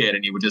chubby kid,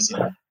 and he would just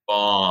hit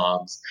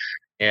bombs.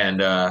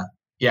 And I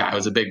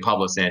was a big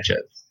Pablo Sanchez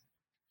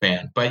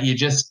fan, but you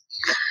just,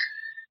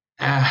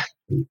 I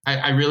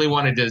really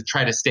wanted to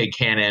try to stay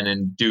canon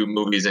and do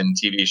movies and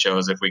TV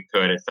shows if we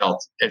could. It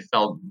felt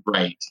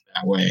right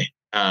that way.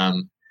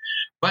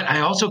 But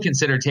I also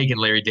considered taking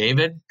Larry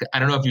David. I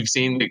don't know if you've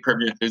seen the Curb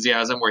Your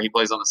Enthusiasm where he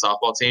plays on the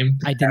softball team.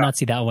 I did not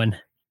see that one.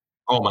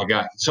 Oh my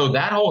God. So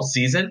that whole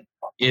season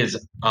is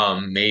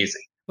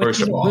amazing.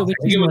 First of all, I think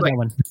it was like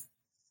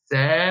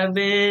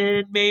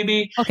 7,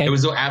 maybe. Okay. It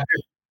was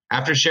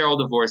after Cheryl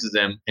divorces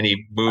him and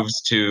he moves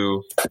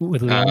to he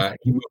moved back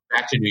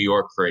to New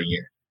York for a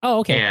year. Oh,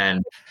 okay.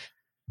 And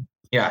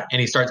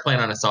he starts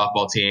playing on a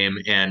softball team,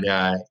 and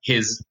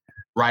his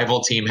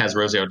rival team has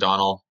Rosie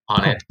O'Donnell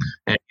on it,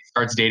 and he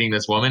starts dating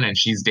this woman, and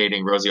she's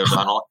dating Rosie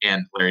O'Donnell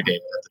and Larry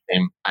David at the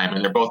same time,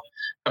 and they're both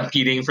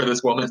competing for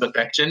this woman's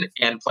affection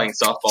and playing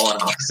softball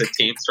on opposite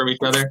teams from each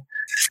other.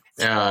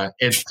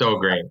 It's so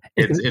great.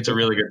 It's a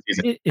really good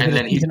season. And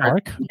then he's an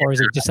arc, or is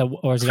it just a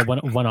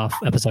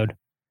one-off episode?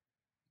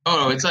 Oh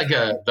no, it's like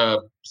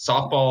the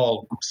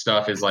softball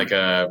stuff is like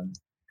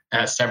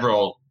has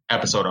several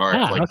episode arc,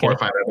 4 or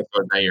 5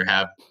 episodes that you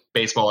have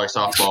baseball or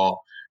softball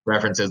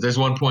references. There's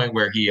one point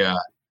where he's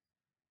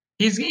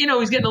getting a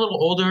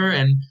little older,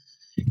 and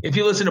if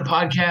you listen to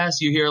podcasts,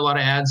 you hear a lot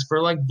of ads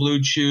for like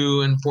Blue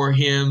Chew and for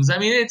Hims. I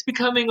mean, it's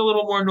becoming a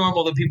little more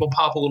normal that people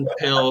pop a little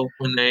pill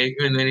when they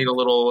need a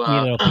little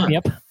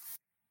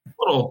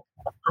little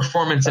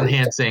performance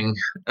enhancing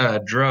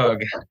drug,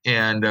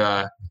 and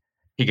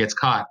he gets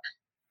caught.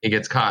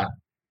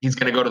 He's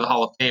going to go to the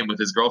Hall of Fame with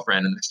his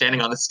girlfriend, and they're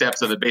standing on the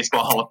steps of the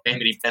Baseball Hall of Fame,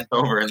 and he bent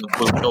over, and the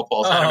blue pill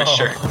falls out of his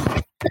shirt.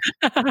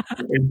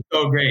 It's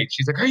so great.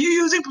 She's like, "Are you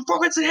using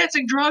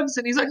performance-enhancing drugs?"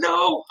 And he's like,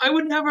 "No, I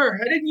would never.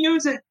 I didn't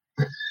use it."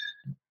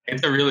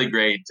 It's a really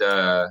great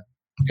arc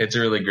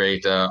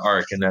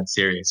in that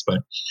series. But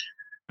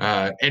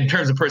in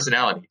terms of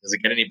personality, does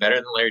it get any better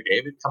than Larry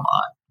David? Come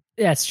on.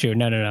 That's true.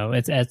 No.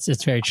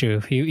 It's very true.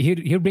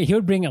 He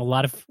would bring a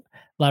lot of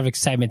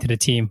excitement to the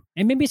team,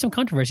 and maybe some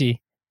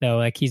controversy. though.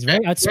 Like he's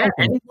very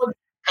outspoken.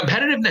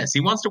 Competitiveness.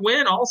 He wants to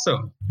win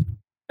also.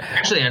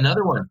 Actually,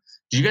 another one.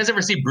 Did you guys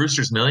ever see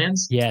Brewster's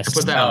Millions? Yes. I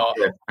put that out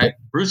there.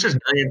 Brewster's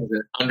Millions is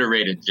an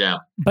underrated gem.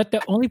 But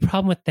the only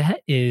problem with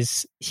that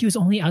is he was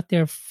only out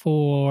there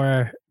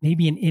for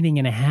maybe an inning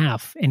and a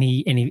half, and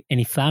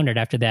he floundered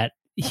after that.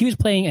 He was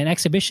playing an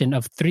exhibition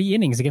of 3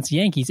 innings against the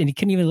Yankees, and he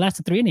couldn't even last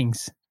the 3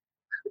 innings.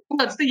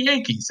 Well, it's the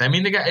Yankees. I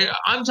mean, the guy.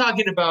 I'm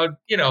talking about,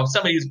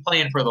 somebody who's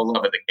playing for the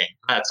love of the game.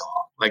 That's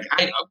all. Like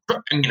I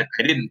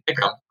didn't pick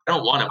him. I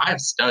don't want him. I have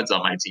studs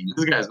on my team.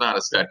 This guy's not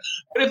a stud.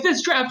 But if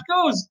this draft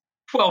goes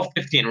 12,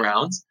 15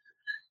 rounds,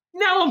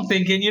 now I'm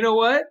thinking, you know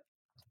what?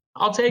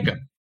 I'll take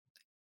him.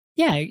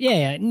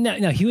 Yeah.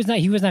 No, he was not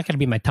going to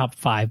be my top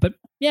 5. But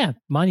yeah,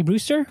 Monty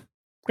Brewster,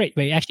 great.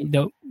 Wait, actually,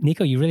 no,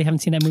 Nico, you really haven't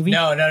seen that movie?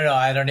 No.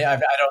 I don't think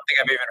I've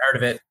even heard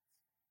of it.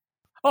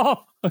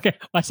 Oh, okay.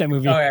 Watch that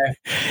movie. Okay.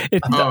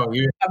 I'm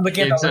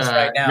looking at this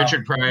right now.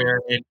 Richard Pryor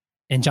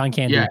and John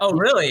Candy. Yeah. Oh,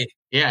 really?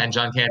 Yeah, and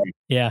John Candy.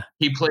 Yeah.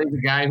 He plays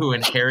a guy who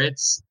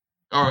inherits,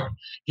 or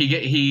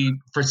he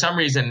for some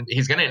reason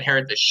he's going to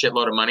inherit this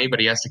shitload of money, but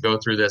he has to go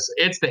through this.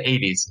 It's the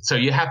 80s, so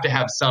you have to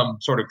have some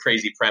sort of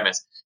crazy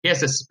premise. He has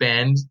to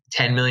spend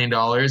 $10 million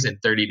in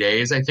 30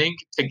 days, I think,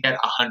 to get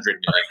 $100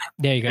 million.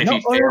 There you go. No,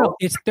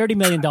 it's $30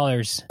 million.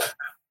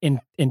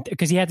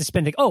 Because he had to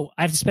spend I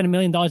have to spend $1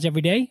 million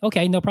every day.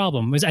 Okay, no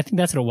problem. I think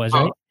that's what it was,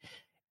 right?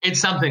 It's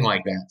something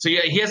like that. So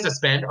yeah, he has to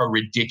spend a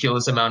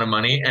ridiculous amount of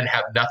money and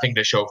have nothing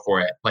to show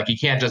for it. Like he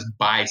can't just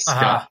buy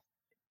stuff.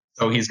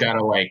 So he's got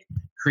to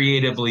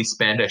creatively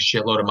spend a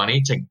shitload of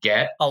money to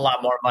get a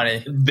lot more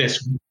money.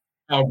 This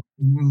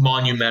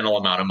monumental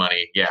amount of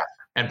money. Yeah.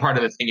 And part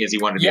of the thing is he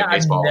wanted to be Yeah, a I've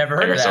baseball never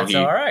heard player, of that. so he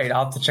So, all right,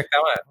 I'll have to check that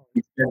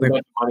out. spent a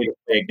bunch of money to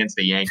play against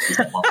the Yankees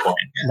at one point.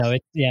 No,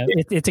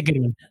 it's a good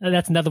one.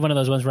 That's another one of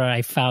those ones where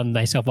I found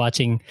myself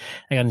watching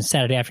like on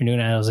Saturday afternoon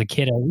when I was a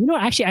kid.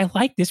 Actually, I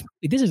like this.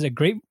 This is a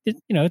great.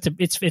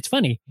 It's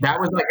funny. That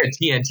was like a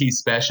TNT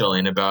special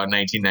in about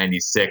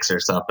 1996 or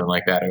something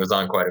like that. It was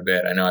on quite a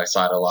bit. I know I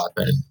saw it a lot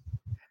then.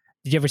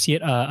 Did you ever see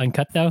it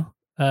uncut though,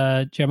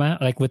 Jeremiah?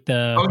 Like with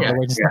the yeah,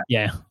 words and stuff?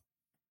 Yeah.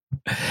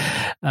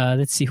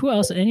 Let's see. Who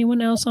else?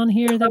 Anyone else on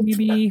here that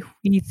maybe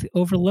we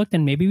overlooked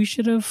and maybe we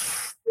should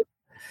have?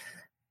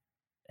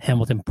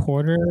 Hamilton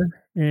Porter.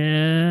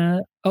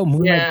 Moonlight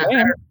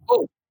Graham.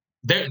 Oh,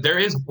 there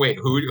is. Wait,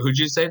 who'd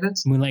you say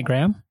this? Moonlight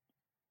Graham.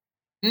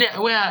 No,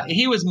 well,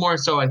 he was more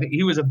so. I think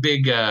he was a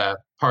big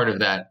part of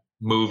that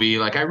movie.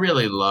 Like, I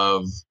really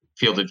love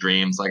Field of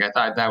Dreams. Like, I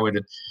thought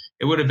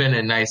it would have been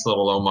a nice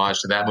little homage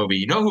to that movie.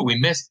 You know who we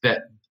missed?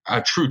 That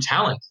a true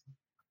talent,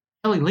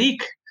 Kelly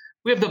Leak.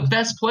 We have the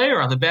best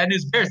player on the Bad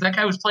News Bears. That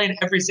guy was playing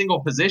every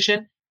single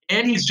position,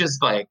 and he's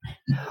just like,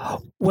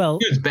 well,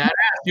 he was badass,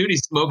 dude.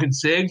 He's smoking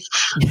cigs,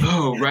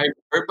 riding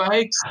dirt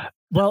bikes,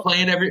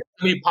 playing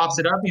he pops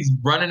it up. He's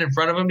running in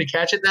front of him to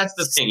catch it. That's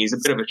the thing. He's a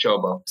bit of a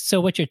showboat. So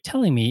what you're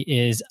telling me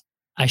is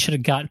I should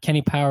have got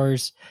Kenny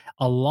Powers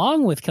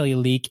along with Kelly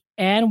Leak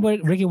and with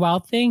Ricky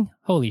Wild Thing.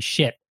 Holy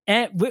shit!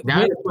 And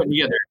now you're putting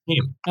together a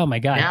team. Oh my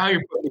god! Now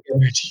you're putting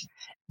together a team.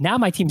 Now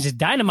my team's just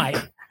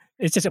dynamite.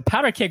 It's just a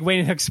powder keg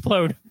waiting to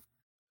explode.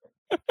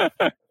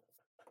 That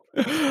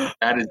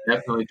is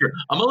definitely true.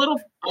 I'm a little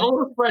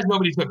surprised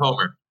nobody took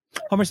Homer.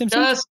 Homer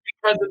Simpson? Just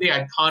because of the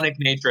iconic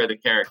nature of the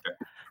character.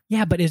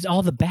 Yeah, but it's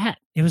all the bat.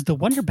 It was the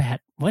Wonder Bat.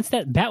 Once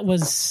that bat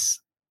was...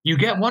 You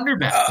get Wonder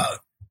Bat.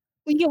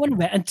 You get Wonder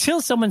Bat until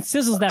someone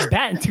sizzles that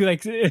bat into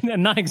like a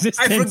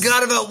non-existence. I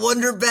forgot about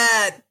Wonder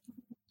Bat.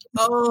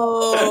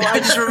 Oh, I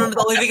just remember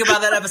the only thing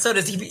about that episode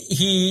is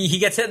he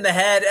gets hit in the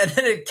head and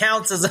then it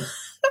counts as...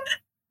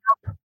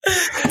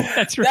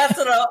 That's right.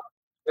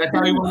 That's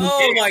how he won the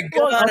game. My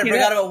god! I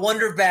forgot about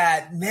Wonder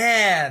Bat.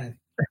 Man,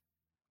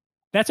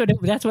 that's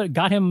what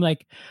got him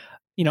like,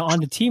 on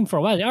the team for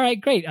a while. All right,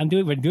 great.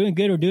 We're doing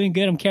good.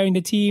 I'm carrying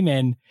the team,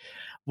 and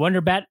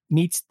Wonder Bat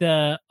meets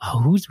the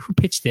who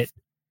pitched it?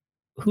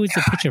 Who's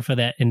the pitcher for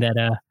that? In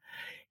that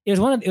it was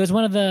one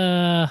of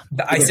the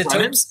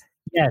Isotopes.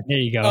 Yeah, there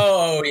you go.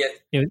 Oh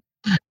yeah.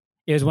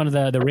 It was one of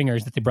the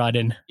ringers that they brought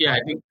in. Yeah, I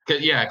think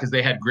because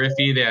they had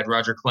Griffey, they had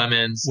Roger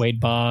Clemens, Wade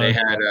Bogg, they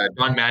had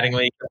Don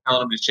Mattingly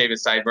telling him to shave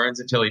his sideburns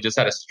until he just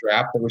had a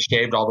strap that was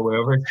shaved all the way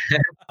over.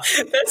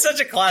 That's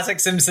such a classic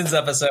Simpsons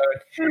episode.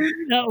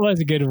 That was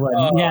a good one.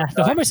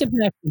 The Homer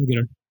Simpson episode was a good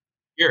one.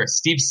 Here,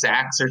 Steve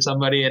Sachs or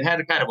somebody. It had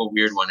a kind of a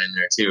weird one in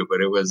there too,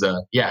 but it was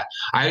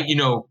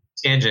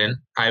tangent.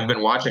 I've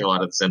been watching a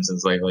lot of The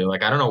Simpsons lately.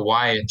 Like, I don't know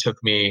why it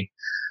took me.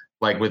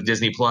 Like with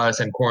Disney Plus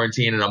and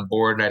quarantine, and I'm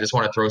bored, and I just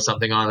want to throw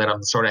something on that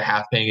I'm sort of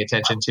half paying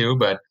attention to.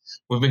 But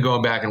we've been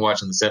going back and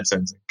watching The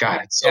Simpsons.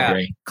 God, it's so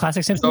great.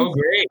 Classic Simpsons. So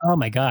great. Oh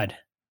my god,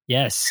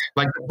 yes.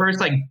 Like the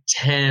first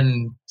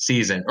 10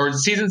 seasons, or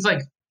seasons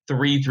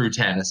 3 through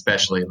 10,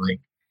 especially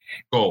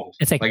gold.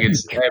 It's like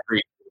it's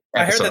every.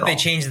 I heard that they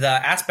changed the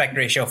aspect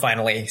ratio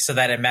finally so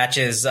that it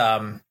matches.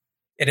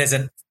 It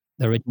isn't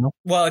the original.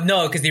 Well,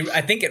 no, because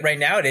I think right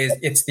now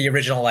it's the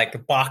original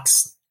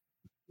box.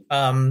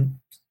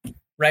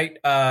 Right?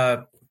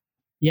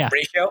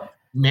 Ratio?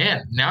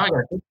 Man, now I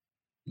got to.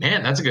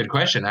 Man, that's a good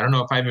question. I don't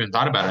know if I've even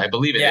thought about it. I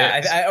believe it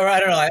is. I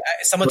don't know.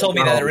 Someone told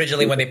me that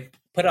originally when they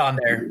put it on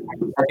there,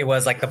 it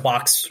was the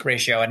box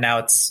ratio, and now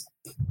it's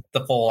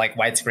the full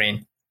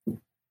widescreen.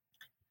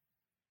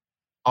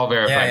 I'll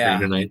verify for you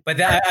tonight. But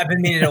I've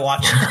been meaning to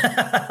watch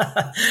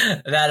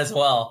that as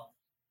well.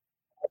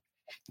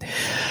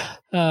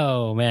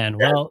 Oh man!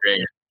 Well.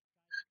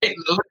 Hey,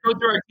 let's go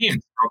through our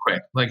teams real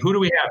quick. Who do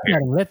we have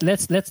here?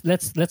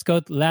 Let's go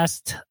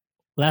last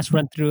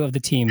run through of the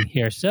team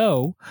here.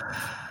 So,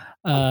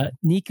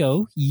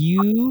 Nico,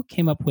 you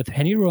came up with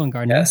Henry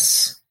Rowengartner,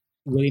 yes,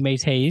 Willie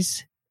Mays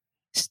Hayes,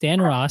 Stan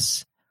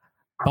Ross,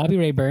 Bobby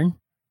Rayburn,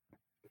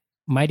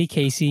 Mighty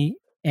Casey,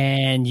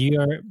 and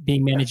you're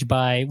being managed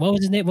by what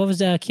was his name? What was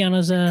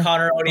Keanu's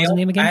Connor O'Neill? What was his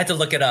name again? I had to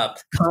look it up.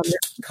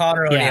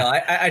 Connor O'Neill.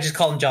 Yeah. I just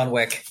call him John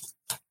Wick.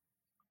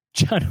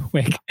 John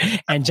Wick,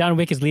 and John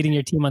Wick is leading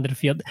your team onto the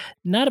field.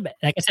 Not a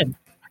like I said,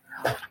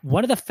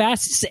 one of the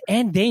fastest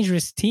and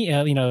dangerous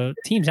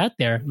teams out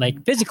there.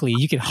 Physically,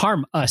 you can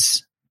harm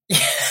us.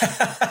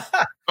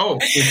 Oh,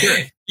 for sure.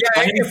 Yeah,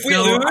 if we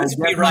lose,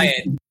 we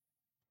riot.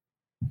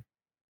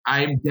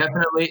 I'm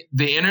definitely.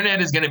 The internet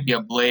is going to be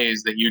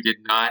ablaze that you did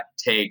not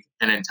take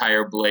an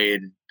entire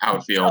Blade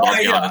outfield.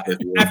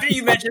 After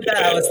you mentioned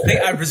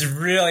that, I was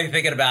really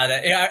thinking about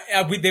it.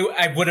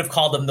 I would have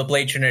called them the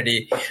Blade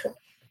Trinity.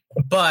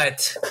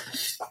 But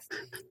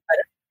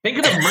think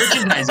of the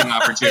merchandising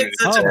opportunity.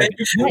 It's such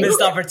a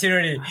missed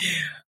opportunity.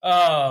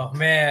 Oh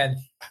man!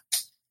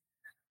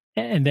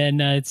 And then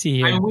let's see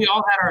here. I mean, we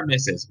all had our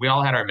misses.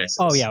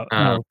 Oh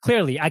yeah,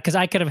 clearly, because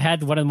I could have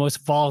had one of the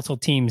most volatile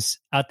teams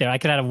out there. I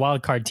could have had a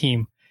wild card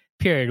team,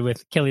 period,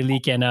 with Kelly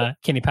Leak and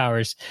Kenny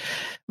Powers.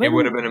 It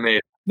would have been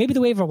amazing. maybe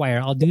the waiver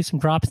wire. I'll do some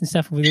drops and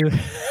stuff with you.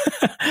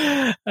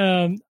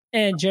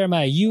 And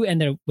Jeremiah, you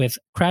ended up with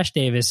Crash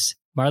Davis,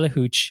 Marla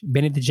Hooch,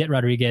 Benny the Jet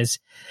Rodriguez,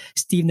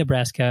 Steve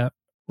Nebraska,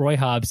 Roy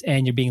Hobbs,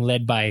 and you're being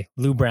led by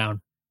Lou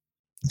Brown.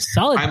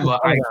 Solid. I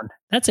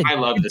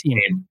love this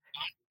team.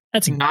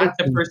 That's not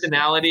the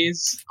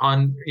personalities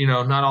on,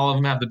 not all of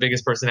them have the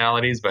biggest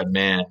personalities, but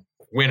man,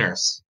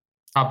 winners,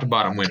 top to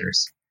bottom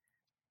winners.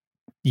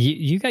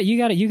 You got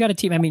a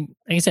team. I mean,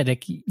 like I said,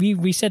 like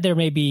we said there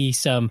may be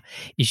some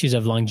issues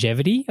of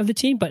longevity of the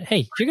team, but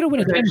hey, you're going to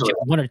win a championship,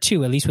 one or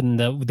two at least within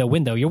the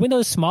window. Your window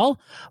is small,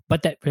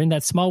 but in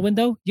that small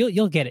window,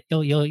 you'll get it.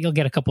 You'll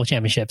get a couple of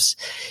championships.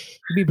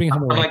 You'll be bringing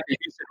home away. Like the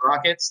Houston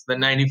Rockets, the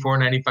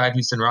 94-95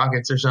 Houston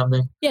Rockets or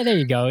something. Yeah, there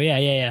you go.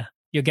 Yeah.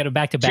 You'll get it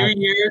back to back. 2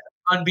 years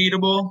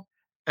unbeatable,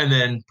 and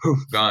then poof,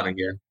 gone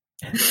again.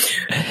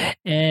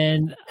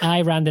 And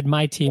I rounded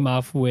my team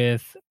off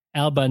with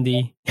Al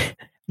Bundy,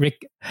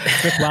 Rick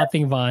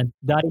Wilding Vaughn,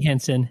 Dottie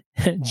Henson,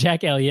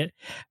 Jack Elliott,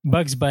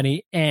 Bugs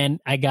Bunny, and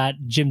I got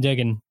Jim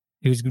Duggan,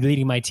 who's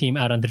leading my team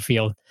out on the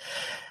field.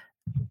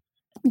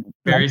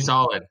 Very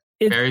solid.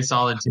 Very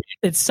solid team.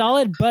 It's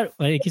solid, but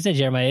like you said,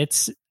 Jeremiah,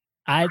 it's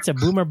a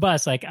boom or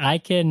bust. Like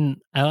I'm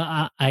on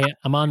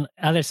the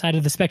other side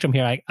of the spectrum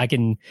here. I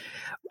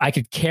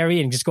could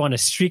carry and just go on a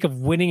streak of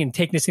winning and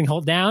take this thing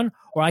hold down,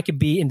 or I could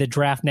be in the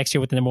draft next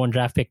year with the number 1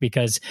 draft pick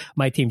because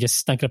my team just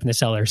stunk it up in the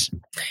cellars.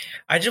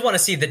 I just want to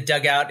see the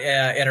dugout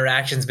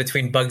interactions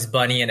between Bugs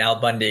Bunny and Al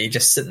Bundy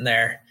just sitting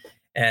there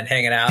and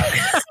hanging out.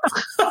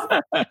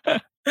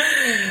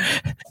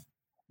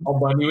 Al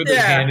Bundy with his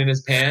hand in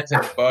his pants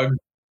and Bugs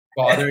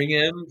bothering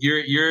him.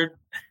 Your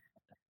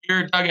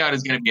dugout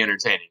is going to be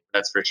entertaining.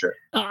 That's for sure.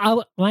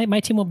 My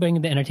team will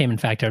bring the entertainment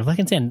factor.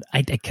 Like I said,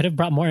 I could have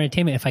brought more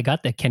entertainment if I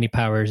got the Kenny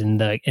Powers and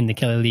the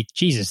Kelly Leak.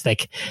 Jesus,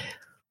 like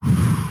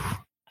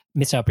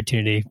missed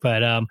opportunity.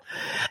 But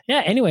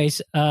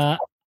anyways, I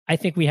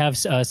think we have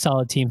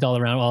solid teams all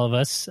around, all of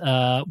us.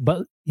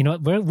 But you know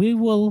what? We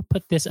will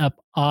put this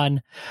up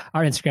on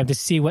our Instagram to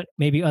see what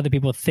maybe other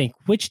people think.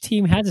 Which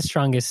team has the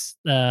strongest,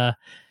 team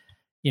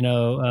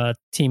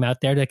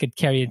out there that could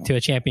carry it to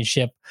a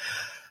championship?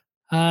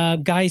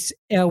 Guys,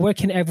 where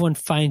can everyone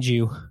find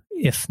you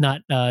if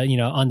not,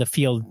 on the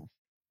field,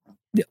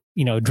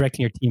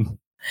 directing your team?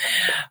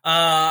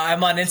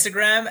 I'm on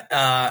Instagram.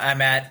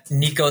 I'm at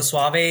Nico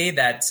Suave.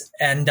 That's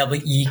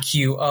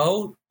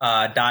NWEQO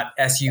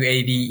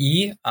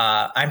 .SUAVE.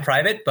 I'm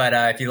private, but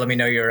if you let me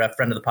know you're a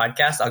friend of the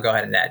podcast, I'll go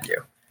ahead and add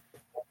you.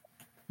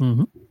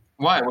 Mm-hmm.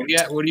 Why? What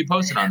are you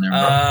posting on there,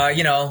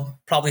 bro?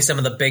 Probably some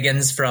of the big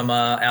uns from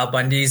Al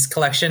Bundy's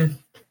collection.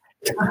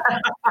 Are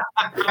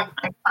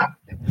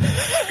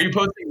you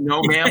posting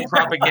no man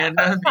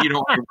propaganda? You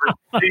don't.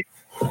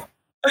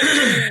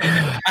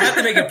 I have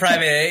to make it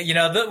private.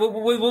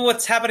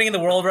 What's happening in the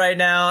world right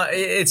now?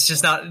 It's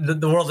just not.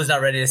 The world is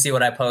not ready to see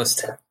what I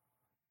post.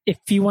 If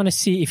you want to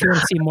see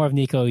more of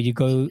Nico, you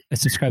go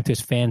subscribe to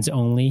his fans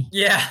only.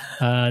 Yeah.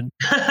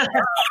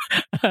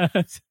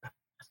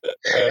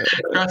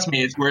 Trust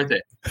me, it's worth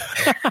it.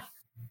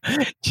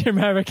 Jim,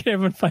 where can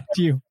everyone find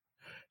you?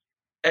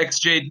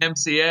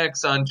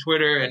 XJDempseyX on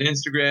Twitter and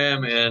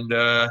Instagram,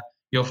 and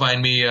you'll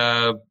find me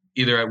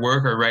either at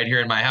work or right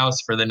here in my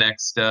house for the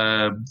next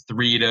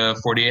 3 to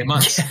 48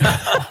 months.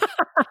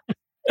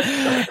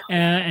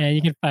 And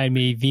you can find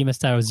me,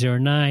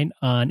 Vmastyle09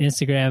 on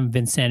Instagram,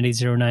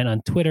 Vinsanity09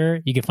 on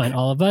Twitter. You can find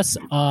all of us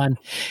on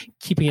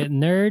Keeping It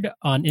Nerd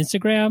on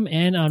Instagram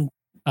and on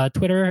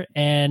Twitter.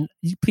 And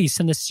please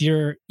send us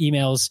your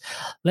emails.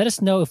 Let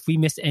us know if we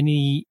missed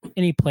any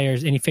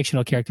players, any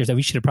fictional characters that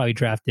we should have probably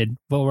drafted.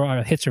 What were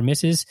our hits or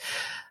misses?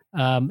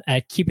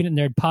 At Keeping It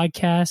Nerd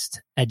Podcast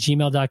at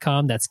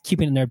gmail.com. That's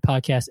Keeping It Nerd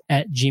Podcast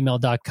at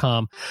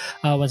gmail.com.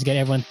 Once again,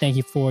 everyone, thank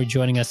you for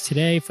joining us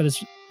today for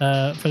this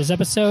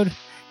episode.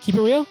 Keep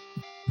it real.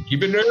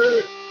 Keep it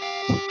nerd.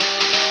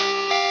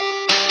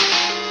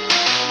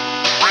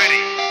 Ready.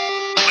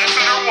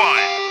 Listener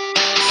 1.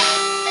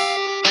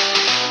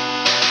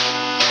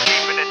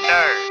 Keeping it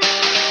nerd.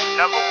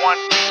 Number 1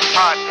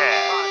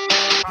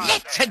 podcast.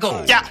 Let's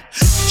go. Yeah,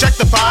 check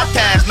the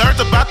podcast.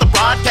 Nerds about the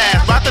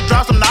broadcast. About to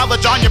drop some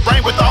knowledge on your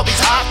brain with all these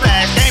hot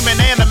facts.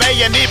 Gaming, anime,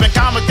 and even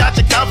comics got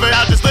you covered.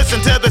 Now just listen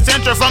to this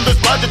intro from this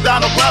budget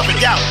Donald Glover.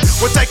 Yeah,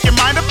 we'll take your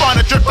mind up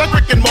on a trip like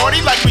Rick and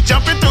Morty. Like we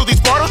jumping through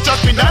these portals.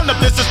 Trust me, none of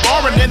this is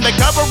boring. And they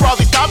cover all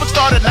these topics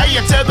starting A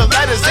until the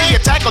letter Z.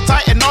 Attack on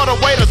Titan all the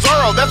way to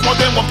Zoro. That's more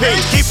than one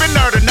piece. Keep it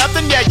nerd or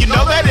nothing. Yeah, you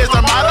know that is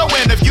our motto.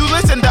 And if you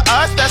listen to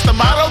us, that's the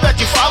motto that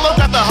you follow.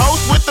 Got the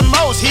host with the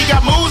most. He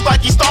got moves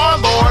like he's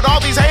Star-Lord. All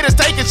these haters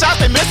taking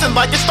shots, they missing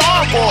like it's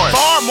Star Wars.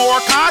 Far more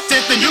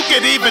content than you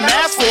could even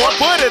ask for.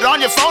 Put it on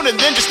your phone and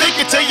then just stick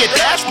it to your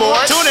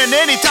dashboard. Tune in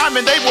anytime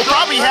and they will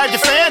probably have your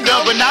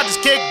fandom. But now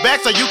just kick back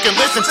so you can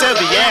listen to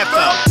the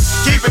anthem.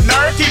 Keep it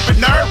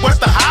nerd, what's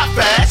the hot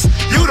facts?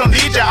 You don't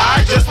need your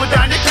eyes, just put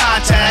down your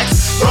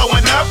contacts.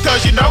 Growing up,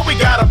 cause you know we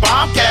got a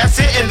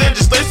bombcast. Sit and then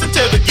just listen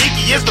to the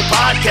Geeky is the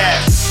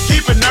podcast.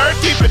 Keep it nerd,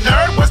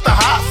 what's the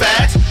hot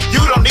facts?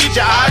 You don't need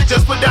your eyes,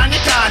 just put down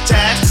your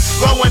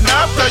contacts. Growing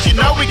up, cause you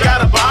know we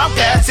got a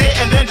bombcast. Sit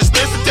and then just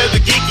listen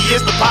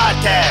is the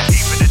podcast.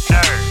 Keeping it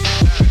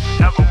nerd.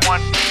 Number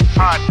one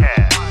podcast.